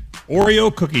patriotic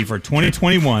Oreo cookie for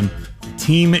 2021,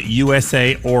 Team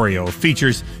USA Oreo,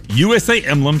 features USA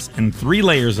emblems and 3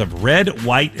 layers of red,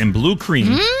 white, and blue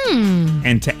cream.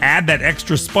 And to add that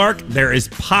extra spark, there is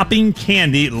popping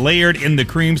candy layered in the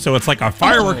cream, so it's like a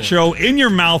fireworks show in your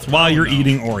mouth while you're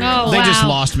eating Oreo. They just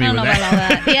lost me with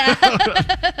that.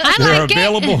 They're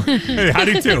available. I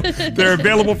do too. They're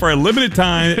available for a limited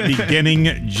time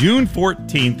beginning June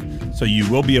 14th, so you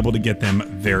will be able to get them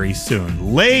very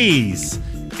soon. Lay's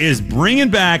is bringing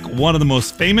back one of the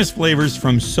most famous flavors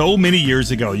from so many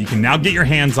years ago. You can now get your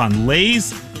hands on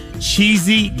Lay's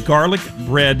cheesy garlic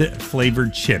bread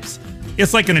flavored chips.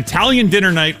 It's like an Italian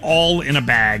dinner night all in a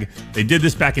bag. They did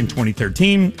this back in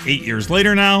 2013, 8 years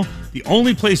later now. The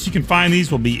only place you can find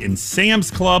these will be in Sam's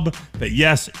Club. But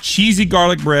yes, cheesy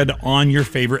garlic bread on your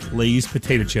favorite Lay's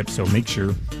potato chips, so make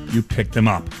sure you pick them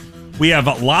up. We have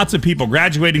lots of people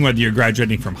graduating, whether you're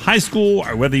graduating from high school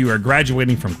or whether you are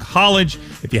graduating from college.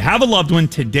 If you have a loved one,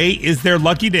 today is their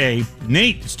lucky day.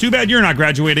 Nate, it's too bad you're not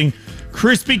graduating.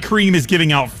 Krispy Kreme is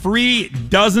giving out free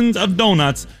dozens of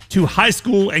donuts to high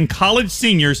school and college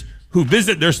seniors who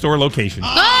visit their store location.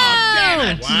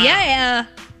 Yeah.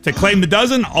 To claim the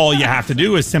dozen, all you have to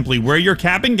do is simply wear your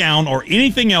cap and gown or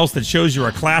anything else that shows you're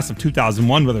a class of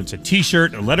 2001, whether it's a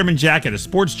t-shirt, a Letterman jacket, a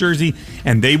sports jersey,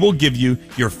 and they will give you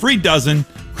your free dozen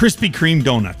Krispy Kreme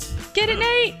donuts. Get it,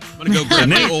 Nate. I'm going to go grab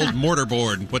my old mortar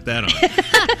board and put that on.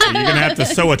 You're going to have to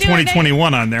sew a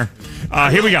 2021 on there.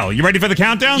 Here we go. You ready for the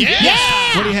countdown?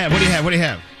 Yeah. What do you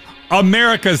have?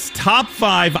 America's top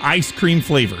 5 ice cream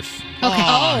flavors.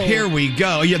 Okay. Here we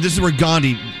go. Yeah, this is where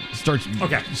Gandhi starts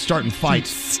starting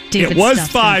fights. It was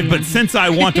 5, but since I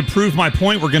want to prove my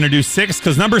point, we're going to do 6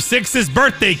 because number 6 is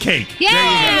birthday cake.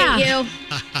 Yeah. You.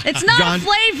 It's not a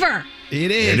flavor. It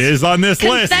is. It is on this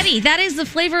list. Confetti. That is the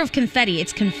flavor of confetti.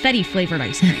 It's confetti flavored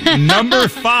ice cream. Number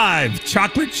 5,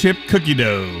 chocolate chip cookie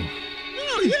dough.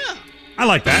 Oh, yeah. I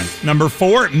like that. Number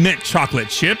 4, mint chocolate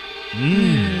chip.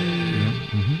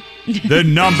 The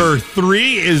number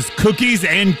 3 is cookies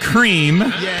and cream.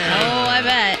 Yeah. Oh, I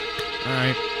bet. All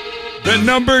right. The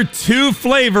number 2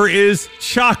 flavor is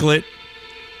chocolate.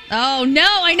 Oh, no.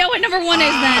 I know what number 1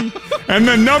 is then. And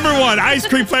the number 1 ice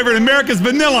cream flavor in America is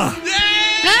vanilla. This is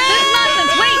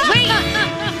nonsense. Wait.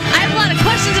 I have a lot of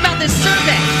questions about this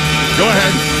survey. Go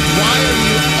ahead. Why are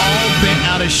you all bent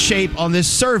out of shape on this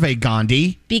survey,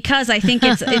 Gandhi? Because I think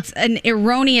it's an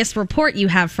erroneous report you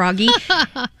have, Froggy.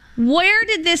 Where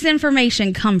did this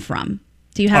information come from?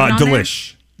 Do you have it on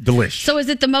Delish. Delish. So is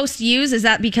it the most used? Is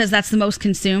that because that's the most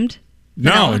consumed?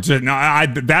 No, that I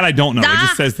don't know. It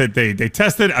just says that they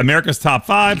tested America's top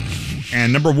 5,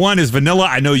 and number 1 is vanilla.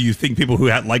 I know you think people who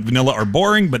like vanilla are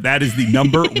boring, but that is the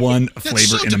number 1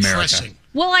 flavor in America.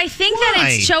 Well, I think that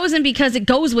it's chosen because it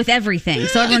goes with everything.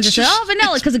 So everyone just says,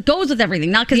 vanilla, because it goes with everything.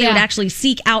 Not because they would actually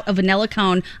seek out a vanilla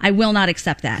cone. I will not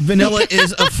accept that. Vanilla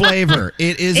is a flavor.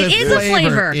 It is a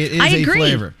flavor. It is I agree. a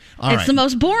flavor. All it's the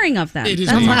most boring of them. It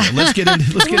is. Let's get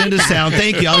into sound.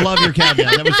 Thank you. I love your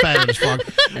countdown. That was fabulous, Frog.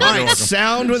 All right,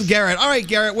 sound with Garrett. All right,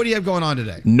 Garrett, what do you have going on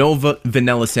today? No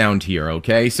vanilla sound here,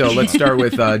 okay? So let's start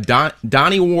with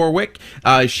Donnie Warwick.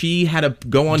 She had to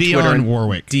go on Twitter.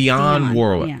 Dionne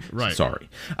Warwick. Yeah. Right. Sorry.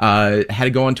 Had to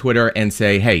go on Twitter and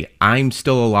say, hey, I'm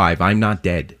still alive. I'm not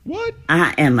dead. What?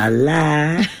 I am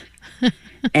alive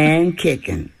and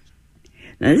kicking.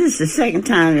 Now, this is the second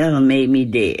time you ever made me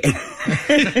dead.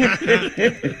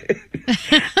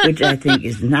 Which I think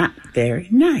is not very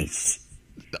nice.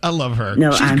 I love her. No,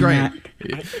 She's I'm great. not.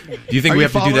 Do you think we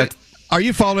have to do that? Are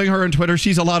you following her on Twitter?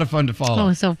 She's a lot of fun to follow. Oh,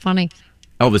 it's so funny.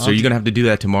 Elvis, are you going to have to do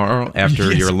that tomorrow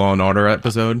after your Law & Order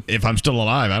episode? If I'm still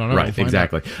alive, I don't know. Right,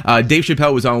 exactly. Dave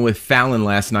Chappelle was on with Fallon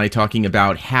last night talking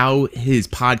about how his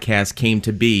podcast came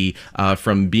to be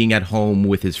from being at home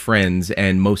with his friends,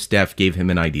 and Mos Def gave him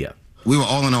an idea. We were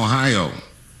all in Ohio,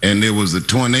 and there was a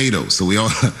tornado, so we all,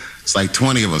 it's like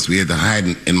 20 of us. We had to hide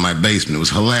in my basement. It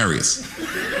was hilarious.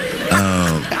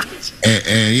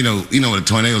 And you know what a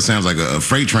tornado sounds like? A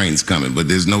freight train's coming, but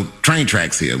there's no train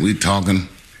tracks here. We're talking.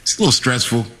 It's a little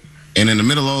stressful. And in the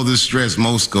middle of all this stress,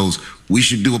 Mos goes, we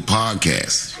should do a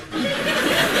podcast.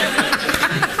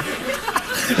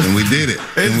 And we did it.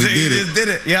 Did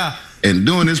it, yeah. And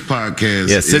doing this podcast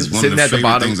is one of the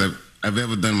favorite things I've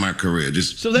ever done in my career.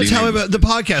 So that's how the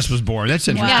podcast was born. That's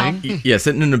interesting. Yeah,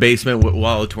 sitting in the basement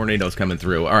while a tornado's coming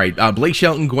through. All right, Blake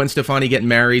Shelton, Gwen Stefani getting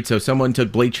married. So someone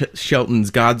took Blake Shelton's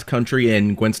God's Country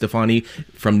and Gwen Stefani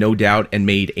from No Doubt and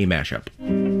made a mashup.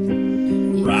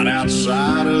 Right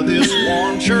outside of this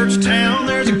warm church town,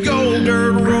 there's a gold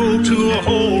dirt road spoke to a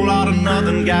whole lot of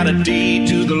nothing. Got a deed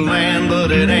to the land,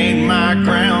 but it ain't my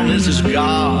ground. This is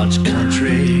God's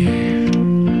country.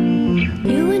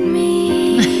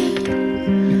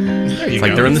 It's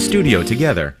like they're in the studio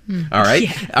together. All right.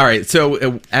 Yeah. All right.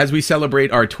 So as we celebrate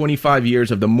our 25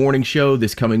 years of the morning show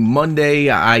this coming Monday,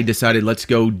 I decided let's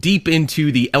go deep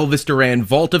into the Elvis Duran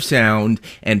Vault of Sound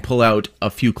and pull out a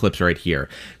few clips right here.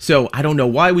 So I don't know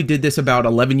why we did this about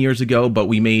 11 years ago, but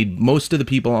we made most of the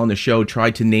people on the show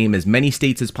try to name as many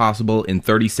states as possible in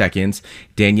 30 seconds.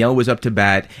 Danielle was up to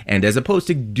bat, and as opposed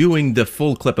to doing the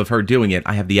full clip of her doing it,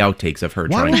 I have the outtakes of her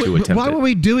trying to attempt Why it. were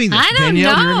we doing this? I don't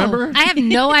Danielle, know. do you remember? I have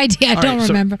no idea. I don't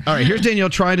remember. All right, here's Danielle.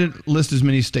 Try to list as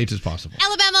many states as possible.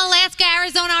 Alabama, Alaska,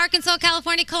 Arizona, Arkansas,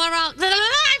 California, Colorado,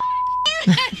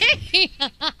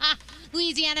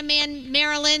 Louisiana,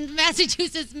 Maryland,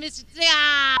 Massachusetts, Mississippi,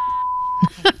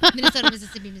 Minnesota,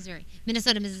 Mississippi, Missouri.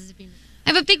 Minnesota, Mississippi. I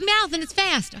have a big mouth and it's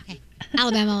fast. Okay.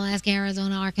 Alabama, Alaska,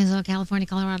 Arizona, Arkansas, California,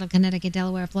 Colorado, Connecticut,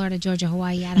 Delaware, Florida, Georgia,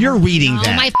 Hawaii, Idaho. You're reading Oh,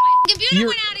 that. my computer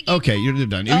went out again. Okay, you're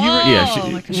done.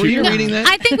 Oh, Were you reading that?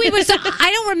 I think we were.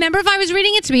 I don't remember if I was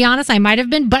reading it. To be honest, I might have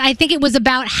been, but I think it was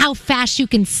about how fast you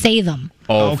can say them.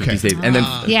 Oh, 50 states. And then,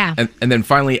 Yeah. and then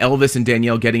finally, Elvis and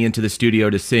Danielle getting into the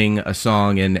studio to sing a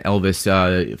song. And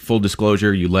Elvis, full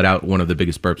disclosure, you let out one of the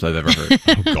biggest burps I've ever heard.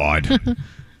 Oh, God.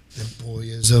 Boy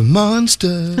is a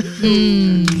monster.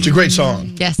 It's a great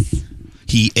song. Yes.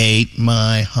 He ate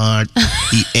my heart.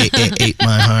 He ate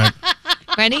my heart.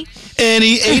 Ready? And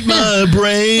he ate my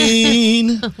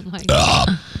brain. Oh my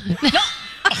God.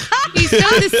 He's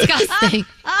so disgusting.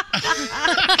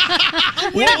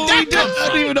 What were we doing? I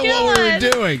don't even know what we were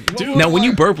doing. Now, when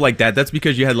you burp like that, that's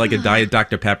because you had like a Diet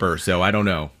Dr. Pepper. So I don't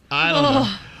know. I don't know.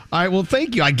 All right, well,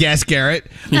 thank you, I guess, Garrett.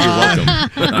 You're welcome.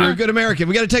 You're a good American.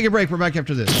 We got to take a break. We're back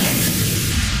after this.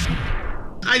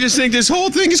 I just think this whole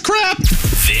thing is crap.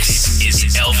 This is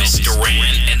Elvis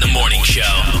Duran and the Morning Show.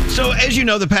 So, as you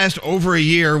know, the past over a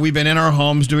year, we've been in our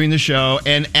homes doing the show,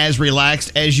 and as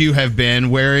relaxed as you have been,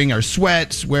 wearing our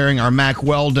sweats, wearing our Mack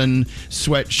Weldon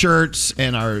sweatshirts,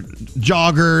 and our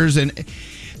joggers. And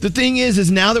the thing is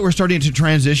now that we're starting to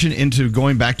transition into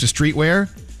going back to streetwear,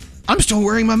 I'm still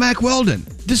wearing my Mack Weldon.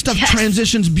 This stuff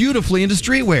transitions beautifully into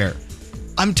streetwear.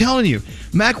 I'm telling you,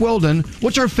 Mack Weldon.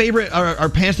 What's our favorite? Our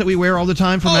pants that we wear all the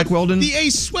time from Mack Weldon? The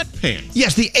Ace sweatpants.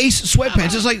 Yes, the Ace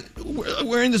sweatpants. It's like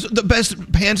wearing the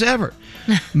best pants ever.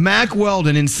 Mack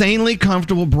Weldon, insanely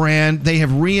comfortable brand. They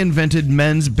have reinvented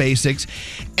men's basics,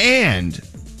 and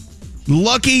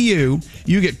lucky you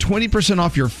get 20%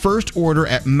 off your first order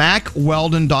at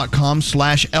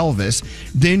MackWeldon.com/Elvis.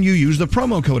 Then you use the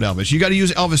promo code Elvis. You got to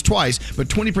use Elvis twice, but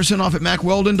 20% off at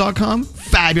MackWeldon.com.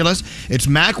 Fabulous. It's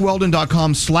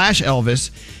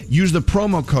MackWeldon.com/Elvis. Use the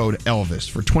promo code Elvis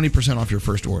for 20% off your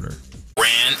first order.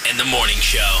 Duran and the Morning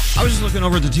Show. I was just looking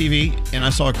over at the TV and I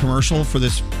saw a commercial for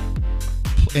this.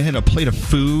 It had a plate of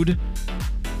food.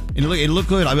 And it looked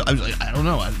good. I don't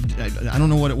know. I don't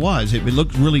know what it was. It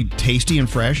looked really tasty and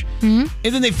fresh. Mm-hmm.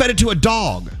 And then they fed it to a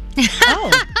dog.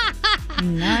 Oh,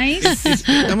 nice.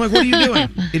 I'm like, what are you doing?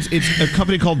 It's a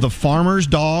company called The Farmer's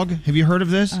Dog. Have you heard of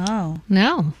this? Oh.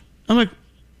 No. I'm like,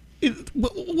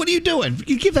 what are you doing?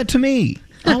 You give that to me.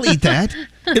 I'll eat that.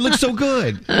 It looks so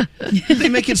good. They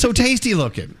make it so tasty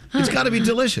looking. It's got to be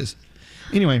delicious.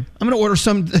 Anyway, I'm going to order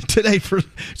some today put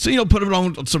it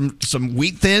on some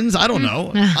wheat thins. I don't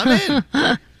know. I'm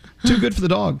in. Too good for the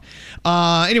dog.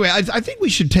 Anyway, I think we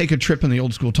should take a trip in the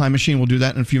old school time machine. We'll do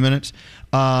that in a few minutes.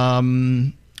 I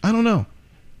don't know.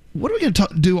 What are we going to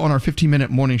do on our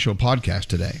 15-minute morning show podcast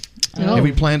today? Oh. Have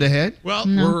we planned ahead?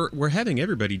 Well, we're having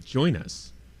everybody join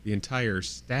us, the entire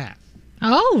staff.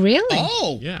 Oh, really?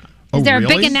 Oh, yeah. Is there a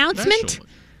big announcement? Special.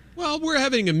 Well, we're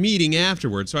having a meeting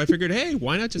afterwards, so I figured, hey,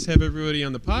 why not just have everybody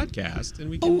on the podcast and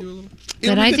we can do a little.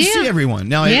 Good we idea. Can see everyone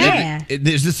now. Yeah.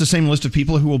 Is this the same list of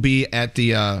people who will be at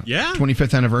the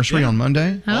 25th anniversary on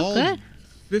Monday? Oh, All good.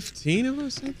 15 of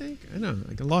us, I think. I know.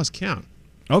 I lost count.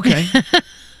 Okay,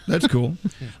 that's cool.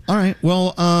 All right.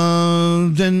 Well,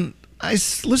 then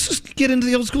let's just get into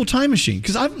the old school time machine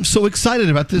because I'm so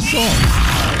excited about this song.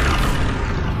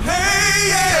 Hey,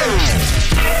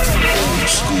 yeah! Old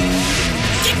school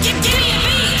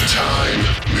time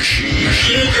machine.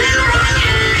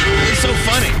 It's so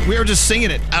funny. We were just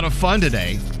singing it out of fun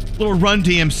today. Little Run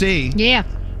DMC. Yeah.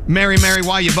 Mary, Mary,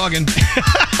 why you bugging?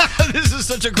 This is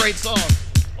such a great song.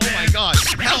 Oh my God.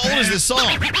 How old is this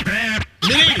song?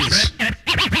 Mid-80s.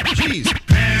 Jeez.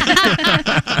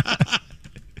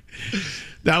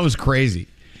 That was crazy.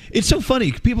 It's so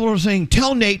funny. People are saying,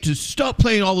 tell Nate to stop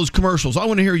playing all those commercials. I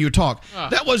want to hear you talk.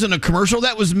 That wasn't a commercial.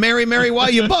 That was Mary, Mary, why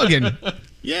you bugging?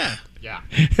 Yeah.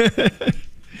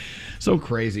 So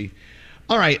crazy.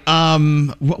 All right.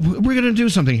 We're gonna do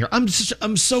something here. I'm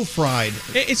so fried.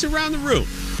 It's around the room.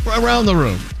 Around the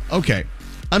room. Okay.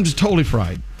 I'm just totally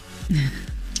fried. You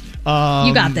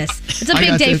got this. It's a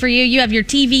big day for you. You have your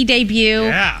TV debut.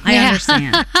 Yeah. I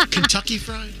understand. Kentucky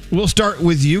Fried? We'll start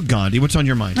with you, Gandhi. What's on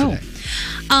your mind today?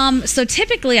 So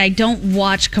typically I don't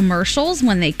watch commercials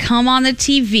when they come on the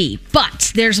TV,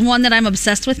 but there's one that I'm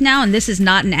obsessed with now, and this is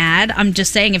not an ad. I'm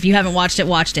just saying if you haven't watched it,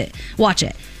 watch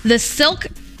it. The Silk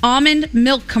almond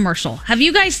milk commercial. Have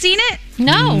you guys seen it?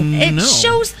 No.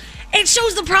 It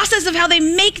shows the process of how they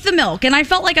make the milk, and I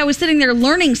felt like I was sitting there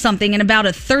learning something in about a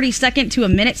 30-second to a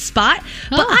minute spot,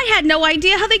 but I had no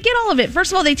idea how they get all of it.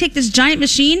 First of all, they take this giant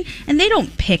machine, and they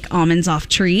don't pick almonds off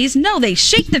trees. No, they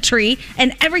shake the tree,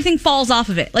 and everything falls off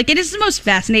of it. Like, it is the most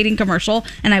fascinating commercial,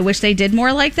 and I wish they did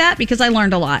more like that because I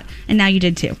learned a lot, and now you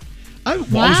did too.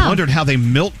 I've always wondered how they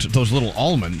milked those little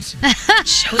almonds.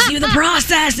 Shows you the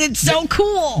process. It's so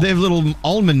cool. They have little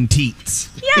almond teats.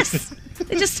 Yes.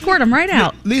 They just squirt them right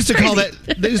out. They used to call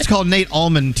They used to call Nate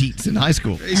almond teats in high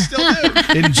school. They still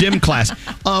do. In gym class.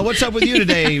 What's up with you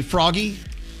today, Froggy?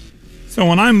 So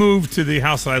when I moved to the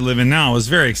house that I live in now, I was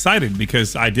very excited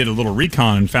because I did a little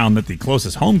recon and found that the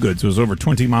closest Home Goods was over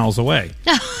 20 miles away.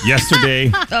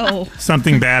 Yesterday,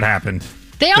 something bad happened.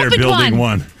 They're building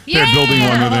one. Yeah. They're building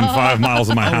one within 5 miles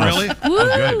of my house. Really?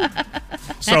 Oh, good.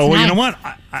 So, you know what?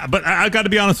 I got to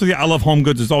be honest with you. I love Home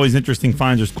Goods. There's always interesting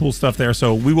finds. There's cool stuff there.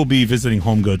 So we will be visiting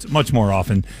Home Goods much more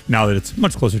often now that it's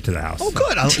much closer to the house. Oh,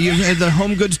 good. You had the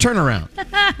Home Goods turnaround.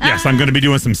 Yes, I'm going to be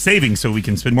doing some savings so we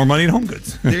can spend more money at Home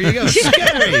Goods. There you go.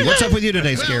 Scary. What's up with you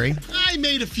today, Scary? I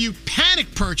made a few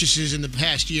panic purchases in the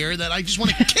past year that I just want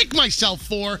to kick myself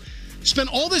for.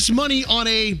 Spent all this money on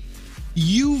a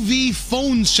UV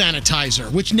phone sanitizer,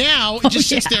 which now it just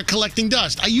sits there collecting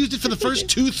dust. I used it for the first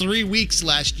 2-3 weeks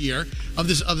last year of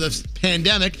this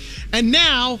pandemic, and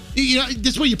now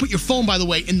this way you put your phone, by the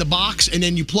way, in the box, and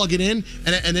then you plug it in,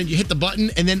 and then you hit the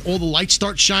button, and then all the lights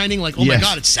start shining. Like, oh my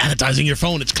God, it's sanitizing your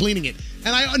phone, it's cleaning it.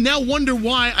 And I now wonder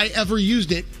why I ever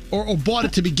used it or bought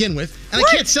it to credit with, and I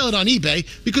can't sell it on eBay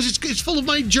because it's full of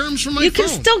my germs from my phone. You can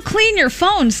still clean your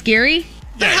phone, Scary.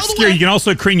 Yeah, you can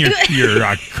also clean your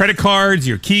credit cards,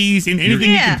 your keys, and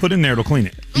anything you can put in there, it'll clean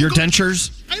it. Your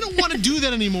dentures. I don't want to do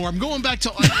that anymore. I'm going back to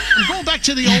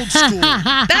the old school.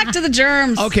 Back to the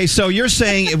germs. Okay, so you're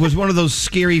saying it was one of those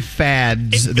scary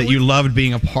fads that you loved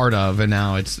being a part of, and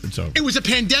now it's over. It was a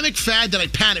pandemic fad that I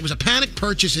panicked. It was a panic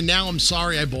purchase, and now I'm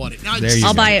sorry I bought it. Now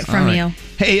I'll buy it from you.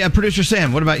 Hey, producer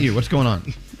Sam, what about you? What's going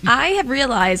on? I have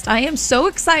realized I am so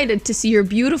excited to see your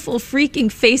beautiful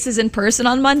freaking faces in person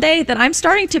on Monday that I'm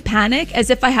starting to panic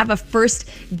as if I have a first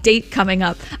date coming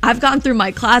up. I've gone through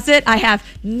my closet. I have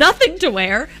nothing to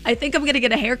wear. I think I'm going to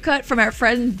get a haircut from our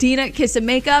friend Dina at Kiss and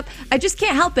Makeup. I just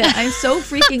can't help it. I'm so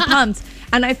freaking pumped.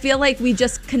 And I feel like we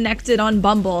just connected on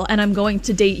Bumble and I'm going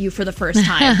to date you for the first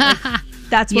time. Like,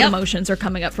 that's what emotions are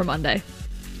coming up for Monday.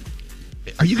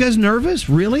 Are you guys nervous,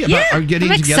 really, about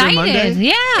getting together Monday?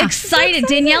 Yeah, excited.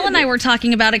 Danielle and I were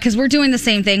talking about it because we're doing the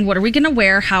same thing. What are we going to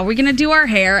wear? How are we going to do our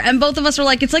hair? And both of us are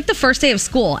like, it's like the first day of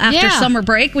school after summer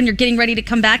break when you're getting ready to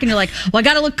come back and you're like, well, I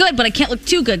got to look good, but I can't look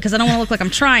too good because I don't want to look like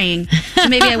I'm trying. So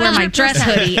maybe I wear my dress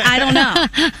hoodie. I don't know.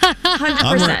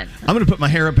 100%. I'm going to put my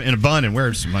hair up in a bun and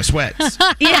wear my sweats.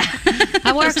 Yeah,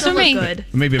 that works for me. Good.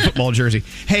 Maybe a football jersey.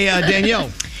 Hey, Danielle,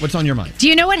 what's on your mind? Do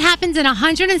you know what happens in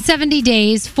 170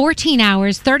 days, 14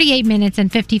 hours, 38 minutes,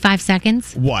 and 55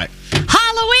 seconds? What?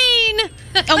 Halloween!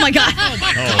 Oh my God.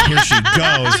 Oh, here she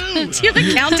goes. Do you have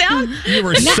a countdown? You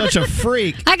were such a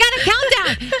freak. I got a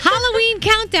countdown. Halloween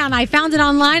countdown. I found it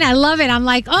online. I love it. I'm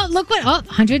like, oh, look what,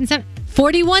 107.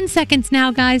 41 seconds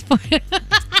now, guys.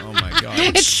 Oh my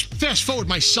God. Fast forward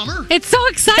my summer. It's so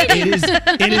exciting.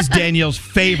 It is Danielle's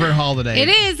favorite holiday. It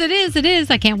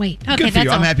is. I can't wait. Okay, Good for that's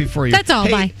you. all. I'm happy for you. That's all.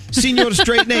 Hey, Bye. Senor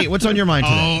Straight Nate, what's on your mind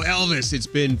today? Oh, Elvis, it's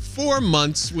been 4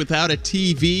 months without a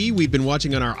TV. We've been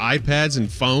watching on our iPads and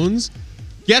phones.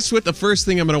 Guess what the first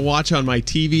thing I'm going to watch on my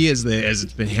TV as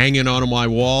it's been hanging on my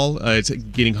wall? It's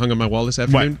getting hung on my wall this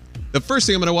afternoon. What? The first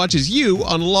thing I'm going to watch is you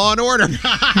on Law & Order. Nice!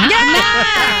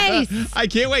 I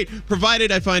can't wait,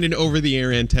 provided I find an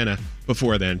over-the-air antenna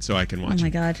before then so I can watch it. Oh, my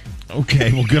God.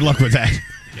 Okay, well, good luck with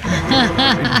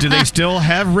that. Do they still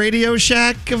have Radio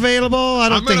Shack available? I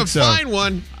don't think so. I'm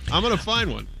going to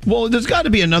find one. Well, there's got to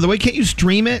be another way. Can't you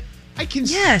stream it? I can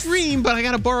stream, but I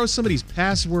got to borrow somebody's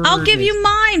password. I'll give you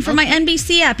mine for my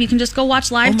NBC app. You can just go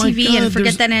watch live TV God, and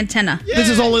forget that antenna. This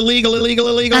is all illegal.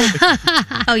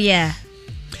 Oh, yeah.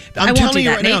 I'm telling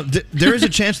you right now, there is a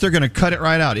chance they're going to cut it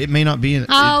right out. It may not be.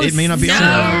 It may not be on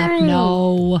there.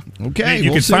 No. Okay, you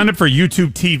can sign up for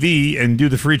YouTube TV and do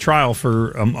the free trial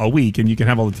for a week, and you can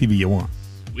have all the TV you want.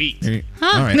 Sweet.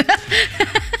 All right.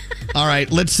 All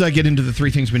right, let's get into the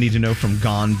 3 things we need to know from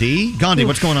Gandhi. Gandhi,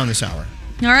 what's going on this hour?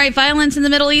 All right, violence in the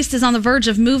Middle East is on the verge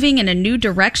of moving in a new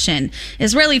direction.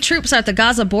 Israeli troops are at the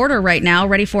Gaza border right now,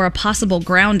 ready for a possible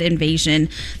ground invasion.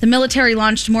 The military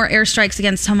launched more airstrikes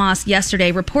against Hamas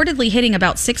yesterday, reportedly hitting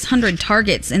about 600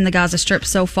 targets in the Gaza Strip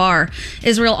so far.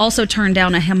 Israel also turned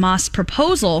down a Hamas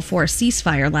proposal for a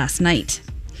ceasefire last night.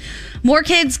 More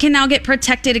kids can now get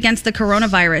protected against the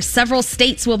coronavirus. Several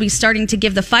states will be starting to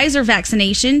give the Pfizer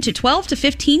vaccination to 12 to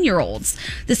 15-year-olds.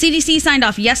 The CDC signed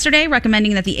off yesterday,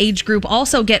 recommending that the age group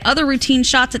also get other routine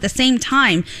shots at the same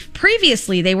time.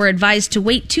 Previously, they were advised to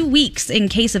wait 2 weeks in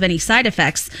case of any side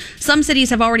effects. Some cities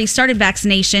have already started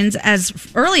vaccinations as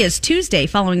early as Tuesday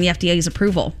following the FDA's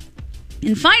approval.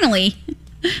 And finally,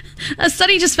 a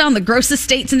study just found the grossest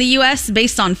states in the U.S.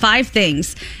 based on 5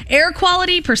 things: air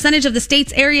quality, percentage of the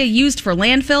state's area used for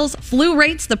landfills, flu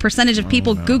rates, the percentage of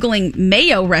people Googling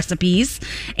mayo recipes,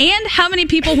 and how many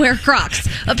people wear Crocs.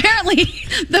 Apparently,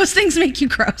 those things make you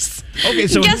gross. Okay,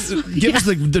 so give us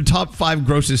the top 5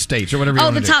 grossest states or whatever you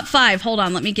want to do. Top 5. Hold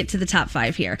on, let me get to the top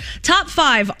 5 here. Top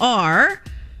 5 are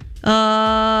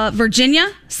Virginia,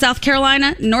 South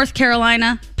Carolina, North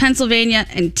Carolina, Pennsylvania,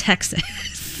 and Texas.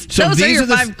 So those these are your are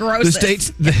the, 5 grossest. The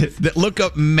states that look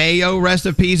up mayo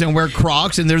recipes and wear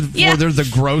Crocs, and they're the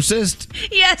grossest?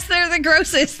 Yes, they're the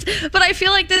grossest. But I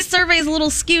feel like this survey is a little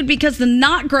skewed because the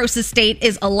not grossest state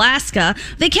is Alaska.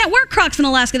 They can't wear Crocs in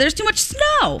Alaska. There's too much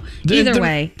snow. Either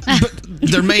way. But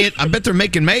I bet they're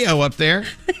making mayo up there.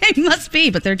 It must be,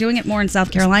 but they're doing it more in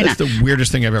South Carolina. That's the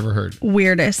weirdest thing I've ever heard.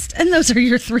 Weirdest. And those are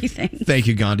your 3 things. Thank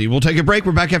you, Gandhi. We'll take a break.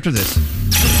 We're back after this.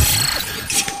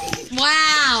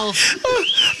 Wow.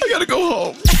 I gotta go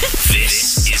home.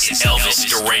 This is Elvis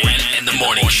Duran and the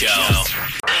Morning Show.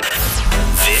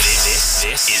 This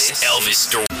is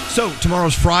Elvis Duran. So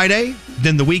tomorrow's Friday,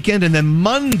 then the weekend, and then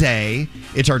Monday,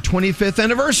 it's our 25th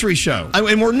anniversary show.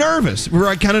 And we're nervous.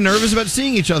 We're kind of nervous about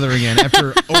seeing each other again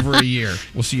after over a year.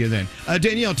 We'll see you then.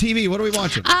 Danielle, TV, what are we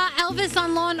watching? Elvis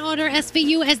on Law & Order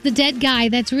SVU as the dead guy.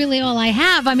 That's really all I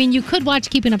have. I mean, you could watch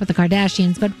Keeping Up with the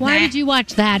Kardashians, but why did you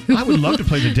watch that? I would love to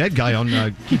play the dead guy on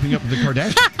Keeping Up with the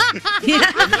Kardashians.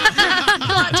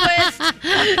 Plot twist.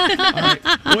 All right.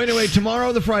 Well, anyway,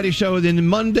 tomorrow, the Friday show. Then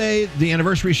Monday, the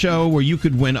anniversary show where you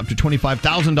could win up to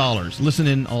 $25,000. Listen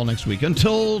in all next week.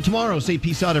 Until tomorrow, say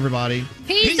peace out, everybody.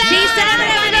 Peace out,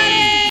 everybody.